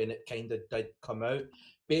 when it kind of did come out.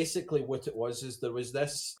 Basically, what it was is there was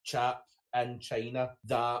this chap in China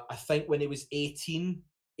that I think when he was 18,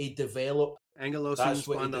 he developed. Ankylosing That's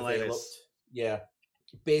what he developed. spondylitis. Yeah.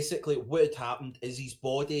 Basically, what had happened is his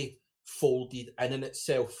body folded in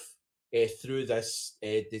itself through this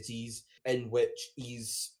disease, in which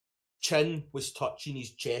his chin was touching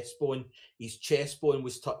his chest bone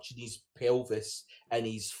was touching his pelvis, and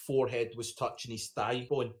his forehead was touching his thigh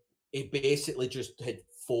bone. He basically just had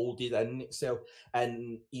folded in itself,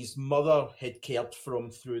 and his mother had cared for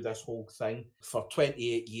him through this whole thing for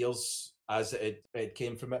 28 years as it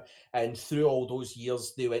came from it. And through all those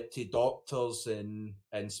years, they went to doctors and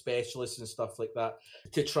specialists and stuff like that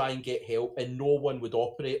to try and get help, and no one would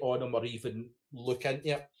operate on him or even look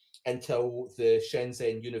into it until the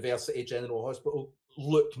Shenzhen University General Hospital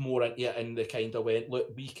looked more into it, and they kind of went,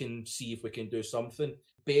 look, we can see if we can do something.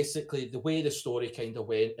 Basically, the way the story kind of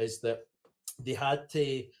went is that they had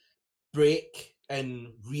to break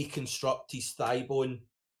and reconstruct his thigh bone.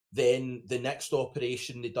 Then the next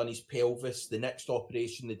operation, they done his pelvis. The next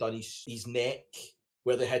operation, they done his neck,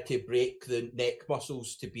 where they had to break the neck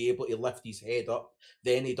muscles to be able to lift his head up.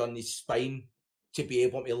 Then they done his spine to be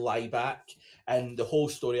able to lie back. And the whole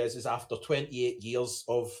story is after 28 years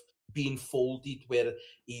of being folded, where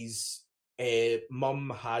his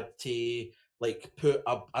mum had to like put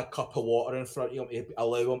a cup of water in front of him to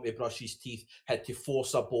allow him to brush his teeth, had to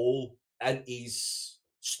force a bowl in his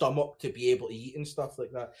stomach to be able to eat and stuff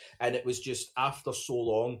like that. And it was just after so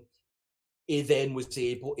long, he then was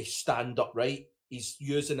able to stand upright. He's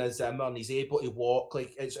using a Zimmer and he's able to walk.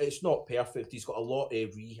 Like it's not perfect. He's got a lot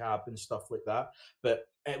of rehab and stuff like that. But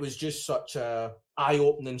it was just such a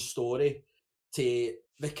eye-opening story to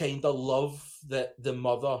the kind of love that the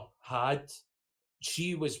mother had.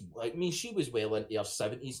 She was like me. She was well into her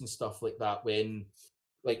 70s and stuff like that when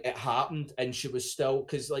like it happened, and she was still,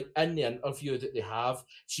 because like in the interview that they have,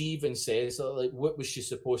 she even says like, what was she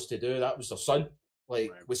supposed to do? That was her son.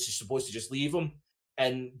 Like, right. Was she supposed to just leave him?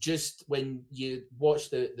 And just when you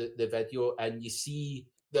watch the video and you see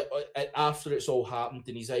that after it's all happened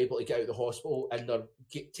and he's able to get out of the hospital and they're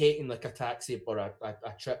taking like a taxi or a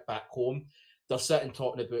trip back home, they're sitting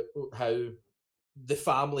talking about how the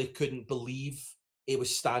family couldn't believe he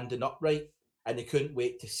was standing upright, and they couldn't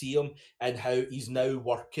wait to see him, and how he's now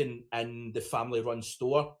working in the family-run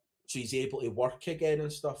store, so he's able to work again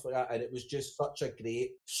and stuff like that. And it was just such a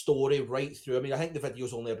great story right through. I mean, I think the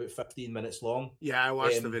video's only about 15 minutes long. Yeah, I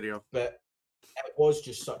watched the video. But it was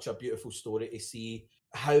just such a beautiful story to see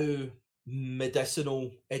how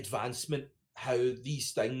medicinal advancement, how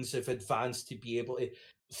these things have advanced to be able to...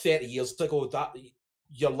 30 years ago, that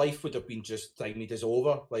your life would have been just thingy is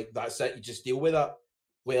over. Like, that's it, you just deal with it.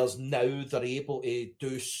 Whereas now they're able to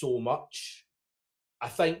do so much. I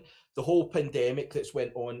think the whole pandemic that's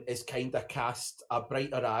went on is kind of cast a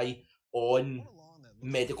brighter eye on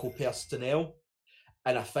medical personnel.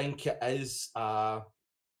 And I think it is a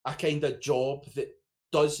kind of job that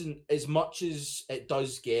doesn't, as much as it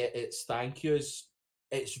does get its thank yous,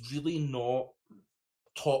 it's really not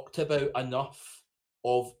talked about enough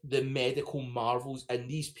of the medical marvels and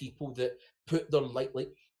these people that put their like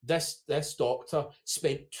this doctor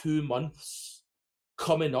spent 2 months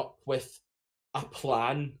coming up with a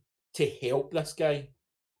plan to help this guy,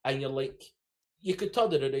 and you're like, you could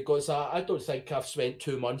turn it around and go, I don't think I've spent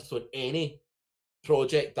 2 months on any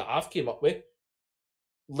project that I've came up with,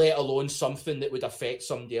 let alone something that would affect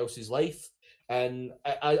somebody else's life. And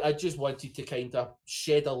I just wanted to kind of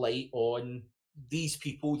shed a light on these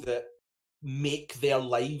people that make their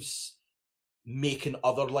lives making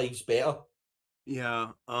other lives better.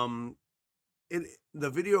 Yeah. The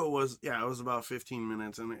video was, it was about 15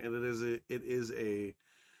 minutes, and it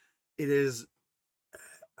is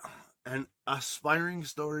an aspiring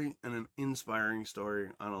story and an inspiring story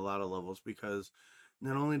on a lot of levels, because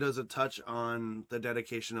not only does it touch on the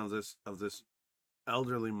dedication of this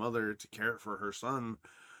elderly mother to care for her son,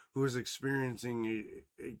 who is experiencing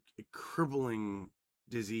a crippling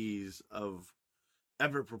disease of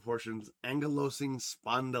epic proportions. Ankylosing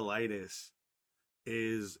spondylitis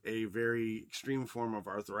is a very extreme form of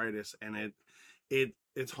arthritis, and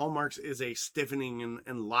its hallmarks is a stiffening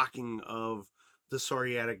and locking of the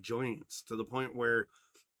psoriatic joints to the point where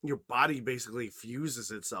your body basically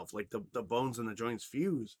fuses itself, like the bones and the joints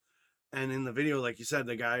fuse. And in the video, like you said,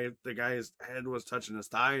 the guy's head was touching his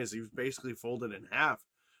thighs. He was basically folded in half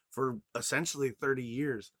for essentially 30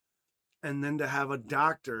 years. And then to have a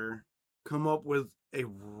doctor come up with a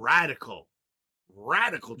radical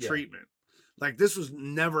treatment Like, this was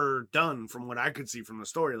never done from what I could see from the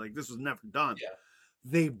story. Like, this was never done. Yeah.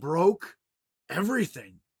 They broke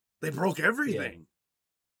everything. They broke everything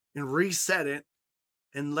and reset it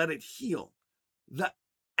and let it heal. The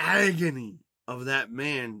agony of that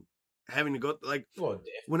man having to go, like,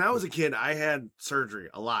 when I was a kid, I had surgery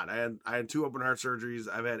a lot. I had 2 open heart surgeries.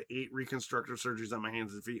 I've had 8 reconstructive surgeries on my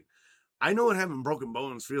hands and feet. I know what having broken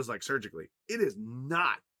bones feels like surgically. It is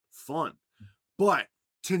not fun. But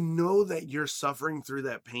to know that you're suffering through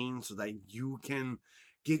that pain so that you can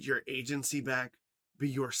get your agency back, be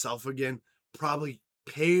yourself again, probably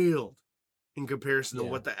paled in comparison to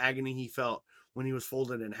what the agony he felt when he was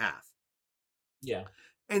folded in half. Yeah.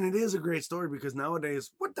 And it is a great story because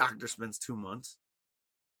nowadays, what doctor spends 2 months?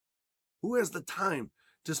 Who has the time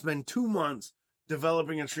to spend 2 months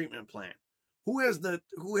developing a treatment plan? Who has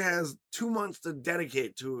 2 months to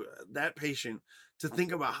dedicate to that patient to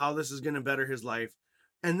think about how this is going to better his life?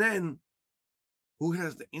 And then who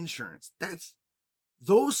has the insurance? That's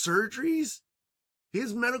those surgeries,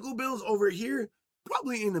 his medical bills over here,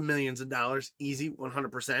 probably in the millions of dollars, easy,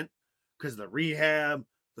 100%, because the rehab,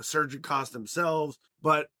 the surgery costs themselves,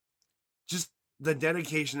 but just the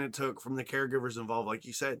dedication it took from the caregivers involved, like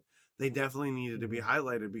you said, they definitely needed to be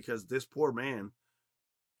highlighted because this poor man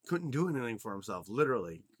couldn't do anything for himself,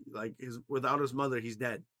 literally. Like, without his mother, he's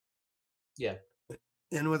dead. Yeah.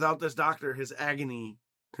 And without this doctor, his agony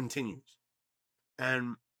continues.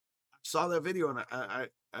 And I saw that video and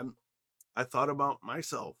I thought about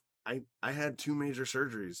myself. I had 2 major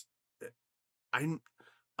surgeries. I'm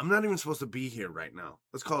not even supposed to be here right now.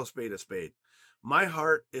 Let's call a spade a spade. My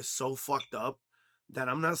heart is so fucked up that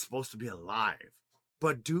I'm not supposed to be alive.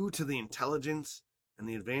 But due to the intelligence and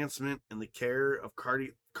the advancement and the care of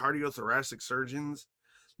cardiothoracic surgeons,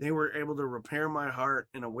 they were able to repair my heart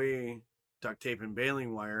in a way, duct tape and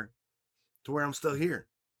baling wire, to where I'm still here.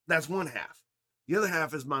 That's one half. The other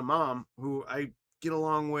half is my mom, who I get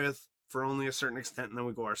along with for only a certain extent, and then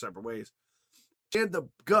we go our separate ways. She had the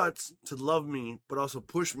guts to love me, but also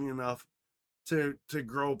push me enough to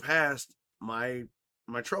grow past my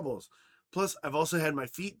troubles. Plus, I've also had my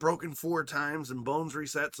feet broken 4 times and bones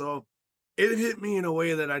reset, so it hit me in a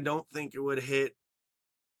way that I don't think it would hit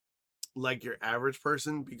like your average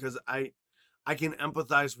person, because I can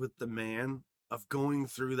empathize with the man of going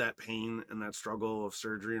through that pain and that struggle of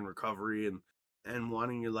surgery and recovery and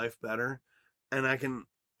wanting your life better. And I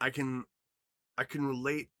can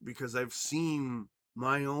relate because I've seen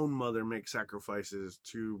my own mother make sacrifices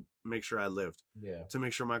to make sure I lived, to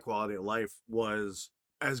make sure my quality of life was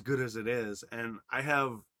as good as it is. And I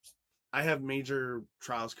have major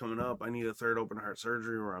trials coming up. I need a 3rd open heart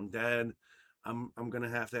surgery or I'm dead. I'm going to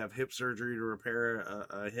have hip surgery to repair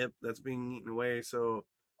a hip that's being eaten away. So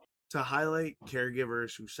to highlight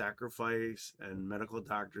caregivers who sacrifice and medical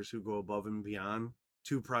doctors who go above and beyond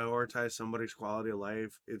to prioritize somebody's quality of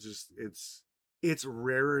life, it's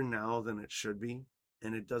rarer now than it should be.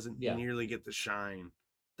 And it doesn't nearly get the shine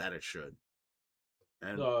that it should.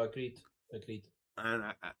 And, no, agreed. And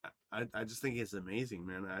I just think it's amazing,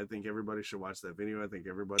 man. I think everybody should watch that video. I think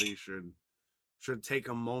everybody should take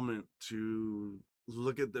a moment to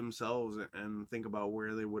look at themselves and think about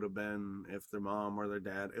where they would have been if their mom or their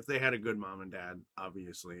dad, if they had a good mom and dad,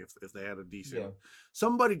 obviously, if they had a decent,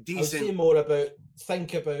 somebody decent. I would say more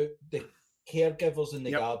think about the caregivers and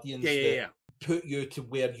the guardians that put you to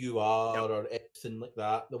where you are or anything like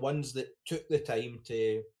that. The ones that took the time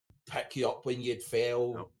to pick you up when you'd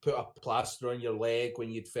fell, put a plaster on your leg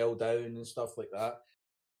when you'd fell down and stuff like that.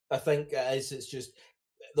 I think it's just,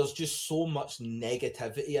 there's just so much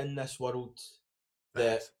negativity in this world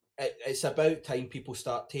that it's about time people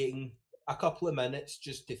start taking a couple of minutes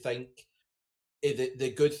just to think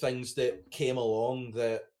the good things that came along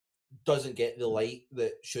that doesn't get the light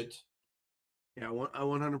that should. Yeah, I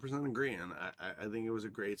 100% agree, and I think it was a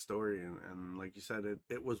great story, and like you said,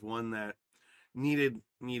 it was one that needed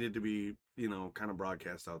to be, kind of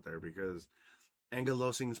broadcast out there, because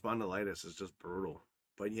ankylosing spondylitis is just brutal.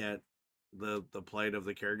 But yet the plight of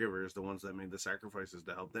the caregivers, the ones that made the sacrifices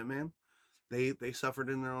to help that man, they suffered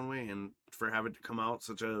in their own way, and for having to come out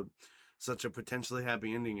such a potentially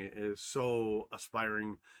happy ending is so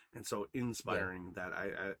aspiring and so inspiring that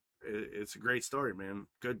it's a great story, man.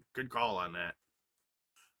 Good call on that.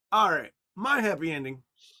 All right, my happy ending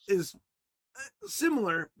is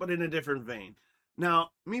similar, but in a different vein. Now,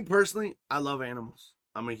 me personally, I love animals.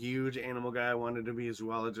 I'm a huge animal guy. I wanted to be a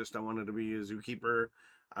zoologist. I wanted to be a zookeeper.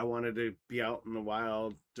 I wanted to be out in the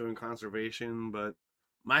wild doing conservation, but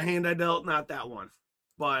my hand I dealt, not that one.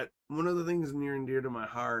 But one of the things near and dear to my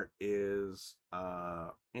heart is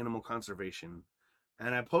animal conservation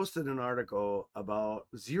and I posted an article about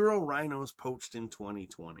 0 rhinos poached in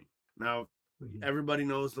 2020. Now, everybody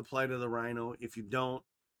knows the plight of the rhino. If you don't,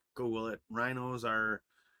 Google it. Rhinos are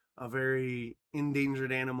a very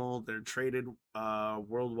endangered animal. They're traded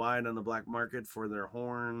worldwide on the black market for their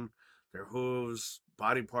horn, their hooves,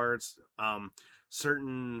 body parts.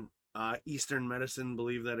 Certain Eastern medicine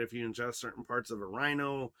believe that if you ingest certain parts of a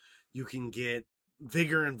rhino, you can get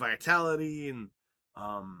vigor and vitality, and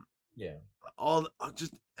all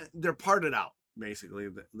just they're parted out. Basically,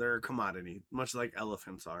 they're a commodity, much like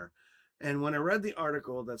elephants are. And when I read the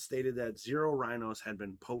article that stated that 0 rhinos had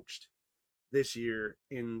been poached this year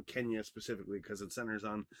in Kenya specifically, because it centers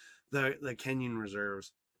on the Kenyan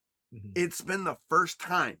reserves, it's been the first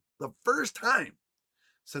time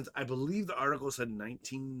since, I believe the article said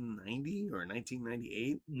 1990 or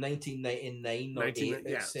 1998. 1999,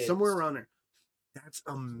 yeah, somewhere around there. That's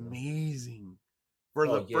amazing. For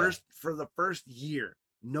the first year,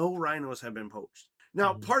 no rhinos have been poached.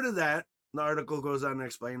 Now, part of that, the article goes on to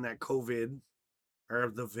explain that COVID,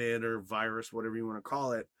 or the vid or virus, whatever you want to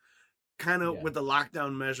call it, kind of with the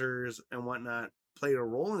lockdown measures and whatnot, played a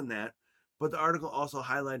role in that. But the article also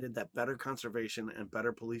highlighted that better conservation and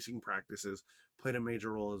better policing practices played a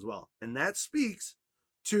major role as well. And that speaks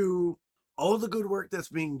to all the good work that's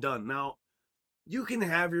being done. Now, you can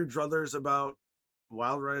have your druthers about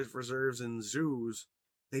wildlife reserves and zoos.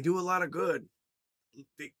 They do a lot of good.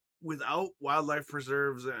 Without wildlife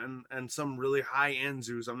preserves and some really high-end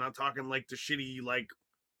zoos, I'm not talking like the shitty, like,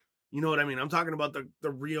 you know what I mean? I'm talking about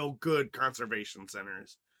the real good conservation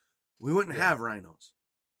centers. We wouldn't have rhinos.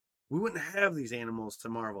 We wouldn't have these animals to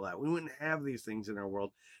marvel at. We wouldn't have these things in our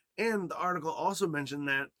world. And the article also mentioned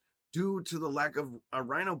that due to the lack of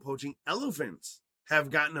rhino poaching, elephants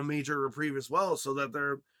have gotten a major reprieve as well, so that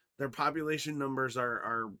their population numbers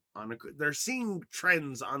are they're seeing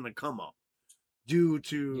trends on the come up due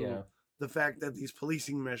to the fact that these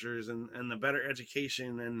policing measures and the better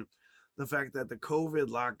education, and the fact that the COVID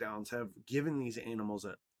lockdowns have given these animals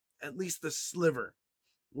at least the sliver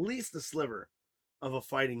of a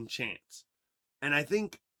fighting chance. And I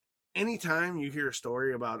think anytime you hear a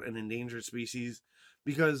story about an endangered species,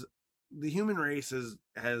 because the human race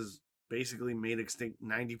has basically made extinct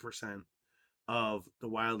 90% of the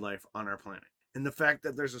wildlife on our planet. And the fact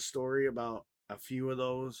that there's a story about a few of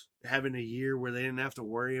those having a year where they didn't have to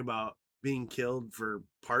worry about being killed for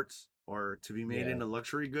parts or to be made into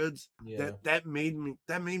luxury goods, that made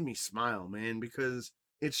me smile, man, because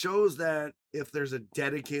it shows that if there's a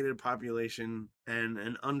dedicated population and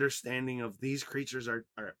an understanding of these creatures are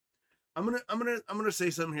I'm gonna say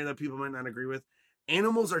something here that people might not agree with.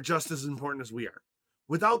 Animals are just as important as we are.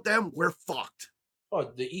 Without them, we're fucked.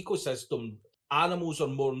 Oh, the ecosystem. Animals are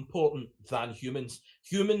more important than humans.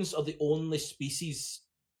 Humans are the only species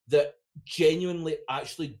that genuinely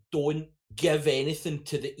actually don't give anything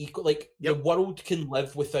to the eco. Like, the world can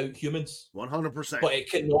live without humans. 100%. But it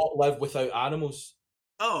cannot live without animals.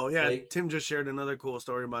 Oh, yeah. Like, Tim just shared another cool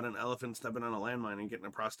story about an elephant stepping on a landmine and getting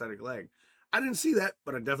a prosthetic leg. I didn't see that,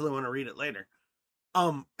 but I definitely want to read it later.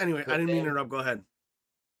 Anyway, I didn't mean to interrupt. Go ahead.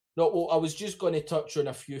 No, well, I was just going to touch on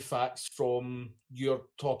a few facts from your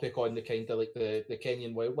topic on the kind of like the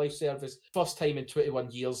Kenyan Wildlife Service. First time in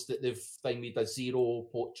 21 years that they've made a 0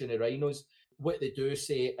 poaching of rhinos. What they do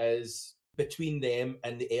say is between them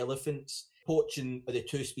and the elephants, poaching of the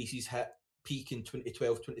two species hit peak in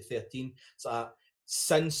 2012, 2013. So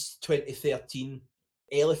since 2013,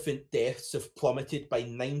 elephant deaths have plummeted by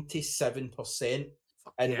 97%,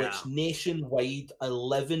 in which nationwide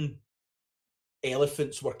 11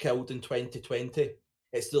 elephants were killed in 2020.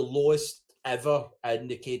 It's the lowest ever in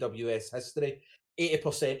the KWS history.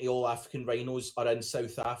 80% of all African rhinos are in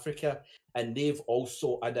South Africa, and they've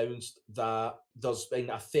also announced that there's been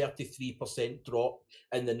a 33% drop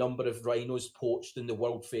in the number of rhinos poached in the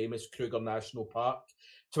world-famous Kruger National Park.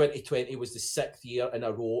 2020 was the 6th year in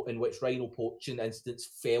a row in which rhino poaching incidents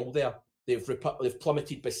fell there. They've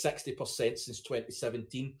plummeted by 60% since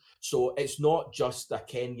 2017. So it's not just a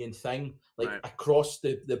Kenyan thing. Across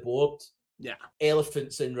the board,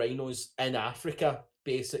 elephants and rhinos in Africa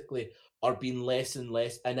basically are being less and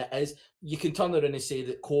less. And it is, you can turn around and say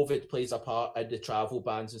that COVID plays a part in the travel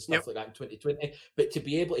bans and stuff like that in 2020. But to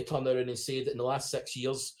be able to turn around and say that in the last 6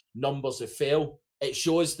 years, numbers have fell, it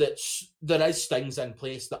shows that there is things in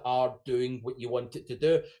place that are doing what you want it to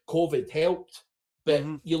do. COVID helped. But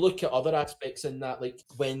you look at other aspects in that, like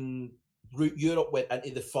when Europe went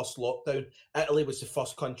into the first lockdown, Italy was the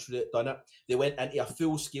first country that done it. They went into a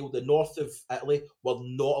full scale. The north of Italy were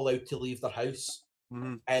not allowed to leave their house.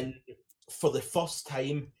 And for the first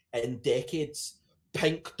time in decades,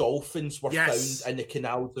 pink dolphins were Yes. found in the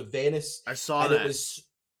canals of Venice. I saw And that.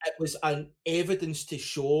 it was an evidence to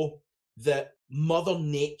show that Mother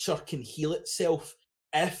Nature can heal itself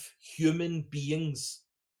if human beings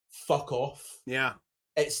fuck off. Yeah.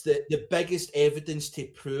 It's the biggest evidence to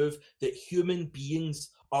prove that human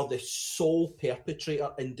beings are the sole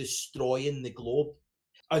perpetrator in destroying the globe.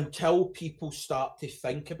 Until people start to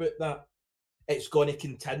think about that, it's going to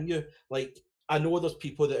continue. Like, I know there's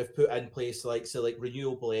people that have put in place like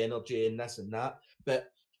renewable energy and this and that,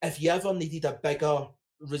 but if you ever needed a bigger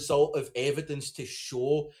result of evidence to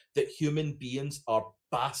show that human beings are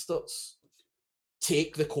bastards,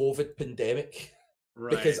 take the COVID pandemic.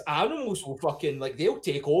 Right. Because animals will fucking, like, they'll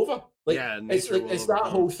take over. Like, Yeah, it's nature like will it's that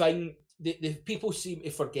overcome. whole thing. The people seem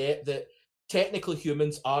to forget that technically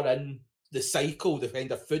humans are in the cycle, the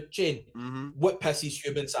kind of food chain. Mm-hmm. What pisses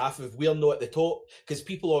humans off if we're not at the top? Because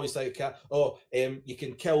people always like, you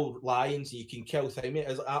can kill lions, you can kill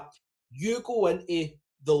things. You go into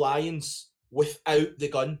the lions without the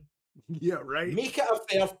gun. Yeah, right. Make it a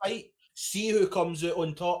fair fight. See who comes out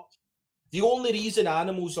on top. The only reason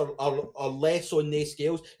animals are less on their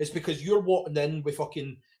scales is because you're walking in with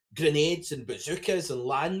fucking grenades and bazookas and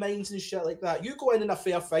landmines and shit like that. You go in a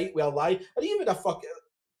fair fight with a lion, or even a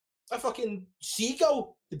fucking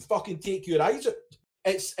seagull could fucking take your eyes out.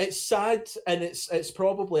 It's sad, and it's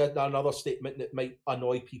probably another statement that might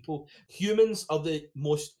annoy people. Humans are the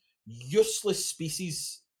most useless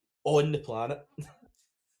species on the planet.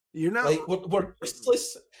 You're not like we're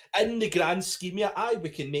useless in the grand scheme of we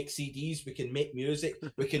can make CDs, we can make music,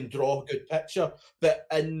 we can draw a good picture, but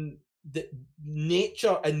in the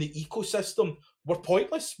nature and the ecosystem, we're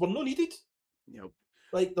pointless. We're not needed. Yep.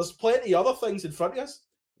 Like, there's plenty of other things in front of us.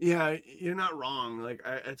 Yeah, you're not wrong. Like,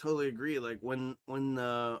 I totally agree. Like, when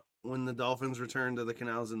the dolphins return to the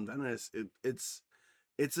canals in Venice, it's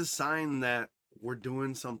a sign that we're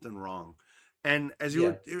doing something wrong. And as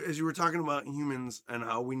you were talking about humans and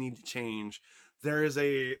how we need to change, there is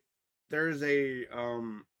a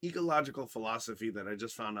ecological philosophy that I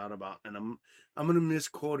just found out about, and I'm gonna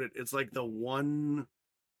misquote it. It's like the one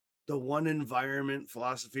environment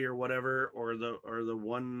philosophy or whatever, or the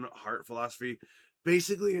one heart philosophy.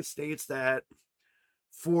 Basically, it states that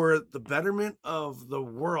for the betterment of the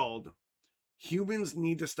world, humans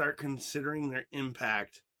need to start considering their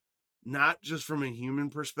impact, not just from a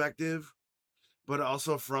human perspective, but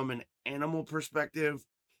also from an animal perspective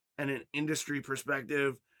and an industry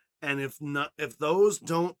perspective. And if those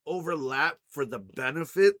don't overlap for the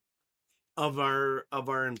benefit of our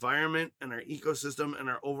environment and our ecosystem and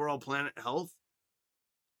our overall planet health,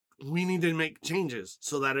 we need to make changes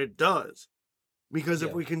so that it does. Because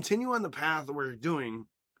if we continue on the path we're doing,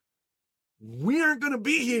 we aren't going to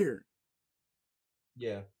be here.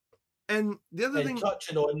 Yeah. And the other thing,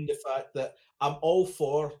 touching on the fact that I'm all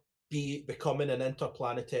for becoming an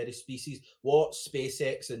interplanetary species, what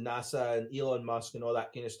SpaceX and NASA and Elon Musk and all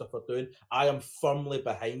that kind of stuff are doing, I am firmly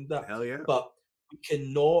behind that. Hell yeah. But we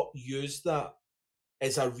cannot use that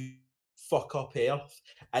as a fuck up Earth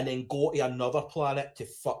and then go to another planet to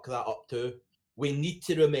fuck that up too. We need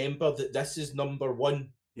to remember that this is number one.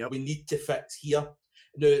 Yep. We need to fix here.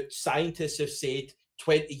 Now, scientists have said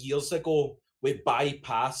 20 years ago, we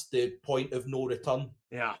bypassed the point of no return.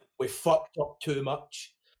 Yeah. We fucked up too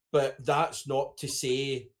much. But that's not to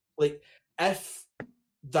say, like, if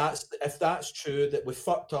that's true, that we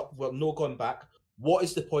fucked up, we're not going back, what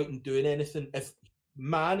is the point in doing anything? If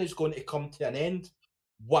man is going to come to an end,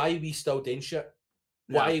 why are we still doing shit?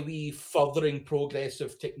 Yeah. Why are we furthering progress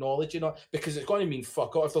of technology? Because it's going to mean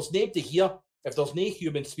fuck off. If there's nobody here, if there's no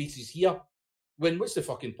human species here, then what's the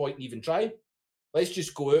fucking point in even trying? Let's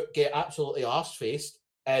just go out, get absolutely arse-faced,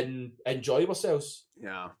 and enjoy ourselves.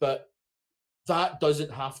 Yeah. But that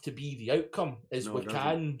doesn't have to be the outcome, we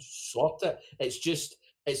can sort it.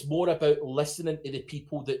 It's more about listening to the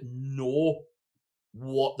people that know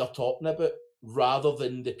what they're talking about, rather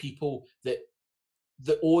than the people that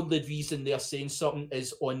the only reason they're saying something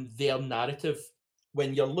is on their narrative.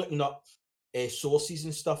 When you're looking up sources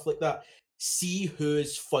and stuff like that, see who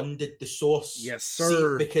has funded the source. Yes,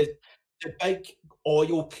 sir. Because the big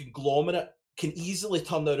oil conglomerate can easily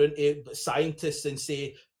turn around to scientists and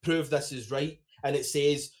say, prove this is right, and it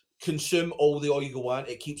says consume all the oil you want,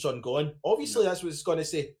 it keeps on going. Obviously, that's what it's going to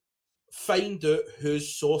say. Find out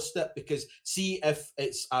who's sourced it, because see if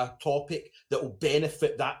it's a topic that will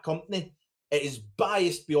benefit that company. It is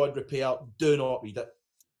biased beyond repair. Do not read it.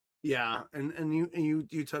 Yeah, and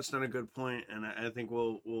you touched on a good point, and I think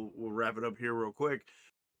we'll wrap it up here real quick.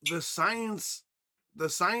 The science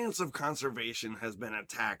of conservation has been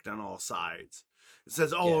attacked on all sides. It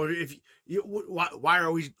says, "Oh, if you, why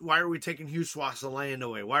are we taking huge swaths of land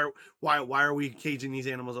away? Why are we caging these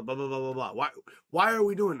animals up? Blah blah blah blah blah. Why are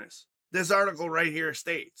we doing this?" This article right here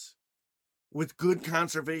states, with good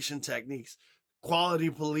conservation techniques, quality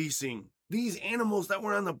policing, these animals that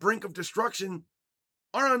were on the brink of destruction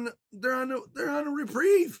they're on a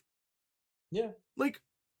reprieve. Yeah. Like,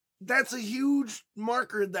 that's a huge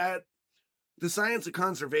marker that the science of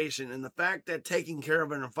conservation and the fact that taking care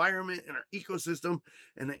of an environment and our ecosystem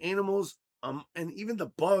and the animals and even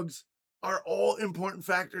the bugs are all important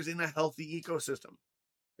factors in a healthy ecosystem.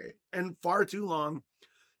 Okay? And far too long,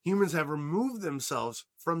 humans have removed themselves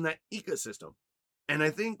from that ecosystem. And I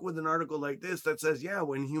think with an article like this that says, yeah,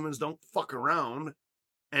 when humans don't fuck around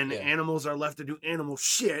and animals are left to do animal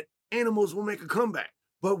shit, animals will make a comeback.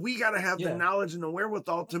 But we got to have the knowledge and the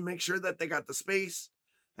wherewithal to make sure that they got the space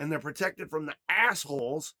and they're protected from the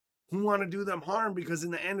assholes who want to do them harm, because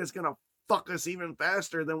in the end, it's going to fuck us even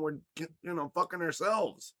faster than we're, fucking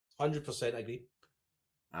ourselves. 100% agree.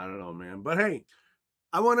 I don't know, man. But hey,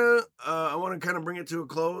 I want to kind of bring it to a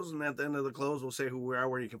close, and at the end of the close, we'll say who we are,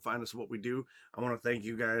 where you can find us, what we do. I want to thank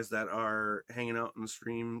you guys that are hanging out in the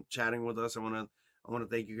stream, chatting with us. I want to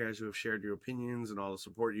thank you guys who have shared your opinions and all the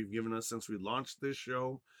support you've given us since we launched this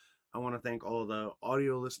show. I want to thank all the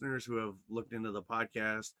audio listeners who have looked into the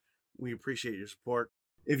podcast. We appreciate your support.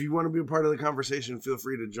 If you want to be a part of the conversation, feel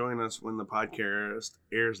free to join us when the podcast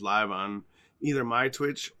airs live on either my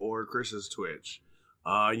Twitch or Chris's Twitch.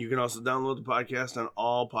 You can also download the podcast on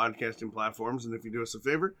all podcasting platforms. And if you do us a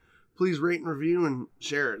favor, please rate and review and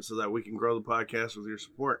share it so that we can grow the podcast with your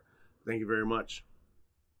support. Thank you very much.